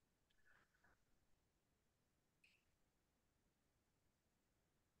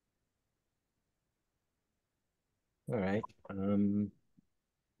 All right.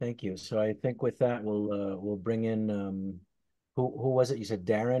 Thank you. So I think with that, we'll bring in who was it? You said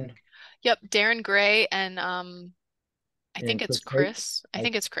Darren? Yep, Darren Gray and I think it's Chris. I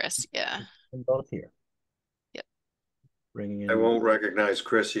think it's Chris. Yeah. And both here. Yep. Bringing in. I won't recognize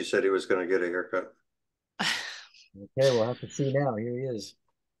Chris. He said he was going to get a haircut. Okay, we'll have to see now. Here he is.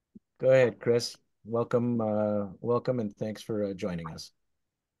 Go ahead, Chris. Welcome, welcome, and thanks for joining us.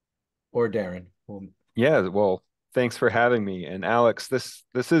 Or Darren. Yeah, well, thanks for having me. And Alex, this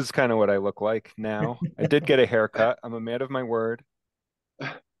is kind of what I look like now. I did get a haircut. I'm a man of my word.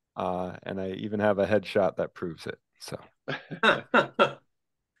 And I even have a headshot that proves it. So, but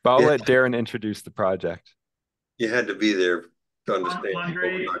I'll let Darren introduce the project. You had to be there to understand what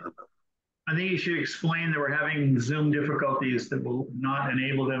Andre, we're talking about. I think you should explain that we're having Zoom difficulties that will not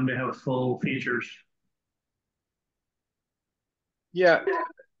enable them to have full features. Yeah.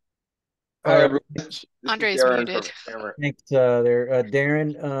 Hi, everyone. This Andre's is Darren muted. from Camera. Thanks,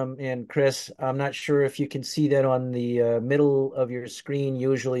 Darren, and Chris. I'm not sure if you can see that on the middle of your screen.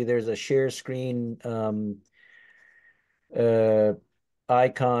 Usually there's a share screen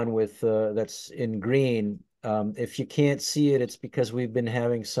icon with that's in green. If you can't see it, it's because we've been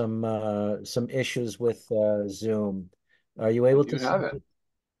having some issues with Zoom. Are you able to see have it? it,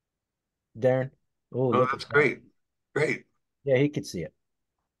 Darren? Oh, look that's at that. great. Great. Yeah, he could see it.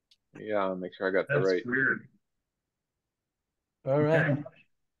 Yeah, I'll make sure I got That's the right. weird. All right. Okay.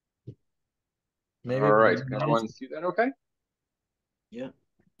 Maybe. All right. Can everyone see that okay? Yeah.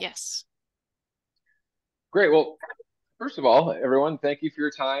 Yes. Great. Well, first of all, everyone, thank you for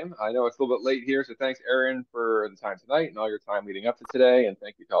your time. I know it's a little bit late here, so thanks, Aaron, for the time tonight and all your time leading up to today. And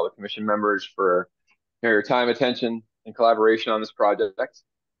thank you to all the commission members for your time, attention, and collaboration on this project.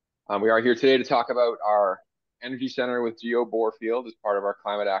 We are here today to talk about our Energy Center with Geo Borefield as part of our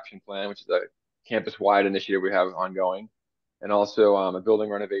Climate Action Plan, which is a campus-wide initiative we have ongoing, and also a building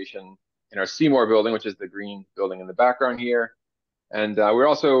renovation in our Seymour building, which is the green building in the background here. And we're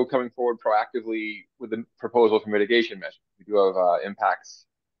also coming forward proactively with the proposal for mitigation measures. We do have impacts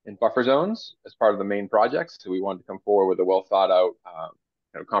in buffer zones as part of the main project, so we wanted to come forward with a well-thought-out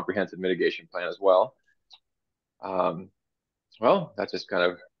comprehensive mitigation plan as well. Well, that just kind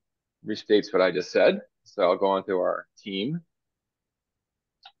of restates what I just said. So I'll go on to our team.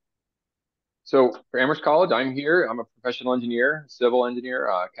 So for Amherst College, I'm here. I'm a professional engineer, civil engineer,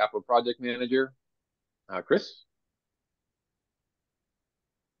 capital project manager. Chris?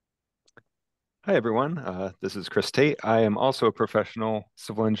 Hi, everyone. This is Chris Tate. I am also a professional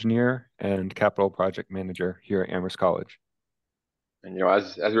civil engineer and capital project manager here at Amherst College. And,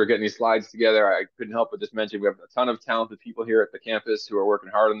 as we were getting these slides together, I couldn't help but just mention we have a ton of talented people here at the campus who are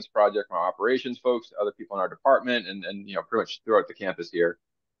working hard on this project, from our operations folks, other people in our department, and pretty much throughout the campus here.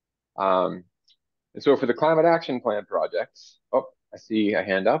 And so for the Climate Action Plan projects, oh, I see a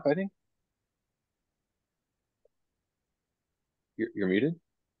hand up, I think. You're muted.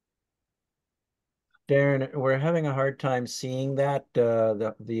 Darren, we're having a hard time seeing that,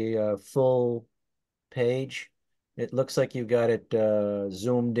 the full page. It looks like you got it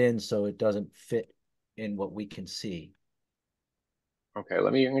zoomed in, so it doesn't fit in what we can see. Okay, I'm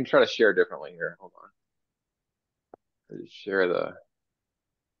gonna try to share differently here. Hold on. Let's share the.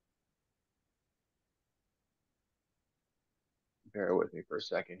 Bear with me for a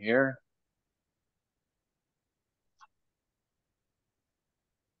second here.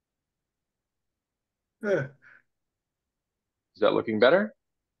 Is that looking better?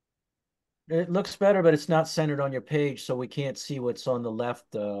 It looks better, but it's not centered on your page, so we can't see what's on the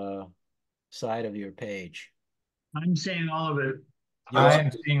left side of your page. I'm seeing all of it. I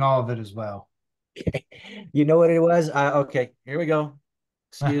am seeing all of it as well. You know what it was? Okay, here we go.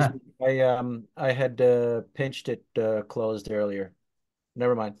 Excuse me. I had pinched it closed earlier.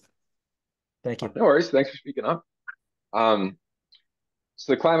 Never mind. Thank you. No worries. Thanks for speaking up. So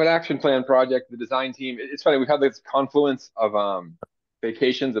the Climate Action Plan project, the design team, it's funny, we've had this confluence of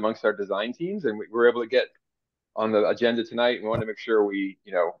vacations amongst our design teams, and we were able to get on the agenda tonight. We wanted to make sure we,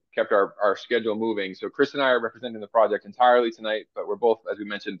 kept our schedule moving. So Chris and I are representing the project entirely tonight, but we're both, as we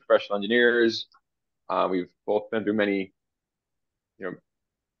mentioned, professional engineers. We've both been through many,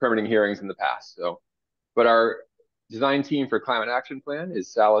 permitting hearings in the past. But our design team for Climate Action Plan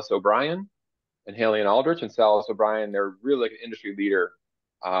is Salas O'Brien and Haley and Aldrich. And Salas O'Brien, they're really like an industry leader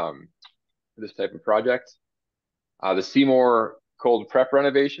for this type of project. The Seymour cold prep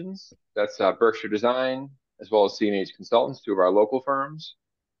renovations, that's Berkshire Design, as well as C&H Consultants, two of our local firms.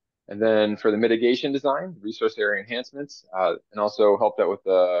 And then for the mitigation design, resource area enhancements, and also helped out with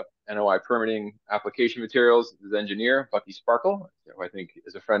the NOI permitting application materials, is engineer Bucky Sparkle, who I think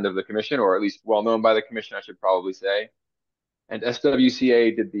is a friend of the commission, or at least well known by the commission, I should probably say. And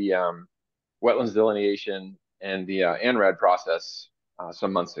SWCA did the wetlands delineation and the ANRAD process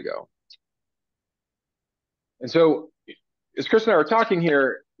some months ago. And so, as Chris and I were talking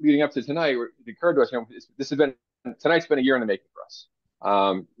here leading up to tonight, it occurred to us, tonight's been a year in the making for us.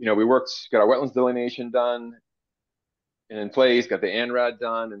 We got our wetlands delineation done in place, got the ANRAD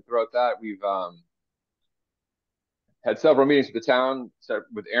done, and throughout that, we've had several meetings with the town. So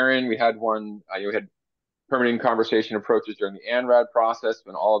with Aaron, we had one, we had permitting conversation approaches during the ANRAD process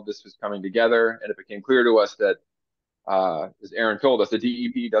when all of this was coming together, and it became clear to us that, as Aaron told us, the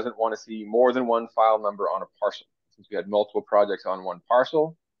DEP doesn't want to see more than one file number on a parcel. Since we had multiple projects on one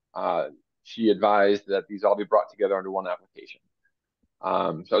parcel, she advised that these all be brought together under one application.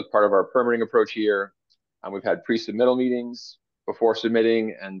 So as part of our permitting approach here, we've had pre-submittal meetings before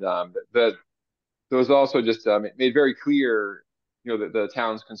submitting, and those also just made very clear, the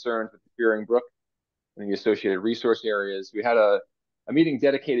town's concerns with the Fearing Brook and the associated resource areas. We had a meeting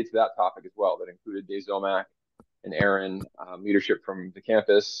dedicated to that topic as well that included Dave Zomack and Aaron, leadership from the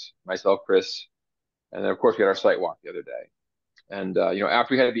campus, myself, Chris, and then of course we had our site walk the other day. And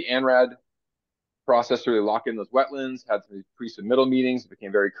after we had the ANRAD process to really lock in those wetlands, had some pre-submittal meetings, it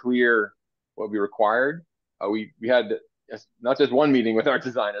became very clear what we required. We had not just one meeting with our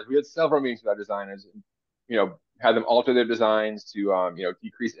designers, we had several meetings with our designers, and, had them alter their designs to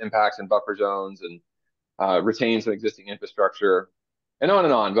decrease impacts in buffer zones and retain some existing infrastructure, and on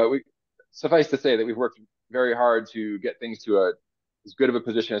and on. But suffice to say that we've worked very hard to get things to as good of a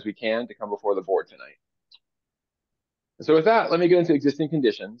position as we can to come before the board tonight. So with that, let me get into existing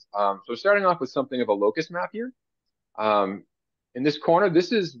conditions. So starting off with something of a locus map here. In this corner,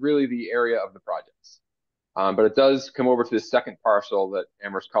 this is really the area of the projects. But it does come over to the second parcel that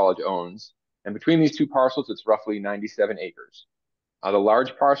Amherst College owns. And between these two parcels, it's roughly 97 acres. The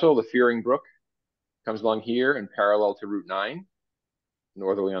large parcel, the Fearing Brook, comes along here and parallel to Route 9,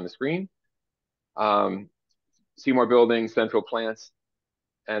 northerly on the screen. Seymour Building, Central Plants.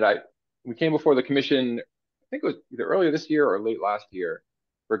 And we came before the commission, I think it was either earlier this year or late last year,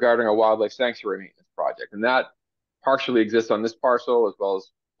 regarding a wildlife sanctuary maintenance project. And that partially exists on this parcel, as well as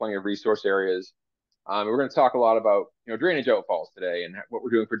plenty of resource areas. We're going to talk a lot about drainage outfalls today and what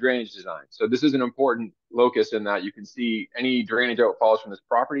we're doing for drainage design. So this is an important locus in that you can see any drainage outfalls from this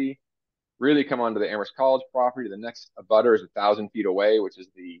property really come onto the Amherst College property. The next abutter is 1,000 feet away, which is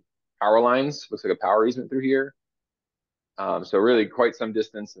the power lines. Looks like a power easement through here. So really quite some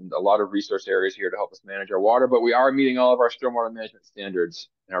distance and a lot of resource areas here to help us manage our water, but we are meeting all of our stormwater management standards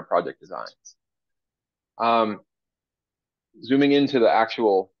in our project designs. Zooming into the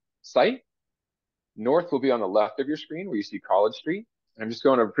actual site, north will be on the left of your screen where you see College Street. And I'm just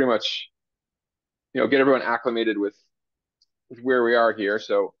going to pretty much, get everyone acclimated with where we are here.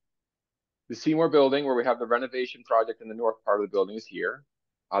 So the Seymour Building, where we have the renovation project in the north part of the building, is here.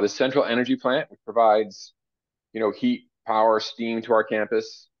 The central energy plant, which provides, heat, power, steam to our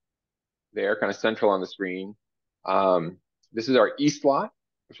campus, there, kind of central on the screen. This is our east lot,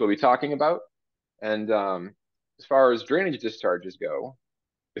 which we'll be talking about. And as far as drainage discharges go,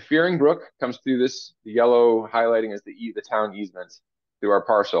 the Fearing Brook comes through this, the yellow highlighting is the town easement through our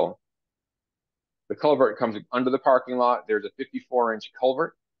parcel. The culvert comes under the parking lot. There's a 54-inch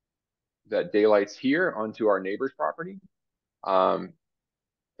culvert that daylights here onto our neighbor's property. And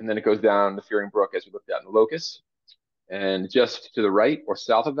then it goes down the Fearing Brook as we looked at in the locus. And just to the right or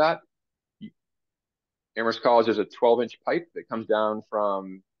south of that, Amherst College, there's a 12-inch pipe that comes down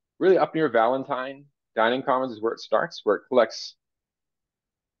from really up near Valentine. Dining Commons is where it starts, where it collects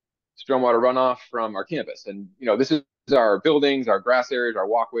stormwater runoff from our campus. And, this is our buildings, our grass areas, our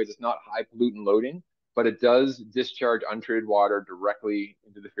walkways. It's not high pollutant loading, but it does discharge untreated water directly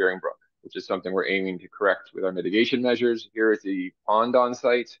into the Fearing Brook, which is something we're aiming to correct with our mitigation measures. Here is the pond on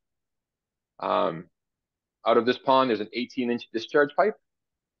site. Out of this pond, there's an 18-inch discharge pipe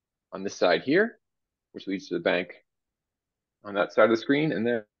on this side here, which leads to the bank on that side of the screen.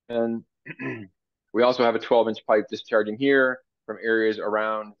 And then we also have a 12-inch pipe discharging here from areas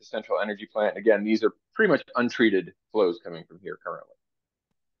around the central energy plant. Again, these are pretty much untreated flows coming from here currently.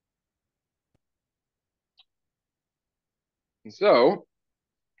 And so,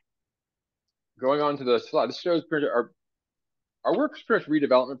 going on to the slide, this shows our work is pretty much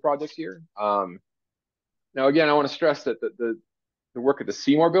redevelopment projects here. Now, again, I want to stress that the work at the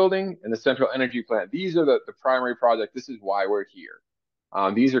Seymour Building and the central energy plant, these are the primary project. This is why we're here.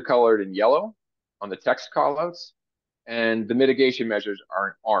 These are colored in yellow on the text callouts, and the mitigation measures are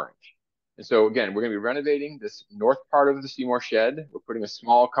in orange. And so, again, we're going to be renovating this north part of the Seymour shed. We're putting a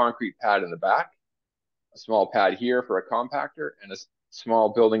small concrete pad in the back, a small pad here for a compactor, and a small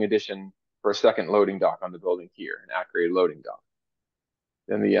building addition for a second loading dock on the building here, an at-grade loading dock.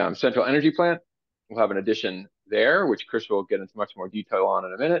 Then the central energy plant, we'll have an addition there, which Chris will get into much more detail on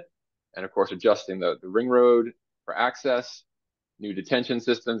in a minute. And of course, adjusting the ring road for access, new detention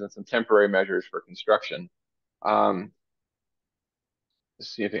systems, and some temporary measures for construction. Let's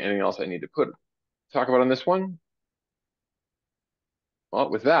see if anything else I need to talk about on this one. Well,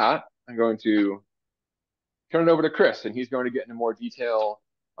 with that, I'm going to turn it over to Chris, and he's going to get into more detail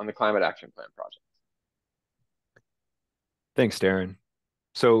on the Climate Action Plan project. Thanks, Darren.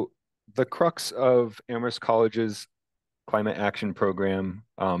 So the crux of Amherst College's Climate Action Program,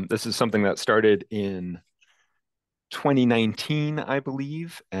 this is something that started in 2019, I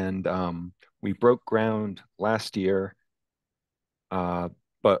believe, and we broke ground last year,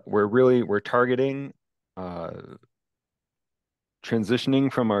 but we're targeting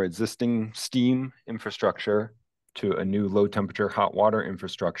transitioning from our existing steam infrastructure to a new low temperature hot water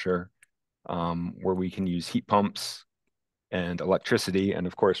infrastructure, where we can use heat pumps and electricity, and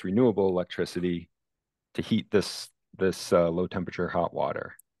of course renewable electricity, to heat this low temperature hot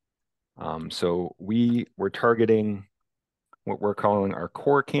water. So we're targeting what we're calling our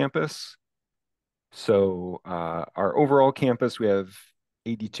core campus. So our overall campus, we have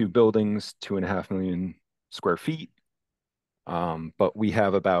 82 buildings, 2.5 million square feet. But we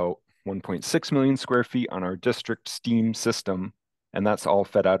have about 1.6 million square feet on our district steam system, and that's all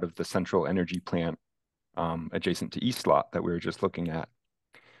fed out of the central energy plant adjacent to East Lot that we were just looking at.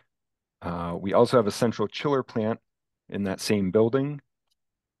 We also have a central chiller plant in that same building.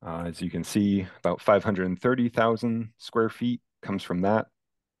 As you can see, about 530,000 square feet comes from that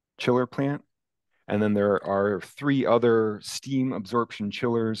chiller plant. And then there are 3 other steam absorption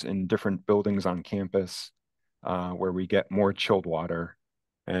chillers in different buildings on campus, where we get more chilled water.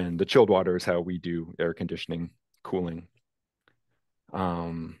 And the chilled water is how we do air conditioning, cooling.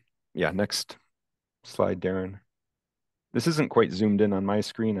 Yeah, next slide, Darren. This isn't quite zoomed in on my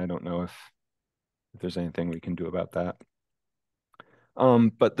screen. I don't know if there's anything we can do about that.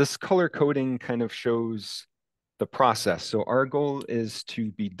 But this color coding kind of shows the process. So our goal is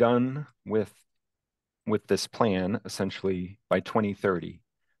to be done with this plan essentially by 2030.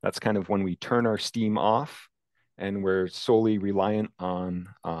 That's kind of when we turn our steam off and we're solely reliant on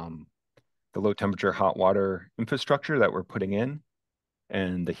the low temperature hot water infrastructure that we're putting in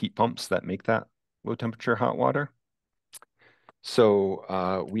and the heat pumps that make that low temperature hot water.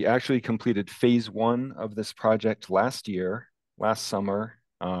 So we actually completed phase 1 of this project last summer,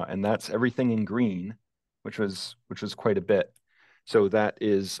 and that's everything in green, which was quite a bit. So that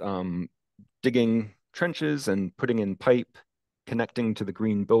is digging trenches and putting in pipe, connecting to the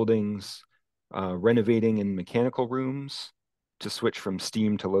green buildings, renovating in mechanical rooms to switch from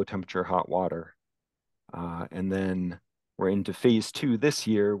steam to low temperature hot water. And then we're into phase 2 this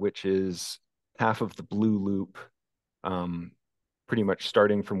year, which is half of the blue loop, pretty much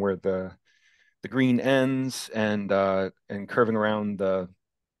starting from where the green ends and curving around the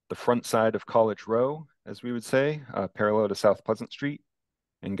front side of College Row, as we would say, parallel to South Pleasant Street,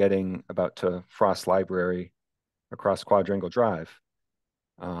 and getting about to Frost Library across Quadrangle Drive.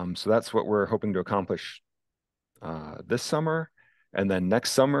 So that's what we're hoping to accomplish this summer. And then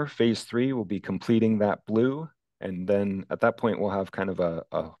next summer, phase 3 will be completing that blue. And then at that point, we'll have kind of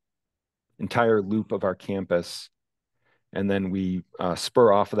a entire loop of our campus. And then we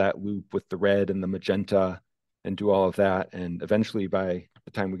spur off of that loop with the red and the magenta and do all of that. And eventually, by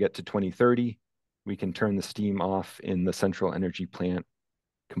the time we get to 2030, we can turn the steam off in the central energy plant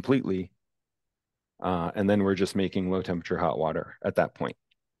completely. And then we're just making low temperature hot water at that point.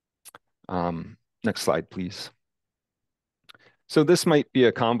 Next slide, please. So this might be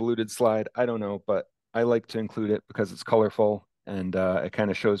a convoluted slide. I don't know, but I like to include it because it's colorful and it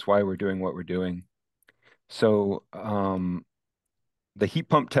kind of shows why we're doing what we're doing. So the heat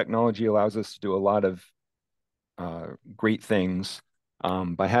pump technology allows us to do a lot of great things.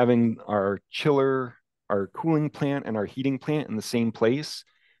 By having our chiller, our cooling plant, and our heating plant in the same place,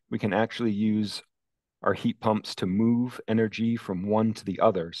 we can actually use our heat pumps to move energy from one to the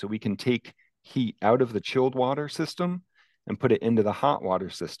other. So we can take heat out of the chilled water system and put it into the hot water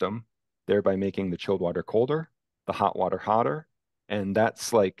system, thereby making the chilled water colder, the hot water hotter, and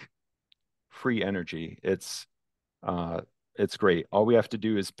that's like free energy. It's great. All we have to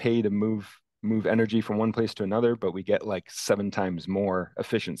do is pay to move energy from one place to another, but we get like 7 times more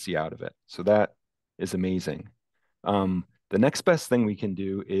efficiency out of it. So that is amazing. The next best thing we can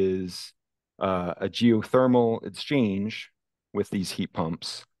do is a geothermal exchange with these heat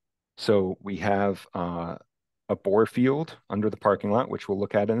pumps. So we have a bore field under the parking lot, which we'll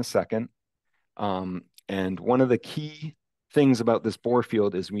look at in a second. And one of the key things about this bore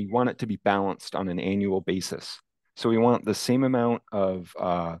field is we want it to be balanced on an annual basis. So we want the same amount of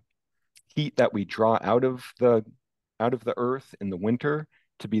heat that we draw out of the earth in the winter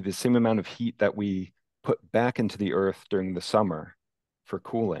to be the same amount of heat that we put back into the earth during the summer for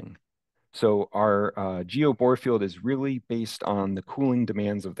cooling. So our geo bore field is really based on the cooling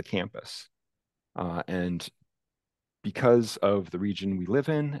demands of the campus. And because of the region we live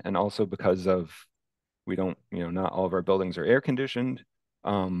in, and also because of we don't, not all of our buildings are air conditioned.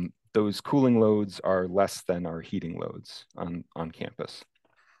 Those cooling loads are less than our heating loads on campus.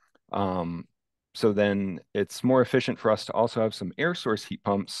 So then it's more efficient for us to also have some air source heat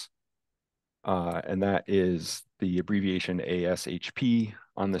pumps, and that is the abbreviation ASHP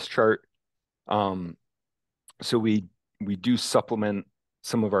on this chart. So we do supplement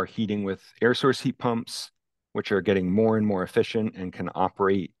some of our heating with air source heat pumps, which are getting more and more efficient and can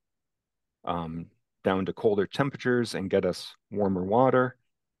operate down to colder temperatures and get us warmer water.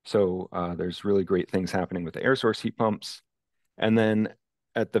 So there's really great things happening with the air source heat pumps. And then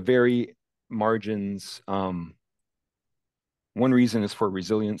at the very margins, one reason is for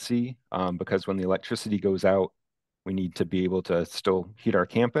resiliency, because when the electricity goes out, we need to be able to still heat our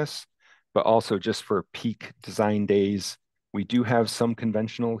campus, but also just for peak design days, we do have some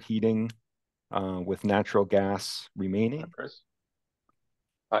conventional heating with natural gas remaining. Chris.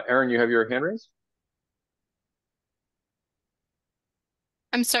 Aaron, you have your hand raised?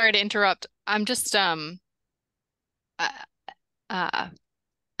 I'm sorry to interrupt. I'm just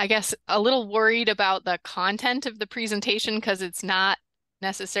I guess a little worried about the content of the presentation because it's not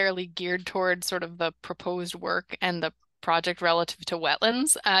necessarily geared towards sort of the proposed work and the project relative to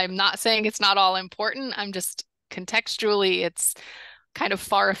wetlands. I'm not saying it's not all important. I'm just contextually, it's kind of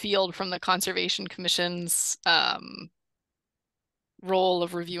far afield from the Conservation Commission's role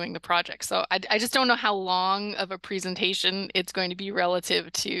of reviewing the project. So I just don't know how long of a presentation it's going to be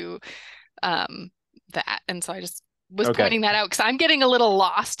relative to that. And so I just was pointing that out because I'm getting a little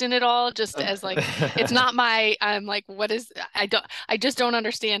lost in it all, just as like it's not my I'm like, what is I just don't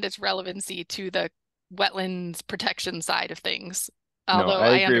understand its relevancy to the wetlands protection side of things. Although I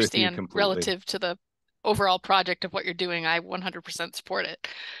I agree with you understand completely. relative to the overall project of what you're doing, I 100% support it.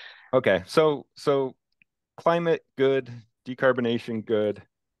 Okay, so climate good, decarbonation good,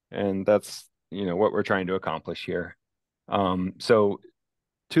 and that's what we're trying to accomplish here. So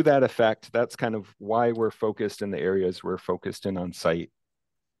to that effect, that's kind of why we're focused in the areas we're focused in on site.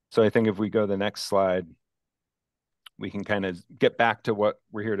 So I think if we go to the next slide, we can kind of get back to what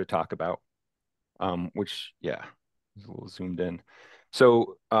we're here to talk about, which, yeah, is a little zoomed in.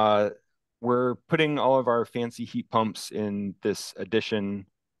 So we're putting all of our fancy heat pumps in this addition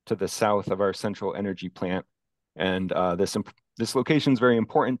to the south of our central energy plant. And this location is very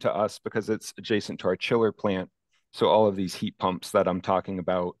important to us because it's adjacent to our chiller plant. So all of these heat pumps that I'm talking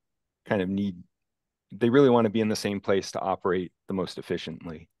about kind of they really want to be in the same place to operate the most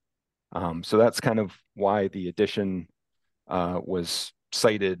efficiently. So that's kind of why the addition was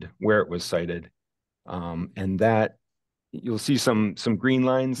sited where it was sited. And that you'll see some green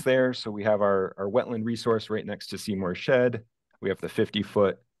lines there. So we have our wetland resource right next to Seymour Shed. We have the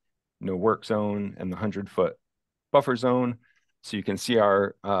 50-foot no work zone and the 100-foot buffer zone. So you can see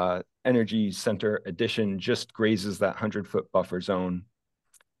our energy center addition just grazes that 100-foot buffer zone.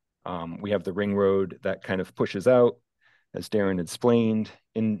 We have the ring road that kind of pushes out, as Darren explained,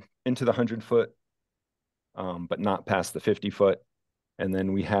 into the 100-foot, but not past the 50-foot. And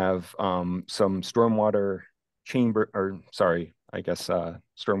then we have some stormwater stormwater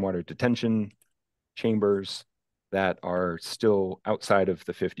detention chambers that are still outside of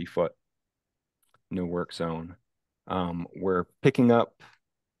the 50-foot no work zone. We're picking up,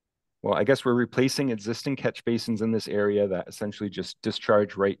 well, I guess we're replacing existing catch basins in this area that essentially just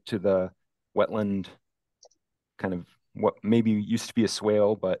discharge right to the wetland, kind of what maybe used to be a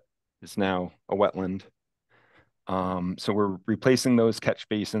swale, but is now a wetland. So we're replacing those catch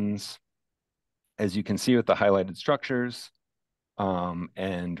basins, as you can see with the highlighted structures,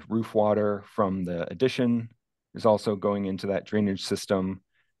 and roof water from the addition is also going into that drainage system.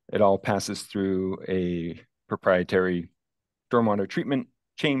 It all passes through a proprietary stormwater treatment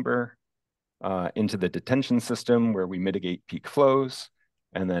chamber into the detention system where we mitigate peak flows.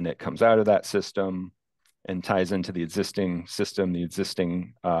 And then it comes out of that system and ties into the existing system, the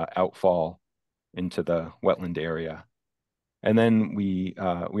existing outfall into the wetland area. And then we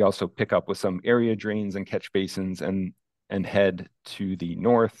also pick up with some area drains and catch basins and head to the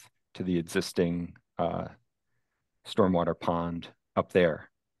north to the existing stormwater pond up there.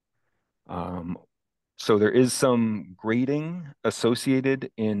 So there is some grading associated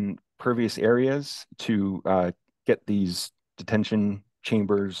in pervious areas to get these detention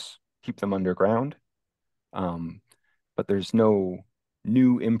chambers, keep them underground. But there's no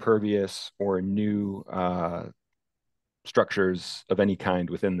new impervious or new structures of any kind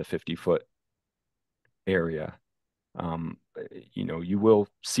within the 50-foot area. You will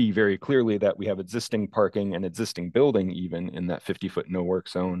see very clearly that we have existing parking and existing building even in that 50-foot no work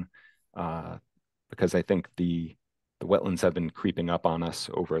zone, because I think the the wetlands have been creeping up on us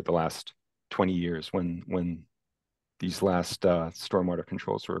over the last 20 years when these last stormwater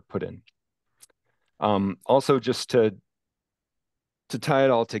controls were put in. Also, just to tie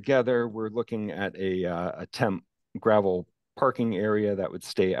it all together, we're looking at a temp gravel parking area that would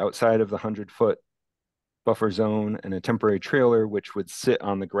stay outside of the 100-foot buffer zone, and a temporary trailer which would sit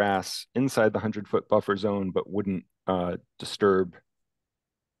on the grass inside the 100-foot buffer zone but wouldn't disturb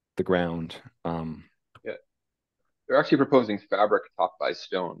the ground. Yeah, they're actually proposing fabric topped by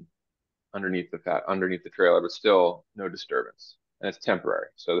stone underneath the trailer, but still no disturbance, and it's temporary.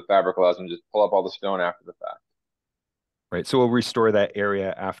 So the fabric allows them to just pull up all the stone after the fact. Right, so we'll restore that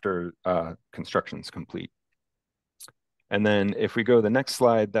area after construction's complete. And then if we go to the next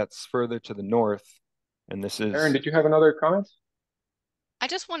slide, that's further to the north. And this is... Aaron, did you have another comment? I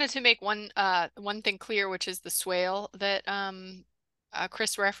just wanted to make one thing clear, which is the swale that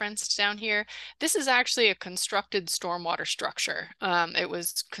Chris referenced down here. This is actually a constructed stormwater structure. It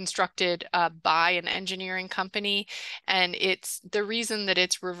was constructed by an engineering company, and the reason that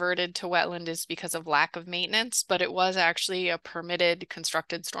it's reverted to wetland is because of lack of maintenance, but it was actually a permitted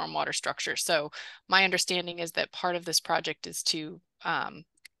constructed stormwater structure. So my understanding is that part of this project is to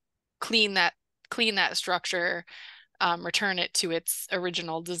clean that structure, return it to its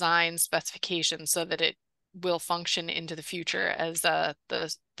original design specification so that it will function into the future as the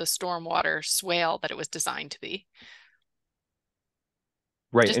stormwater swale that it was designed to be.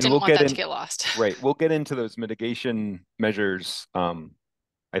 Right, Just and didn't we'll want get that to get lost. Right, we'll get into those mitigation measures,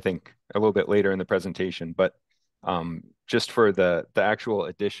 I think, a little bit later in the presentation. But just for the actual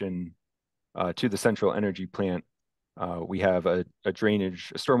addition to the central energy plant, we have a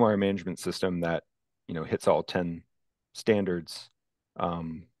stormwater management system that hits all 10 standards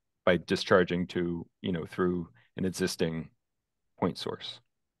by discharging to through an existing point source.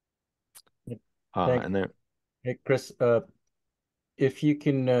 And then, hey Chris, if you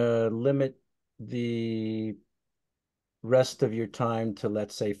can limit the rest of your time to,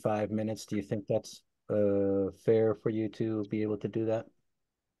 let's say, 5 minutes, do you think that's fair for you to be able to do that?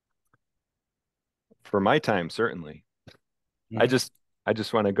 For my time, certainly. I just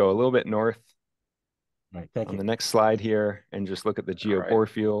want to go a little bit north. Right, thank you. On the next slide here, and just look at the GeoBore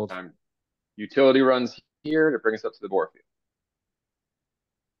field. Utility runs here to bring us up to the bore field.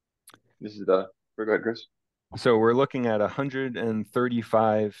 This is go ahead, Chris. So we're looking at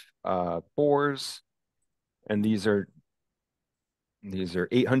 135 bores, and these are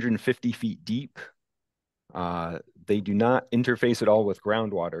 850 feet deep. They do not interface at all with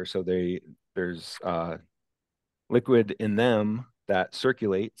groundwater, so there's liquid in them that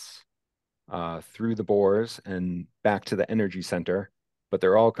circulates through the bores and back to the energy center, but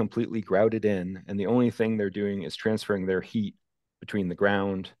they're all completely grouted in, and the only thing they're doing is transferring their heat between the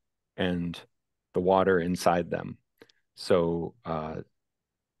ground and the water inside them. So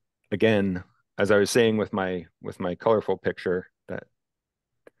again, as I was saying with my colorful picture, that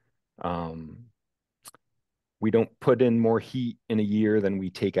we don't put in more heat in a year than we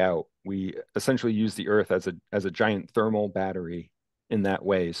take out. We essentially use the earth as a giant thermal battery in that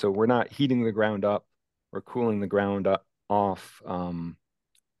way. So we're not heating the ground up or cooling the ground off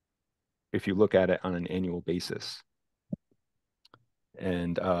if you look at it on an annual basis.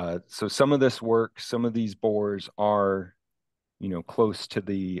 And so some of this work, some of these bores are, close to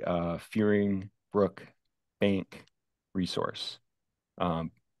the Fearing Brook Bank resource,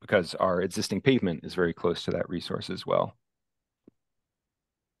 because our existing pavement is very close to that resource as well.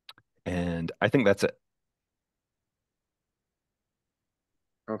 And I think that's it.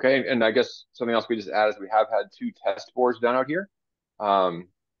 Okay, and I guess something else we just add is we have had 2 test bores done out here.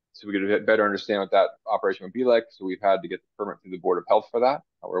 So we could better understand what that operation would be like. So we've had to get the permit through the Board of Health for that.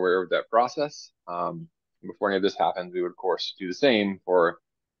 We're aware of that process. Before any of this happens, we would, of course, do the same for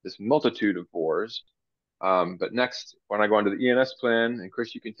this multitude of bores. But next, when I go into the ENS plan, and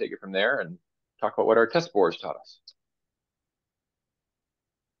Chris, you can take it from there and talk about what our test bores taught us.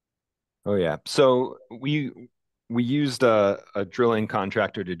 Oh yeah, so we used a drilling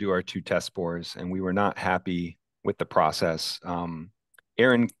contractor to do our 2 test bores, and we were not happy with the process.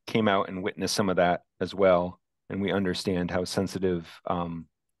 Aaron came out and witnessed some of that as well, and we understand how sensitive the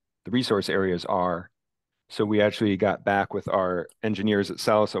resource areas are. So we actually got back with our engineers at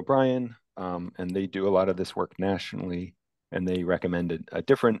Salis O'Brien, and they do a lot of this work nationally, and they recommended a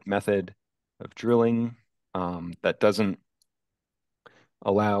different method of drilling that doesn't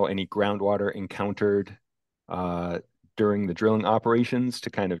allow any groundwater encountered during the drilling operations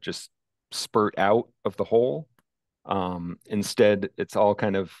to kind of just spurt out of the hole. Instead, it's all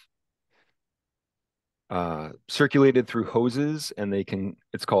kind of circulated through hoses, and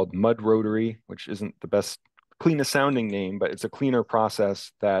it's called mud rotary, which isn't the best cleanest sounding name, but it's a cleaner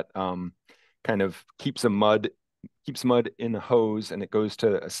process that kind of keeps mud in a hose, and it goes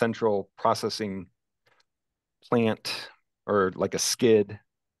to a central processing plant or like a skid,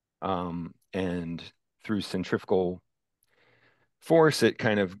 and through centrifugal force, it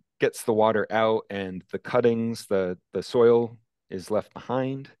kind of gets the water out, and the cuttings, the soil is left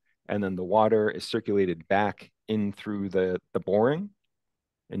behind, and then the water is circulated back in through the boring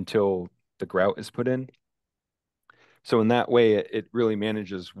until the grout is put in. So in that way, it really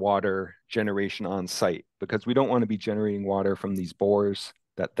manages water generation on site, because we don't want to be generating water from these bores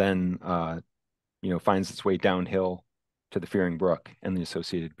that then finds its way downhill to the Fearing Brook and the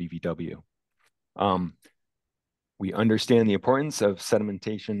associated BVW. We understand the importance of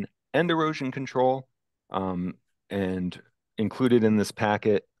sedimentation and erosion control, and included in this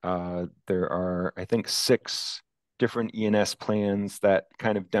packet, there are, I think, 6 different ENS plans that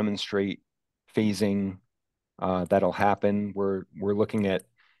kind of demonstrate phasing that'll happen. We're looking at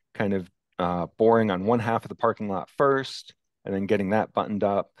kind of boring on one half of the parking lot first, and then getting that buttoned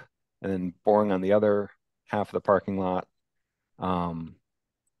up, and then boring on the other half of the parking lot,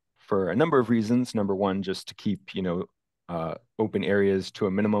 for a number of reasons. Number one, just to keep open areas to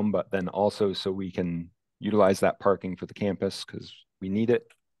a minimum, but then also so we can utilize that parking for the campus because we need it.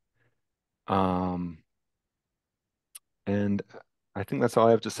 And I think that's all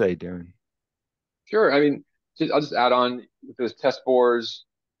I have to say, Darren. Sure. I mean, I'll just add on with those test bores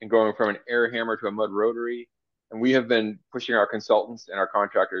and going from an air hammer to a mud rotary. And we have been pushing our consultants and our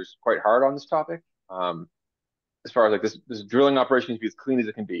contractors quite hard on this topic. As far as like this drilling operation to be as clean as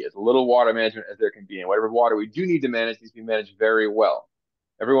it can be, as little water management as there can be, and whatever water we do need to manage needs to be managed very well.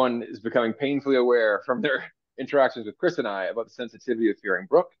 Everyone is becoming painfully aware from their interactions with Chris and I about the sensitivity of Fearing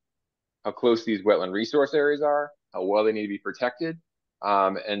Brook, how close these wetland resource areas are, how well they need to be protected.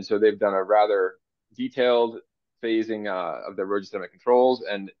 And so they've done a rather detailed phasing of the erosion sediment controls,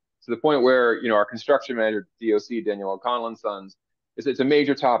 and to the point where our construction manager, DOC, Daniel O'Connell and Sons, it's a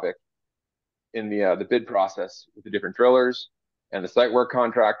major topic in the bid process with the different drillers and the site work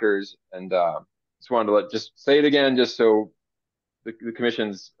contractors. And just wanted to just say it again, just so the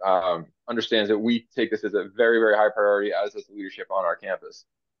commission's understands that we take this as a very, very high priority, as does the leadership on our campus.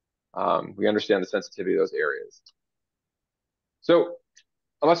 We understand the sensitivity of those areas. So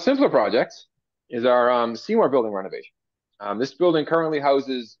a much simpler project is our Seymour building renovation. This building currently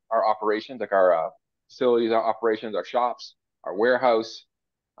houses our operations, like our facilities, our operations, our shops, our warehouse.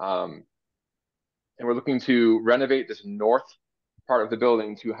 And we're looking to renovate this north part of the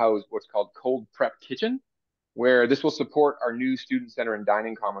building to house what's called cold prep kitchen, where this will support our new student center and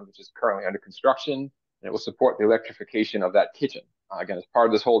dining commons, which is currently under construction, and it will support the electrification of that kitchen. Again, as part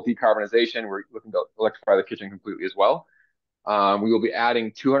of this whole decarbonization, we're looking to electrify the kitchen completely as well. We will be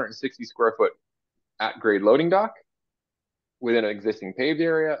adding 260 square foot at-grade loading dock within an existing paved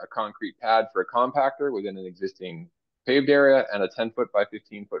area, a concrete pad for a compactor within an existing paved area, and a 10-foot by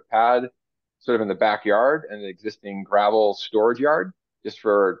 15-foot pad sort of in the backyard, and an existing gravel storage yard, just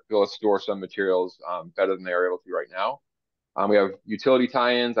for to be able to store some materials better than they are able to right now. We have utility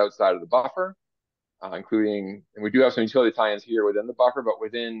tie-ins outside of the buffer, including, and we do have some utility tie-ins here within the buffer, but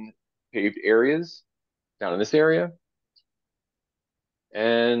within paved areas down in this area.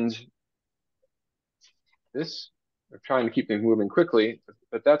 And this, I'm trying to keep things moving quickly,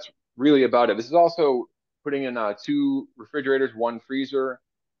 but that's really about it. This is also putting in 2 refrigerators, 1 freezer,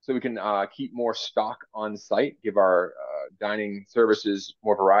 so we can keep more stock on site, give our dining services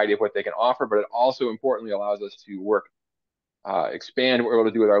more variety of what they can offer, but it also importantly allows us to expand what we're able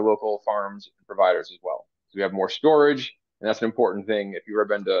to do with our local farms and providers as well. So we have more storage, and that's an important thing. If you've ever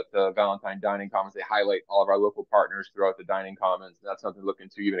been to the Valentine Dining Commons, they highlight all of our local partners throughout the dining commons, and that's something we're looking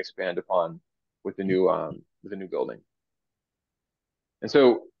to even expand upon with the new building. And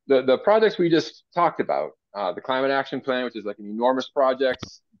so the projects we just talked about, the Climate Action Plan, which is like an enormous project,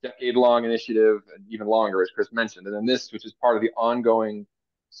 decade-long initiative, and even longer, as Chris mentioned. And then this, which is part of the ongoing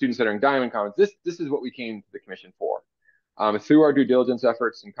student center and dining commons, this is what we came to the commission for. Through our due diligence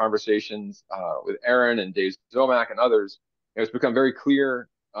efforts and conversations with Aaron and Dave Zomack and others, it's become very clear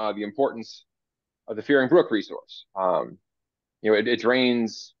the importance of the Fearing Brook resource. It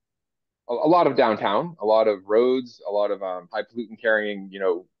drains a lot of downtown, a lot of roads, a lot of high pollutant carrying,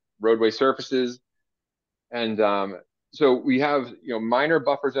 roadway surfaces. And so we have, minor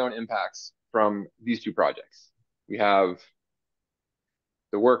buffer zone impacts from these 2 projects. We have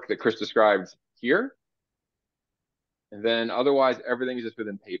the work that Chris described here. And then otherwise, everything is just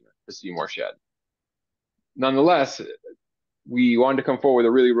within pavement, the Seymour shed. Nonetheless, we wanted to come forward with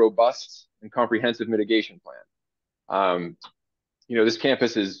a really robust and comprehensive mitigation plan. This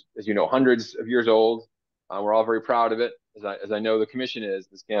campus is, as you know, hundreds of years old. We're all very proud of it, as I know the commission is,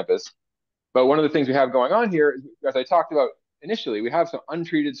 this campus. But one of the things we have going on here, is, as I talked about initially, we have some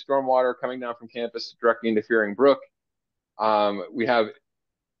untreated stormwater coming down from campus directly into Fearing Brook. We have,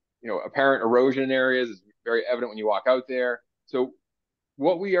 apparent erosion in areas. It's very evident when you walk out there. So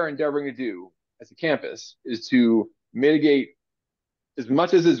what we are endeavoring to do as a campus is to mitigate as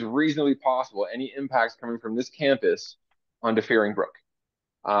much as is reasonably possible any impacts coming from this campus onto Fearing Brook.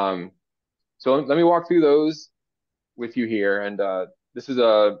 So let me walk through those with you here. And this is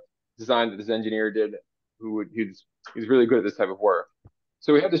a design that this engineer did, he's really good at this type of work.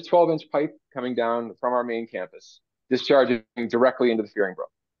 So we have this 12-inch pipe coming down from our main campus, discharging directly into the Fearing Brook,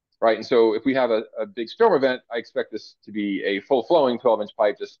 right? And so if we have a big storm event, I expect this to be a full-flowing 12-inch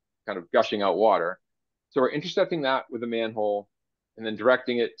pipe, just kind of gushing out water. So we're intercepting that with a manhole and then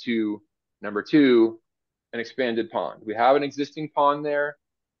directing it to number 2, an expanded pond. We have an existing pond there.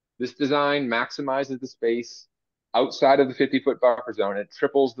 This design maximizes the space outside of the 50-foot buffer zone. It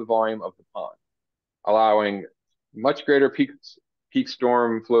triples the volume of the pond, allowing much greater peak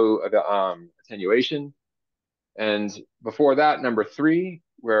storm flow attenuation. And before that, number 3,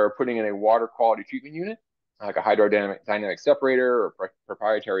 we're putting in a water quality treatment unit, like a hydrodynamic separator or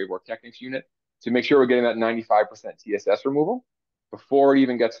proprietary Vortechnics unit, to make sure we're getting that 95% TSS removal before it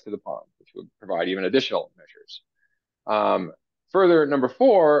even gets to the pond, which would provide even additional measures. Further, number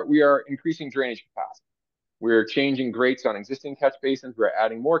 4, we are increasing drainage capacity. We're changing grates on existing catch basins. We're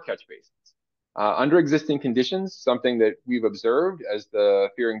adding more catch basins. Under existing conditions, something that we've observed as the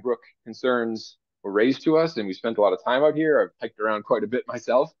Fearing Brook concerns were raised to us, and we spent a lot of time out here, I've hiked around quite a bit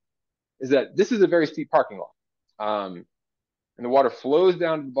myself, is that this is a very steep parking lot. And the water flows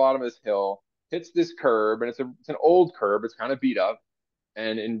down to the bottom of this hill, hits this curb, and it's an old curb, it's kind of beat up.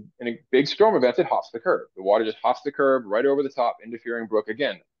 And in a big storm event, it hops the curb. The water just hops the curb right over the top into Fearing Brook.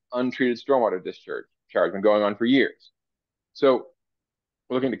 Again, untreated stormwater discharge been going on for years. So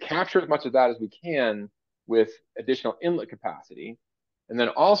we're looking to capture as much of that as we can with additional inlet capacity. And then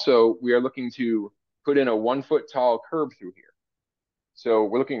also we are looking to put in a 1-foot tall curb through here. So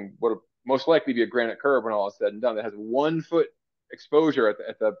we're looking what will most likely be a granite curb when all is said and done that has 1-foot exposure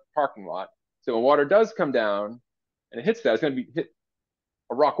at the parking lot. So when water does come down and it hits that, it's going to be hit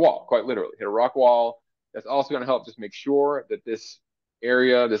a rock wall, quite literally, hit a rock wall. That's also going to help just make sure that this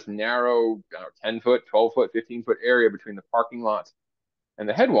area, this narrow 10-foot, 12-foot, 15-foot area between the parking lot and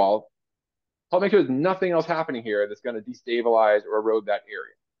the head wall, help make sure there's nothing else happening here that's going to destabilize or erode that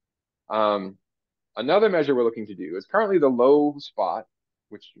area. Another measure we're looking to do is currently the low spot,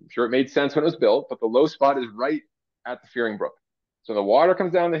 which I'm sure it made sense when it was built, but the low spot is right at the Fearing Brook. So the water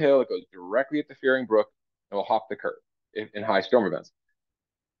comes down the hill, it goes directly at the Fearing Brook, and will hop the curb in high storm events.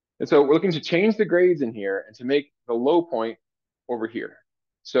 And so we're looking to change the grades in here and to make the low point over here,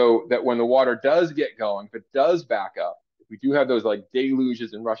 so that when the water does get going, if it does back up, if we do have those like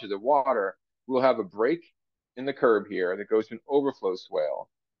deluges and rushes of water, we'll have a break in the curb here that goes to an overflow swale,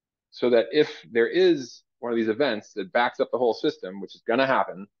 so that if there is one of these events that backs up the whole system, which is going to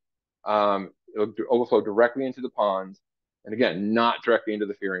happen, it'll overflow directly into the pond, and again, not directly into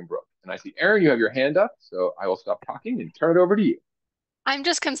the Fearing Brook. And I see, Aaron, you have your hand up, so I will stop talking and turn it over to you. I'm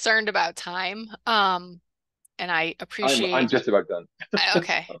just concerned about time. And I appreciate. I'm just about done.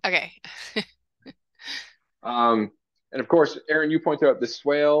 Okay. And of course, Aaron, you pointed out the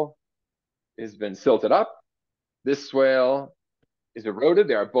swale has been silted up. This swale is eroded.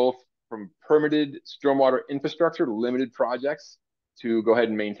 They are both from permitted stormwater infrastructure, limited projects to go ahead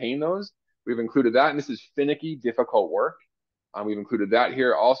and maintain those. We've included that, and this is finicky, difficult work. We've included that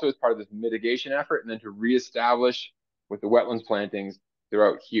here also as part of this mitigation effort, and then to reestablish with the wetlands plantings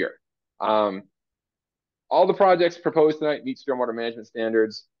throughout here. All the projects proposed tonight meet stormwater management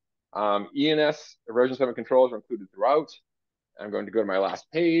standards. ENS, erosion sediment controls, are included throughout. I'm going to go to my last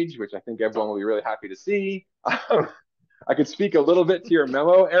page, which I think everyone will be really happy to see. I could speak a little bit to your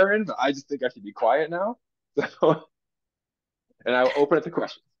memo, Aaron, but I just think I should be quiet now. So, and I will open it to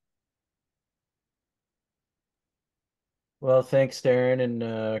questions. Well, thanks, Darren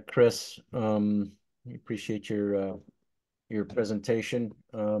and Chris. We appreciate your presentation.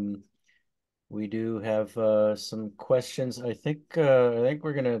 We do have some questions. I think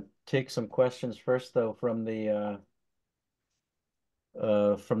we're gonna take some questions first, though, from the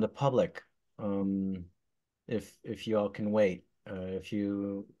public. If you all can wait. If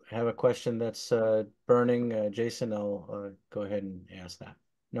you have a question that's burning, Jason, I'll go ahead and ask that.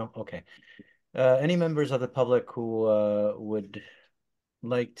 No? Okay. Any members of the public who would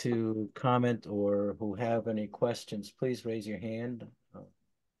like to comment or who have any questions, please raise your hand.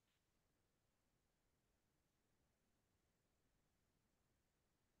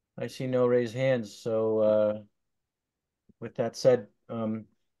 I see no raised hands, so with that said,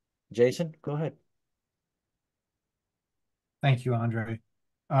 Jason, go ahead. Thank you, Andre.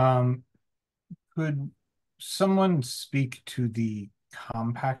 Could someone speak to the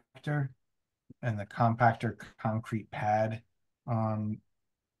compactor and the compactor concrete pad?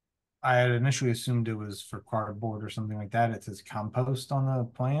 I had initially assumed it was for cardboard or something like that. It says compost on the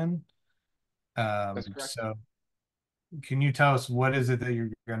plan. That's correct. So can you tell us what is it that you're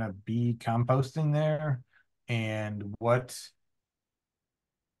gonna be composting there? And what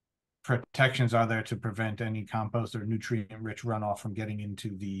protections are there to prevent any compost or nutrient-rich runoff from getting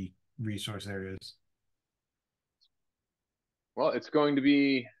into the resource areas? Well, it's going to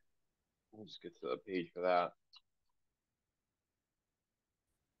be, we'll just get to the page for that.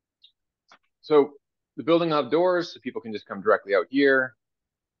 So the building outdoors, so people can just come directly out here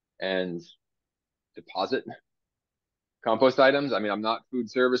and deposit compost items. I mean, I'm not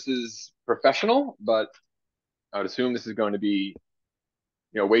food services professional, but I would assume this is going to be,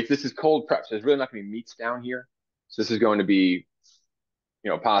 wait, this is cold prep. So there's really not going to be meats down here. So this is going to be,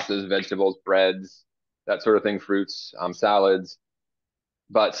 pastas, vegetables, breads, that sort of thing, fruits, salads.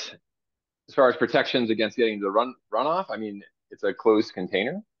 But as far as protections against getting the runoff, I mean, it's a closed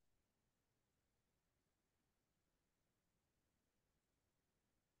container.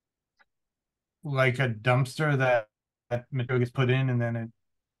 Like a dumpster that material gets put in and then it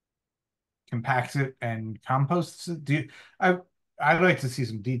compacts it and composts it? I'd like to see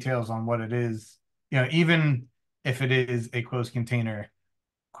some details on what it is. Even if it is a closed container,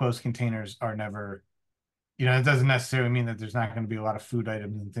 closed containers are never, it doesn't necessarily mean that there's not going to be a lot of food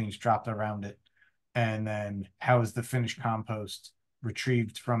items and things dropped around it. And then how is the finished compost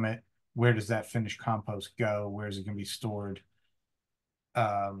retrieved from it? Where does that finished compost go? Where is it going to be stored?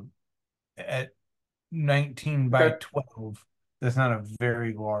 At 19 by 12, that's not a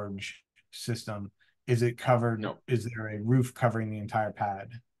very large system. Is it covered? No. Is there a roof covering the entire pad?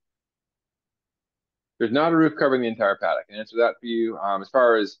 There's not a roof covering the entire pad. I can answer that for you. As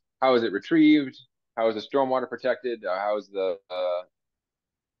far as how is it retrieved, how is the stormwater protected, how is the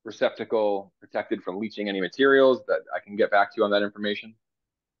receptacle protected from leaching any materials, that I can get back to you on that information.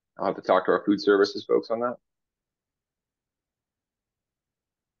 I'll have to talk to our food services folks on that.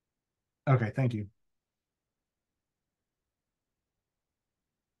 Okay, thank you.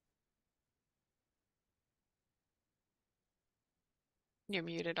 You're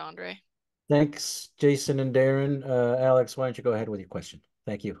muted, Andre. Thanks, Jason and Darren. Alex, why don't you go ahead with your question?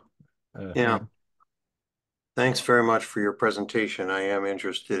 Thank you. Yeah. Thanks very much for your presentation. I am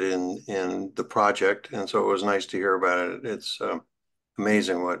interested in the project, and so it was nice to hear about it. It's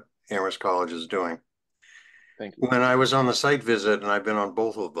amazing what Amherst College is doing. Thank you. When I was on the site visit, and I've been on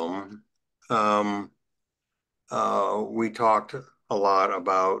both of them, we talked a lot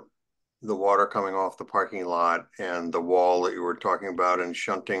about the water coming off the parking lot and the wall that you were talking about, and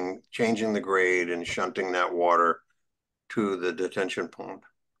changing the grade and shunting that water to the detention pond.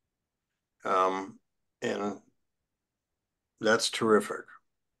 And that's terrific,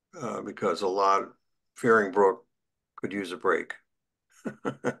 because Fearing Brook could use a break,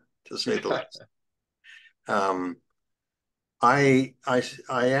 to say the least. I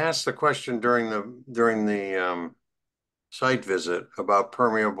asked the question during the site visit about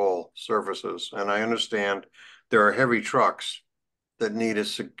permeable surfaces, and I understand there are heavy trucks that need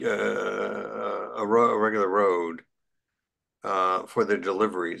a regular road for their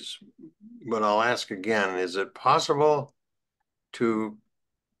deliveries. But I'll ask again: is it possible to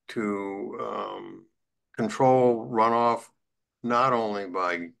control runoff not only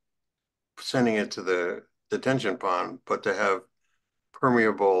by sending it to the detention pond, but to have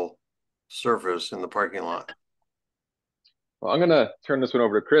permeable surface in the parking lot? Well, I'm going to turn this one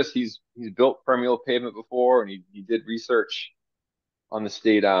over to Chris. He's built permeable pavement before, and he did research on the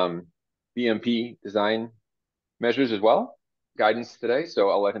state BMP design measures as well, guidance today. So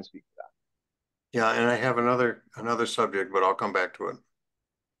I'll let him speak to that. Yeah, and I have another subject, but I'll come back to it.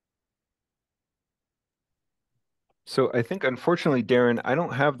 So I think, unfortunately, Darren, I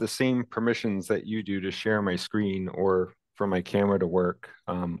don't have the same permissions that you do to share my screen or for my camera to work.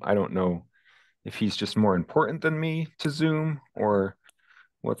 I don't know if he's just more important than me to Zoom or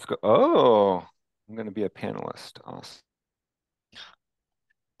oh, I'm going to be a panelist. Awesome.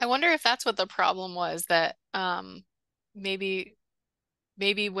 I wonder if that's what the problem was, that maybe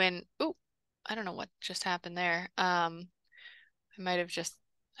when, I don't know what just happened there. I might have just,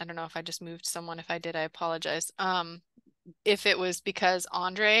 I don't know if I just moved someone. If I did, I apologize. If it was because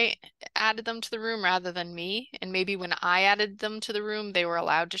Andre added them to the room rather than me, and maybe when I added them to the room, they were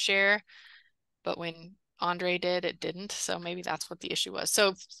allowed to share, but when Andre did, it didn't. So maybe that's what the issue was.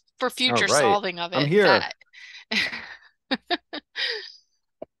 So for future right. solving of it. I'm here. That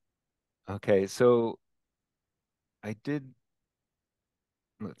Okay, so I did,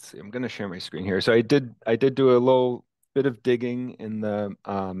 let's see, I'm going to share my screen here. So I did do a little bit of digging in the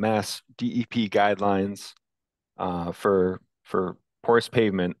Mass DEP guidelines for porous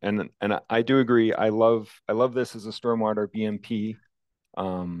pavement, and I do agree. I love this as a stormwater BMP.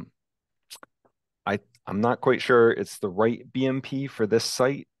 I'm not quite sure it's the right BMP for this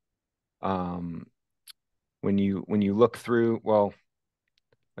site. When you look through, well,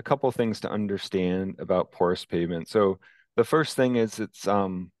 a couple of things to understand about porous pavement. So the first thing is it's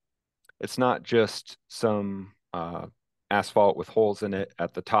not just some asphalt with holes in it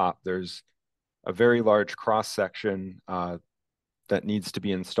at the top. There's a very large cross section that needs to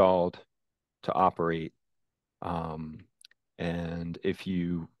be installed to operate. And if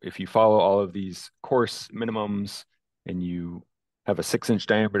you follow all of these course minimums and you have a 6-inch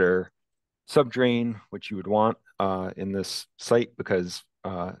diameter subdrain, which you would want in this site because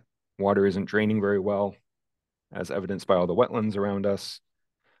water isn't draining very well, as evidenced by all the wetlands around us,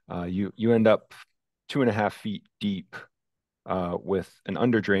 you end up 2.5 feet deep with an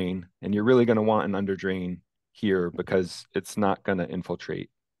underdrain, and you're really going to want an underdrain here because it's not going to infiltrate.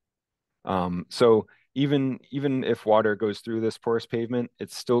 So even if water goes through this porous pavement,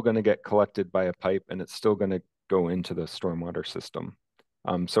 it's still going to get collected by a pipe and it's still going to go into the stormwater system.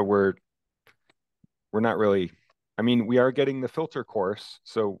 So we're not really, I mean, we are getting the filter course,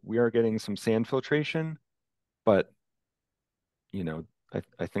 so we are getting some sand filtration, but you know,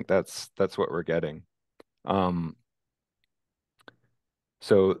 I think that's what we're getting.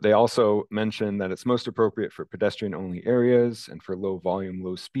 So they also mention that it's most appropriate for pedestrian-only areas and for low-volume,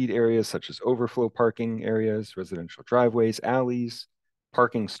 low-speed areas such as overflow parking areas, residential driveways, alleys,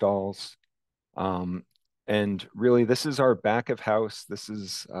 parking stalls. And really, this is our back of house. This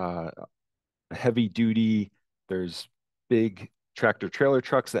is heavy duty. There's big tractor trailer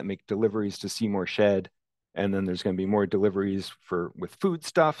trucks that make deliveries to Seymour Shed. And then there's going to be more deliveries with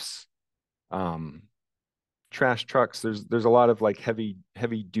foodstuffs. Trash trucks. There's a lot of like heavy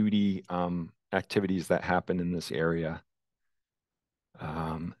duty activities that happen in this area.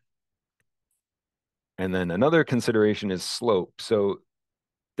 And then another consideration is slope. So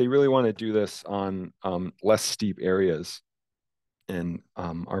they really want to do this on less steep areas. And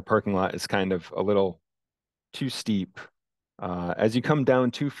our parking lot is kind of a little too steep. As you come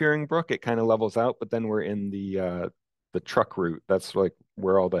down to Fearing Brook, it kind of levels out, but then we're in the truck route. That's like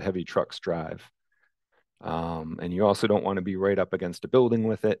where all the heavy trucks drive. And you also don't want to be right up against a building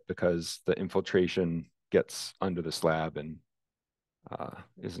with it because the infiltration gets under the slab and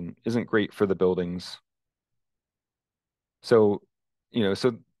isn't great for the buildings. So,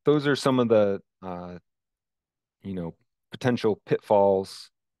 so those are some of the potential pitfalls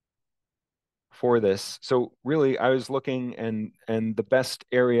for this. So really, I was looking and the best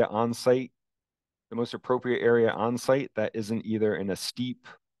area on site, the most appropriate area on site that isn't either in a steep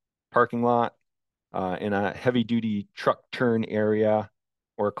parking lot, in a heavy duty truck turn area,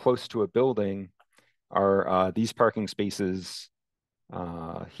 or close to a building are these parking spaces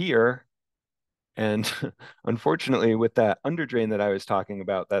here. And unfortunately, with that underdrain that I was talking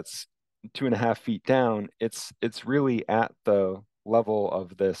about, that's 2.5 feet down, it's really at the level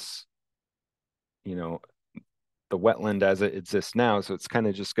of this, the wetland as it exists now. So it's kind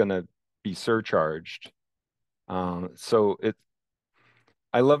of just going to be surcharged. So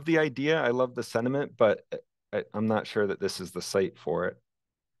I love the idea. I love the sentiment, but I'm not sure that this is the site for it.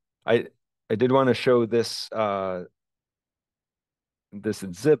 I did want to show this this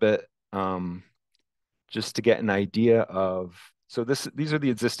exhibit just to get an idea of. So these are the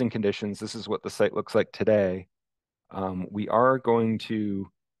existing conditions. This is what the site looks like today. We are going to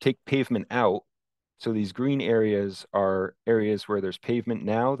take pavement out. So these green areas are areas where there's pavement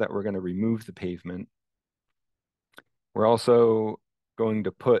now that we're going to remove the pavement. We're also going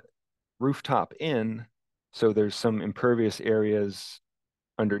to put rooftop in. So there's some impervious areas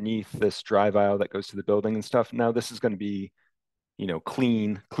underneath this drive aisle that goes to the building and stuff. Now this is going to be,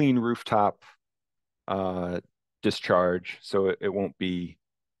 clean rooftop discharge. So it won't be,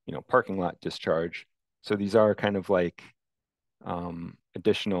 parking lot discharge. So these are kind of like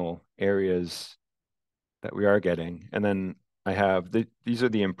additional areas that we are getting. And then I have these are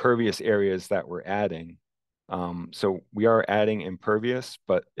the impervious areas that we're adding. So we are adding impervious,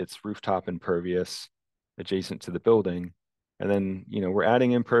 but it's rooftop impervious adjacent to the building. And then, we're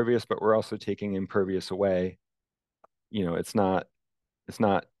adding impervious, but we're also taking impervious away. It's not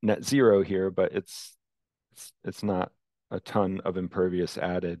net zero here, but it's not a ton of impervious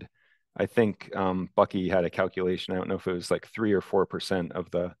added. I think Bucky had a calculation. I don't know if it was like 3 or 4% of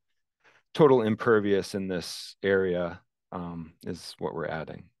the total impervious in this area is what we're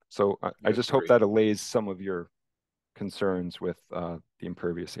adding. So I just hope that allays some of your concerns with the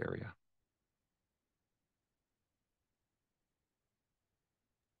impervious area.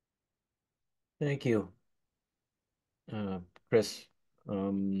 Thank you. Chris.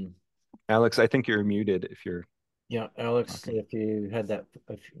 Alex, I think you're muted if you're. Yeah, Alex, talking. if you had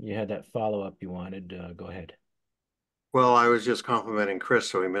that follow-up you wanted, go ahead. Well, I was just complimenting Chris,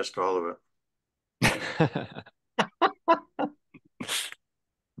 so he missed all of it.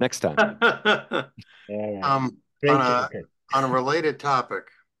 Next time. On a related topic,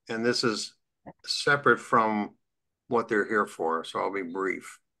 and this is separate from what they're here for, so I'll be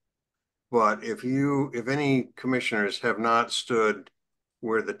brief. But if any commissioners have not stood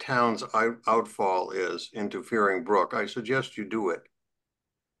where the town's outfall is into Fearing Brook, I suggest you do it,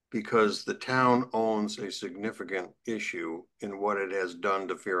 because the town owns a significant issue in what it has done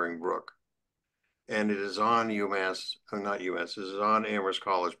to Fearing Brook. And it is on UMass, not UMass, it is on Amherst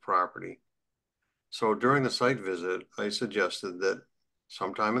College property. So during the site visit, I suggested that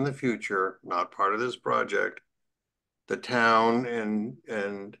sometime in the future, not part of this project, the town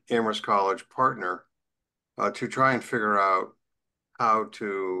and Amherst College partner to try and figure out how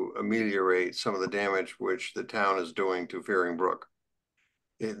to ameliorate some of the damage which the town is doing to Fearing Brook.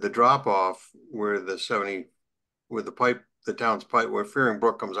 The drop off where the town's pipe, where Fearing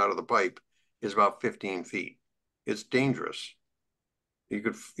Brook comes out of the pipe, is about 15 feet. It's dangerous. You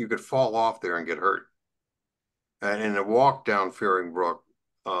could fall off there and get hurt. And in a walk down Fearing Brook,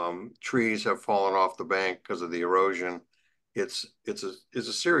 trees have fallen off the bank because of the erosion. It's a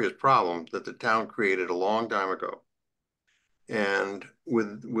serious problem that the town created a long time ago. And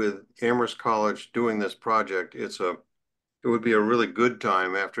with Amherst College doing this project, it would be a really good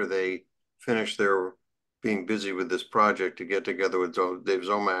time after they finish their being busy with this project to get together with Dave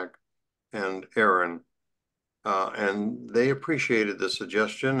Zomack and Aaron. And they appreciated the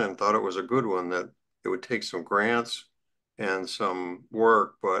suggestion and thought it was a good one, that it would take some grants and some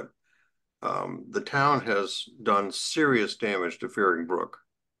work, but the town has done serious damage to Fearing Brook.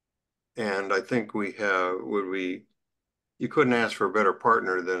 And I think you couldn't ask for a better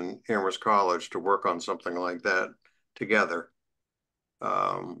partner than Amherst College to work on something like that together.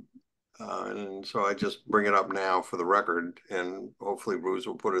 And so I just bring it up now for the record, and hopefully Bruce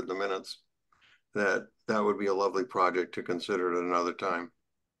will put it in the minutes, that would be a lovely project to consider at another time.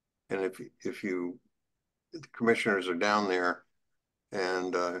 And if the commissioners are down there,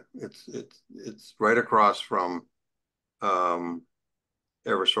 and it's right across from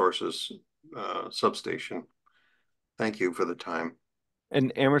Eversource's substation. Thank you for the time.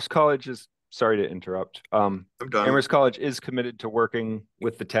 And Amherst College is, sorry to interrupt. Amherst College is committed to working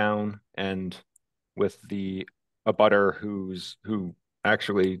with the town and with a abutter who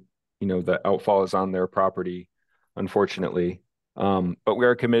actually, the outfall is on their property, unfortunately. But we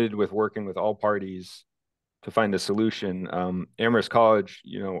are committed with working with all parties to find a solution. Amherst College,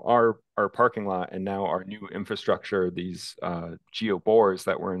 our parking lot and now our new infrastructure, these geo bores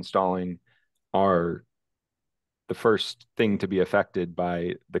that we're installing, are the first thing to be affected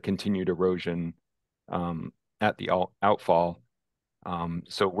by the continued erosion at the outfall.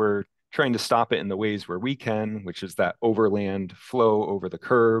 So we're trying to stop it in the ways where we can, which is that overland flow over the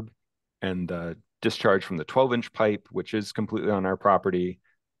curb and discharge from the 12-inch pipe, which is completely on our property.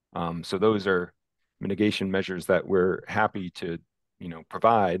 So those are mitigation measures that we're happy to,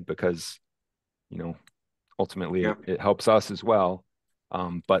 provide, because, ultimately it helps us as well.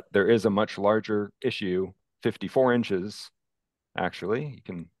 But there is a much larger issue, 54 inches, actually. You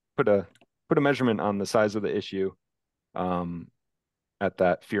can put a measurement on the size of the issue at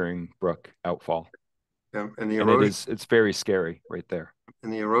that Fearing Brook outfall. Yeah, and the erosion, it's very scary right there.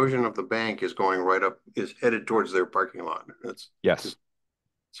 And the erosion of the bank is going right up, is headed towards their parking lot. Yes.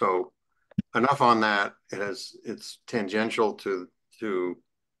 So enough on that. It's tangential to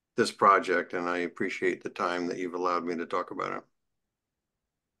this project, and I appreciate the time that you've allowed me to talk about it.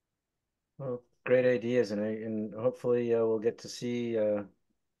 Well, great ideas, and hopefully we'll get to see that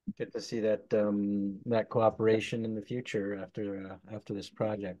that cooperation in the future after this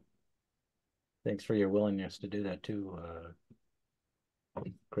project. Thanks for your willingness to do that too,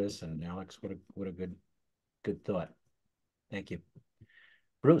 Chris and Alex. What a good thought. Thank you,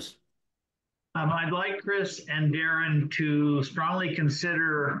 Bruce. I'd like Chris and Darren to strongly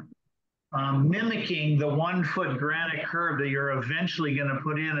consider mimicking the 1-foot granite curb that you're eventually going to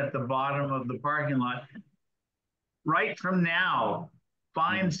put in at the bottom of the parking lot. Right from now,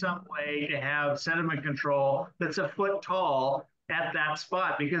 find some way to have sediment control that's a foot tall at that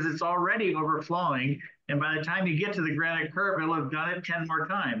spot, because it's already overflowing. And by the time you get to the granite curb, it'll have done it 10 more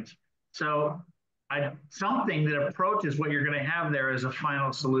times. So something that approaches what you're going to have there as a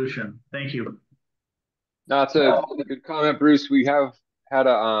final solution. Thank you. No, it's a good comment, Bruce. We have had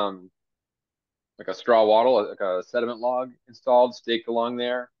like a straw wattle, like a sediment log installed, staked along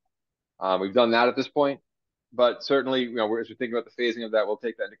there. We've done that at this point, but certainly, as we're thinking about the phasing of that, we'll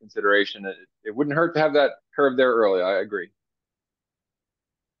take that into consideration. It wouldn't hurt to have that curve there early. I agree.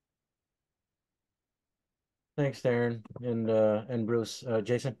 Thanks, Darren and Bruce.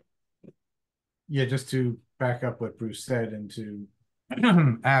 Jason? Yeah, just to back up what Bruce said and to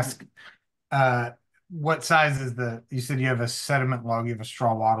ask, what size is you said you have a sediment log, you have a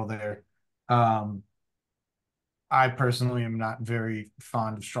straw wattle there. I personally am not very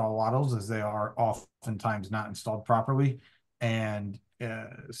fond of straw wattles as they are oftentimes not installed properly. And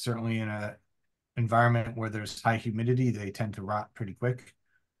certainly in an environment where there's high humidity, they tend to rot pretty quick.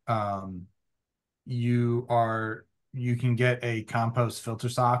 You can get a compost filter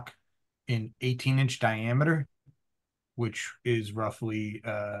sock in 18-inch diameter, which is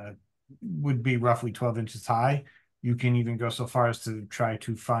would be roughly 12 inches high. You can even go so far as to try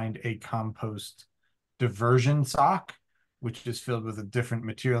to find a compost diversion sock, which is filled with a different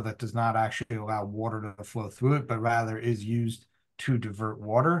material that does not actually allow water to flow through it, but rather is used to divert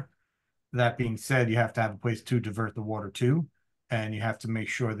water. That being said, you have to have a place to divert the water to, and you have to make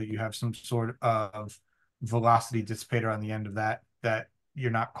sure that you have some sort of velocity dissipator on the end of that you're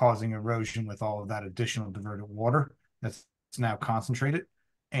not causing erosion with all of that additional diverted water that's now concentrated.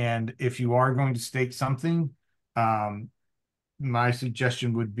 And if you are going to stake something, my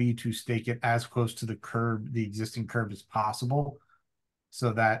suggestion would be to stake it as close to the existing curb as possible,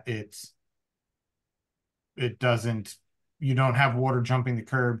 so that you don't have water jumping the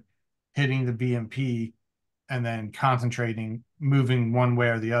curb, hitting the BMP, and then moving one way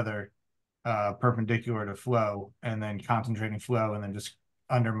or the other, perpendicular to flow, and then concentrating flow, and then just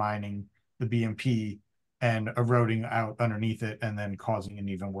undermining the BMP and eroding out underneath it, and then causing an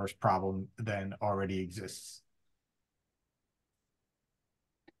even worse problem than already exists.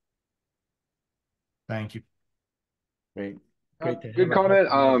 Thank you. Great. Good comment.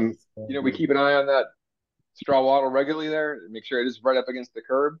 We keep an eye on that straw wattle regularly there, make sure it is right up against the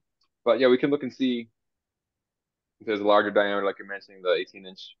curb. But yeah, we can look and see if there's a larger diameter, like you're mentioning, the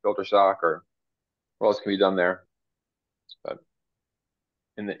 18-inch filter sock, or what else can be done there. But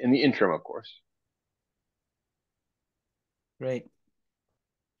in the interim, of course. Great.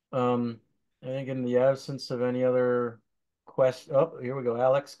 I think in the absence of any other questions, oh, here we go.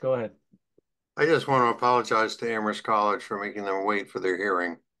 Alex, go ahead. I just want to apologize to Amherst College for making them wait for their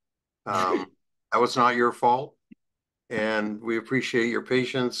hearing. That was not your fault, and we appreciate your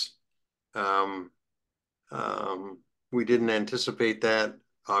patience. We didn't anticipate that,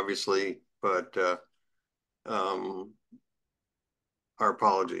 obviously, but our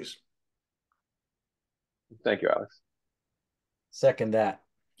apologies. Thank you, Alex. Second that.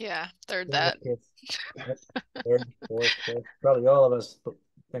 Yeah, third that. Third, fourth, probably all of us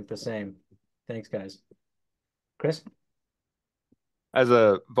think the same. Thanks, guys. Chris? As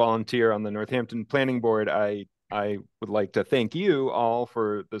a volunteer on the Northampton Planning Board, I would like to thank you all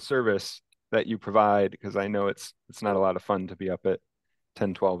for the service that you provide, because I know it's not a lot of fun to be up at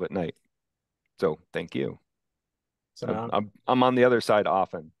 10, 12 at night. So thank you. I'm on the other side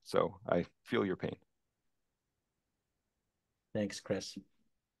often, so I feel your pain. Thanks, Chris.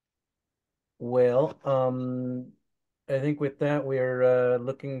 Well, I think with that, we're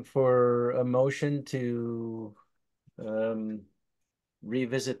looking for a motion to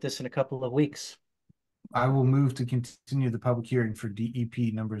revisit this in a couple of weeks. I will move to continue the public hearing for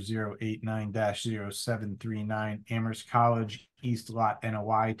DEP number 089-0739 Amherst College East Lot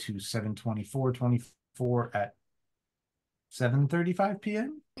NOI to 7/24/24 at 7:35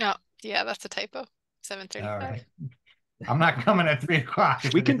 p.m. No, yeah, that's a typo. 7:35. All right. I'm not coming at 3 o'clock.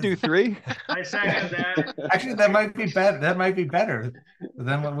 We can do 3. I second that. Actually, that might be better. That might be better. But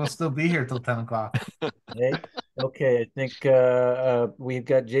then we'll still be here till 10 o'clock. Okay, I think we've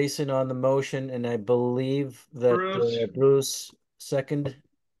got Jason on the motion, and I believe that Bruce seconded.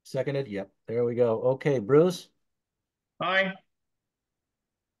 Yep, there we go. Okay, Bruce? Aye.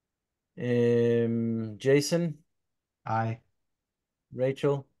 Jason? Aye.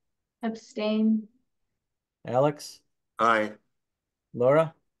 Rachel? Abstain. Alex? Aye.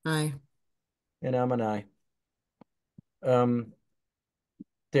 Laura? Aye. And I'm an aye. Darren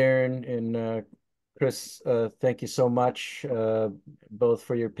and Chris, thank you so much, both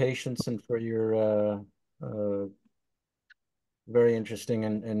for your patience and for your very interesting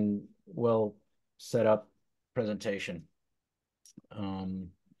and well set up presentation.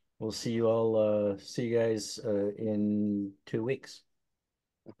 We'll see you guys in 2 weeks.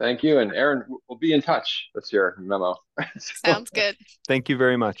 Thank you. And Aaron, we'll be in touch. That's your memo. Sounds good. Thank you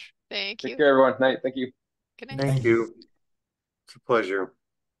very much. Thank Take you. care, everyone. Night. Thank you. Good night. Thank you. It's a pleasure.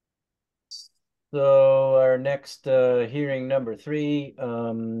 So our next hearing number 3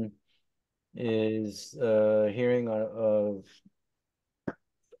 is hearing of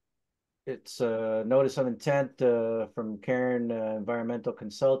it's a notice of intent from Karen Environmental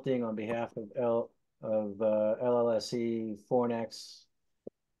Consulting on behalf of LLSE, Fornex,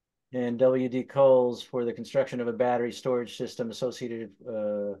 and WD Coles for the construction of a battery storage system associated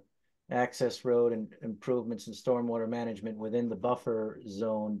access road and improvements in stormwater management within the buffer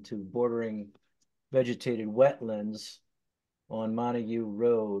zone to bordering vegetated wetlands on Montague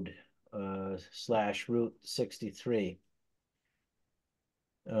Road / Route 63.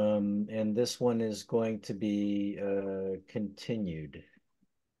 And this one is going to be continued.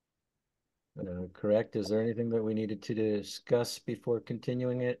 Correct? Is there anything that we needed to discuss before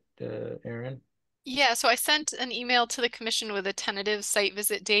continuing it, Aaron? Yeah, so I sent an email to the commission with a tentative site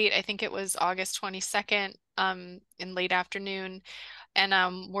visit date. I think it was August 22nd in late afternoon. And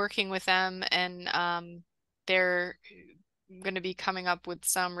I'm working with them, and they're going to be coming up with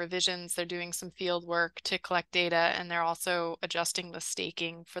some revisions. They're doing some field work to collect data, and they're also adjusting the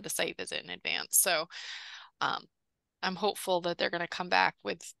staking for the site visit in advance. So I'm hopeful that they're going to come back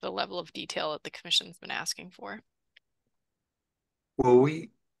with the level of detail that the commission's been asking for. Well,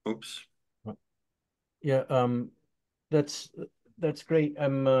 oops. Yeah, that's great.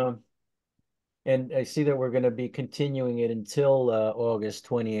 And I see that we're going to be continuing it until August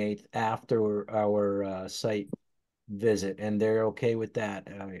 28th after our site visit, and they're okay with that.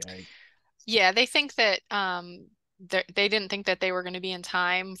 Yeah, they think that they didn't think that they were going to be in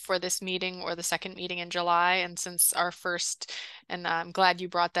time for this meeting or the second meeting in July. And since our first, and I'm glad you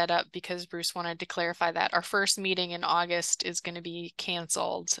brought that up because Bruce wanted to clarify that, our first meeting in August is going to be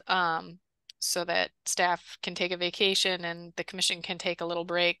canceled so that staff can take a vacation and the commission can take a little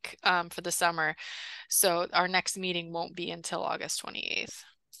break for the summer. So our next meeting won't be until August 28th.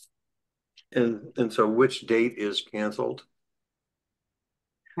 And so which date is canceled?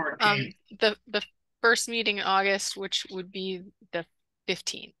 The first meeting in August, which would be the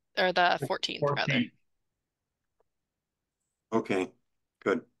 15th or the 14th rather. Okay,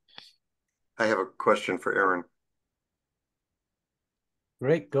 good. I have a question for Aaron.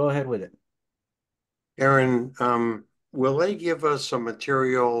 Great, go ahead with it. Aaron, will they give us some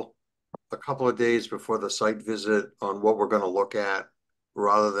material a couple of days before the site visit on what we're going to look at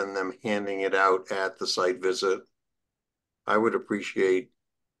rather than them handing it out at the site visit? I would appreciate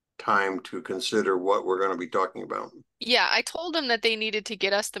time to consider what we're going to be talking about. Yeah, I told them that they needed to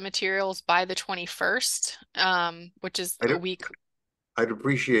get us the materials by the 21st, which is a week. I'd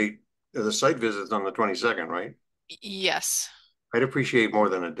appreciate the site visits on the 22nd, right? Yes. I'd appreciate more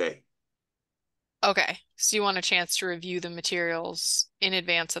than a day. Okay, so you want a chance to review the materials in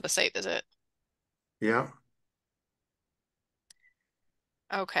advance of the site visit? Yeah.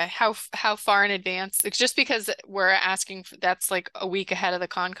 Okay, how far in advance? It's just because we're asking for, that's like a week ahead of the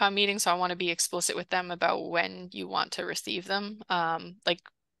Concom meeting, so I want to be explicit with them about when you want to receive them. Like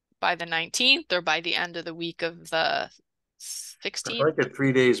by the 19th or by the end of the week of the 16th? I'd like it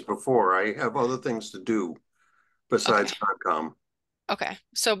 3 days before. I have other things to do besides Concom. Okay,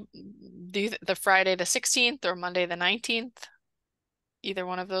 so do the Friday the 16th or Monday the 19th? Either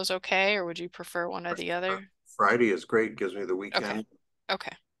one of those okay, or would you prefer one or the other? Friday is great, gives me the weekend.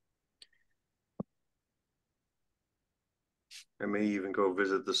 Okay. I may even go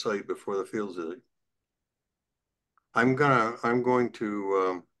visit the site before the field visit. I'm going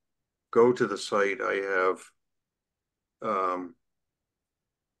to go to the site. I have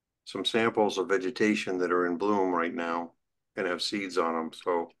some samples of vegetation that are in bloom right now and have seeds on them.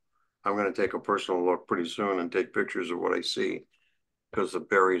 So I'm going to take a personal look pretty soon and take pictures of what I see, because the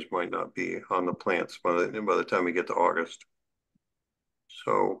berries might not be on the plants by the time we get to August.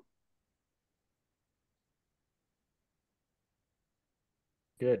 So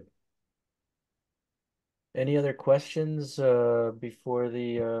good. Any other questions before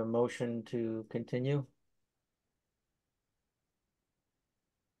the motion to continue?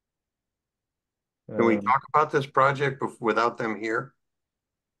 Can we talk about this project without them here?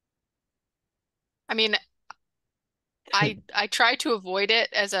 I mean, I try to avoid it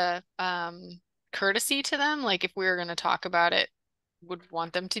as a courtesy to them. Like if we were going to talk about it, would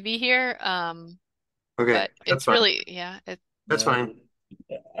want them to be here. Okay, but it's fine. really, yeah. That's fine.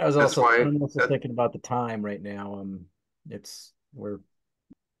 I was That's also thinking about the time right now. Your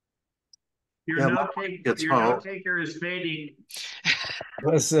note taker is fading.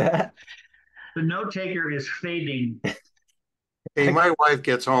 What's that? The note taker is fading. Hey, my wife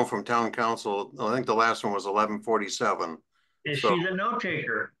gets home from town council. I think the last one was 11:47. Is So she the note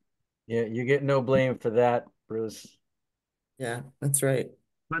taker? Yeah, you get no blame for that, Bruce. Yeah, that's right.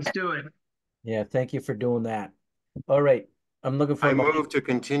 Let's do it. Yeah, thank you for doing that. All right, I'm looking for I a motion. move to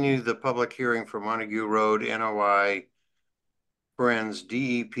continue the public hearing for Montague Road NOI Friends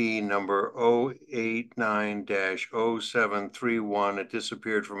DEP number 089-0731. It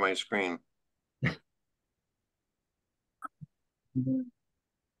disappeared from my screen.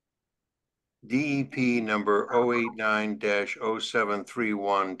 DEP number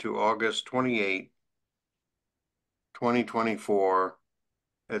 089-0731 to August 28, 2024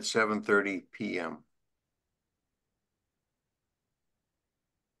 at 7:30 p.m.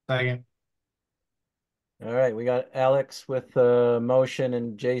 Second. All right, we got Alex with a motion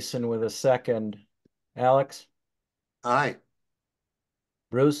and Jason with a second. Alex, Aye.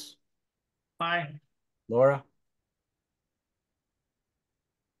 Bruce, Aye. Laura,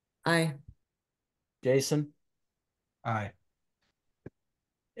 Aye. Jason, Aye.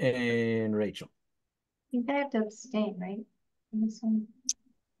 and Rachel. I think I have to abstain, right? On this one?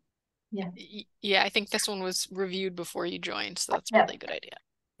 Yeah. Yeah, I think this one was reviewed before you joined, so that's Yeah. probably a good idea.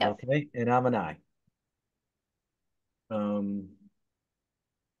 Yep. Okay, and I'm an aye.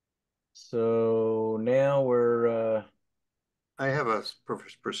 So now we're I have a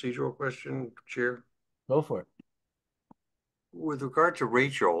procedural question, Chair. go for it. With regard to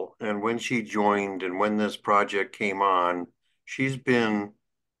Rachel and when she joined and when this project came on, she's been,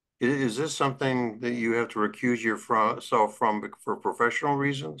 is this something that you have to recuse yourself from for professional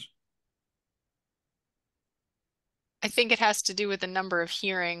reasons? I think it has to do with the number of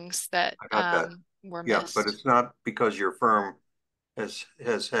hearings that I got that. were Yeah, missed. but it's not because your firm has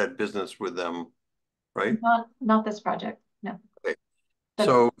had business with them, right? Not this project, no. Okay.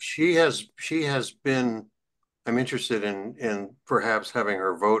 So she has been, I'm interested in perhaps having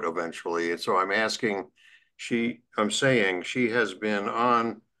her vote eventually. And so I'm asking, I'm saying she has been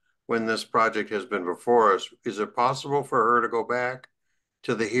on when this project has been before us. Is it possible for her to go back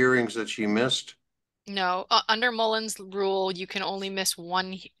to the hearings that she missed? No, under Mullen's rule, you can only miss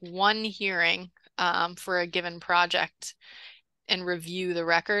one hearing for a given project and review the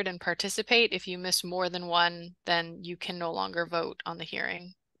record and participate. If you miss more than one, then you can no longer vote on the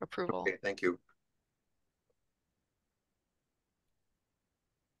hearing approval. Okay, thank you.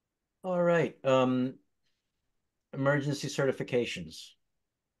 All right, emergency certifications.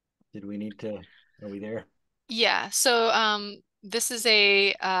 Did we need to, are we there? Yeah, so this is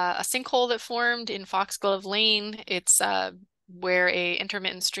a sinkhole that formed in Foxglove Lane. It's where a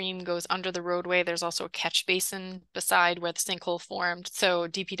intermittent stream goes under the roadway. There's also a catch basin beside where the sinkhole formed. So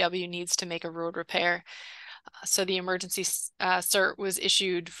DPW needs to make a road repair. So the emergency cert was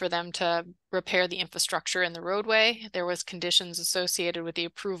issued for them to repair the infrastructure in the roadway. There was conditions associated with the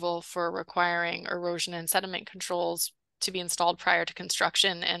approval for requiring erosion and sediment controls to be installed prior to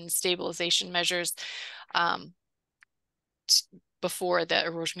construction and stabilization measures before the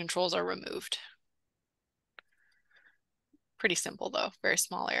erosion controls are removed. Pretty simple though, very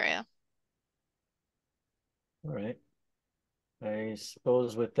small area. All right. I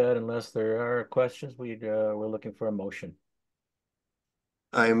suppose with that, unless there are questions, we're looking for a motion.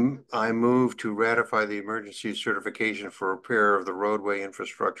 I move to ratify the emergency certification for repair of the roadway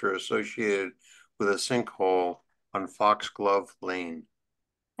infrastructure associated with a sinkhole on Foxglove Lane.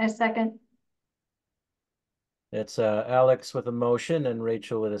 I second. It's Alex with a motion and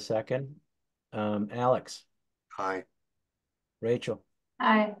Rachel with a second. Alex, Aye. Rachel,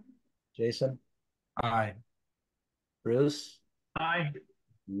 Aye. Jason, Aye. Bruce, Aye.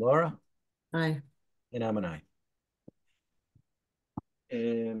 Laura, Aye. and I'm an aye.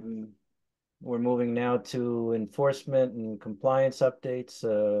 And we're moving now to enforcement and compliance updates,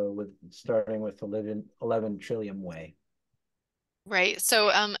 starting with 11 Trillium Way. Right. So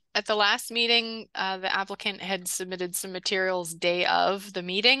at the last meeting, the applicant had submitted some materials day of the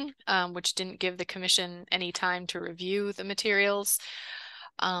meeting, which didn't give the commission any time to review the materials.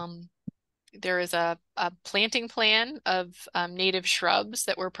 There is a planting plan of native shrubs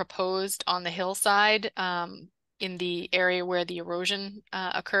that were proposed on the hillside in the area where the erosion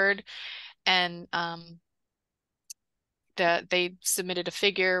occurred. And they submitted a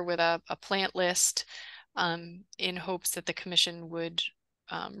figure with a plant list in hopes that the commission would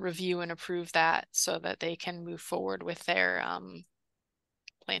review and approve that so that they can move forward with their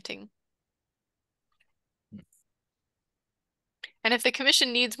planting. And if the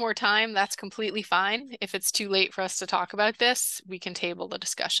commission needs more time, that's completely fine. If it's too late for us to talk about this, we can table the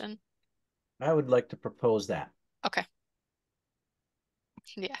discussion. I would like to propose that. Okay.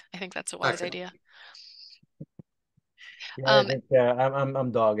 Yeah, I think that's a wise idea. Yeah, I think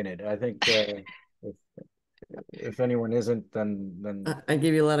I'm dogging it. I think if anyone isn't, then I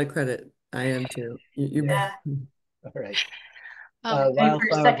give you a lot of credit. I am too. Yeah. all right. Ready for your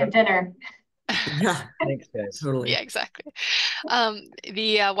Wildflower second dinner. Yeah, Thanks, guys. totally. Yeah, exactly.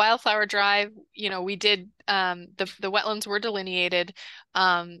 The Wildflower Drive, we did the wetlands were delineated,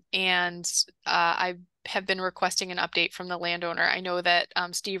 and I have been requesting an update from the landowner. I know that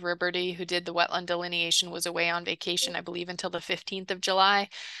Steve Ribberty, who did the wetland delineation, was away on vacation, I believe, until the 15th of July.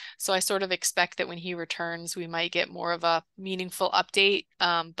 So I sort of expect that when he returns, we might get more of a meaningful update,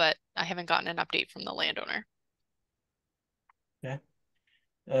 but I haven't gotten an update from the landowner. Okay.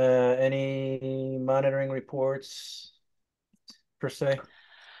 Any monitoring reports per se?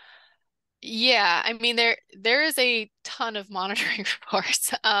 Yeah, I mean there is a ton of monitoring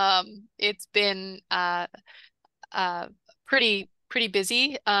reports. It's been pretty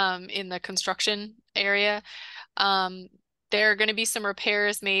busy in the construction area. There are going to be some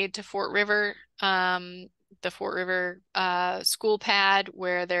repairs made to Fort River, the Fort River school pad,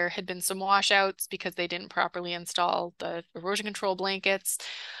 where there had been some washouts because they didn't properly install the erosion control blankets.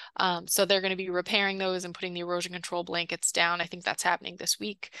 So they're going to be repairing those and putting the erosion control blankets down. I think that's happening this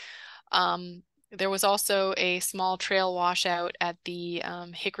week. There was also a small trail washout at the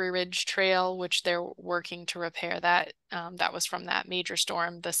Hickory Ridge Trail, which they're working to repair that. That was from that major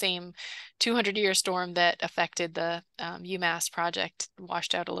storm, the same 200-year storm that affected the UMass project,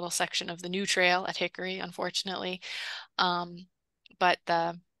 washed out a little section of the new trail at Hickory, unfortunately. But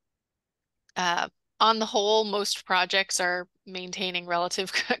on the whole, most projects are maintaining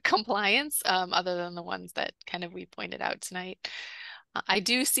relative compliance, other than the ones that kind of we pointed out tonight. I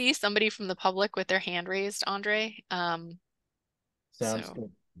do see somebody from the public with their hand raised, Andre. Sounds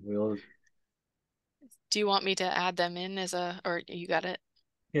good. Do you want me to add them in or you got it?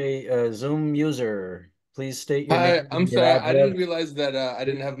 Okay, Zoom user, please state your Hi, name. I'm and your sorry. I didn't address. realize that I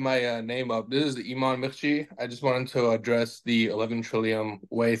didn't have my name up. This is Iman Mikchi. I just wanted to address the 11 Trillium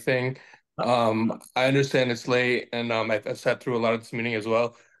Way thing. I understand it's late, and I've sat through a lot of this meeting as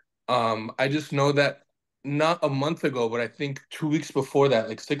well. I just know that not a month ago, but I think 2 weeks before that,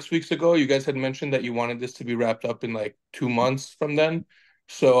 like 6 weeks ago, you guys had mentioned that you wanted this to be wrapped up in like 2 months from then.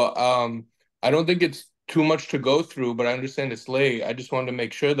 So I don't think it's too much to go through, but I understand it's late. I just wanted to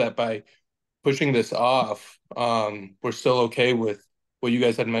make sure that by pushing this off, we're still okay with what you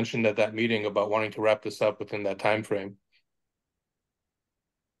guys had mentioned at that meeting about wanting to wrap this up within that time frame.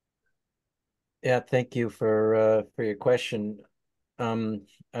 Yeah, thank you for your question.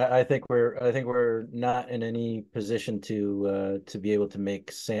 I think we're not in any position to be able to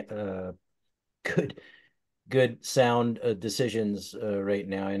make good sound decisions right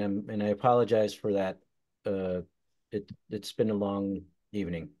now, and I apologize for that. It's been a long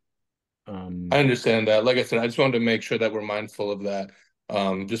evening. I understand that. Like I said, I just wanted to make sure that we're mindful of that.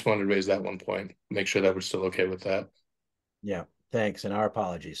 Just wanted to raise that one point, make sure that we're still okay with that. Yeah, thanks, and our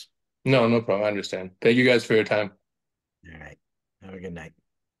apologies. No, no problem. I understand. Thank you guys for your time. All right. Have a good night.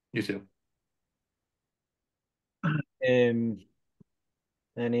 You too.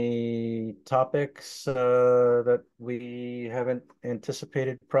 Any topics that we haven't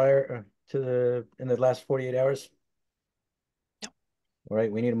anticipated prior to in the last 48 hours? No. All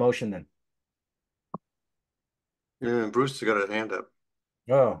right, we need a motion then. Yeah, Bruce has got a hand up.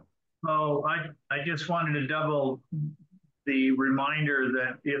 Oh. Oh, I just wanted to double the reminder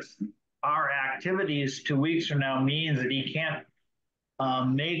that if our activities 2 weeks from now means that he can't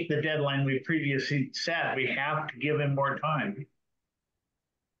make the deadline we previously set, we have to give him more time.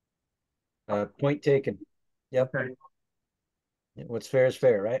 Point taken. Yep. Okay. What's fair is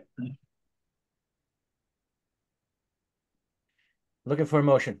fair, right? Looking for a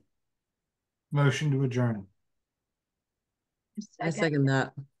motion. Motion to adjourn. I second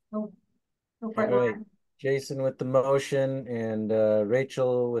that. Oh, go All for it, right. Laura. Jason with the motion, and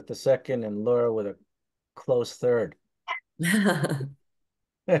Rachel with the second, and Laura with a close third.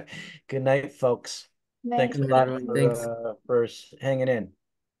 Good night, folks. Night. Thanks a lot for hanging in.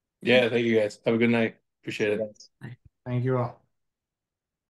 Yeah, thank you guys. Have a good night. Appreciate it. Thank you all.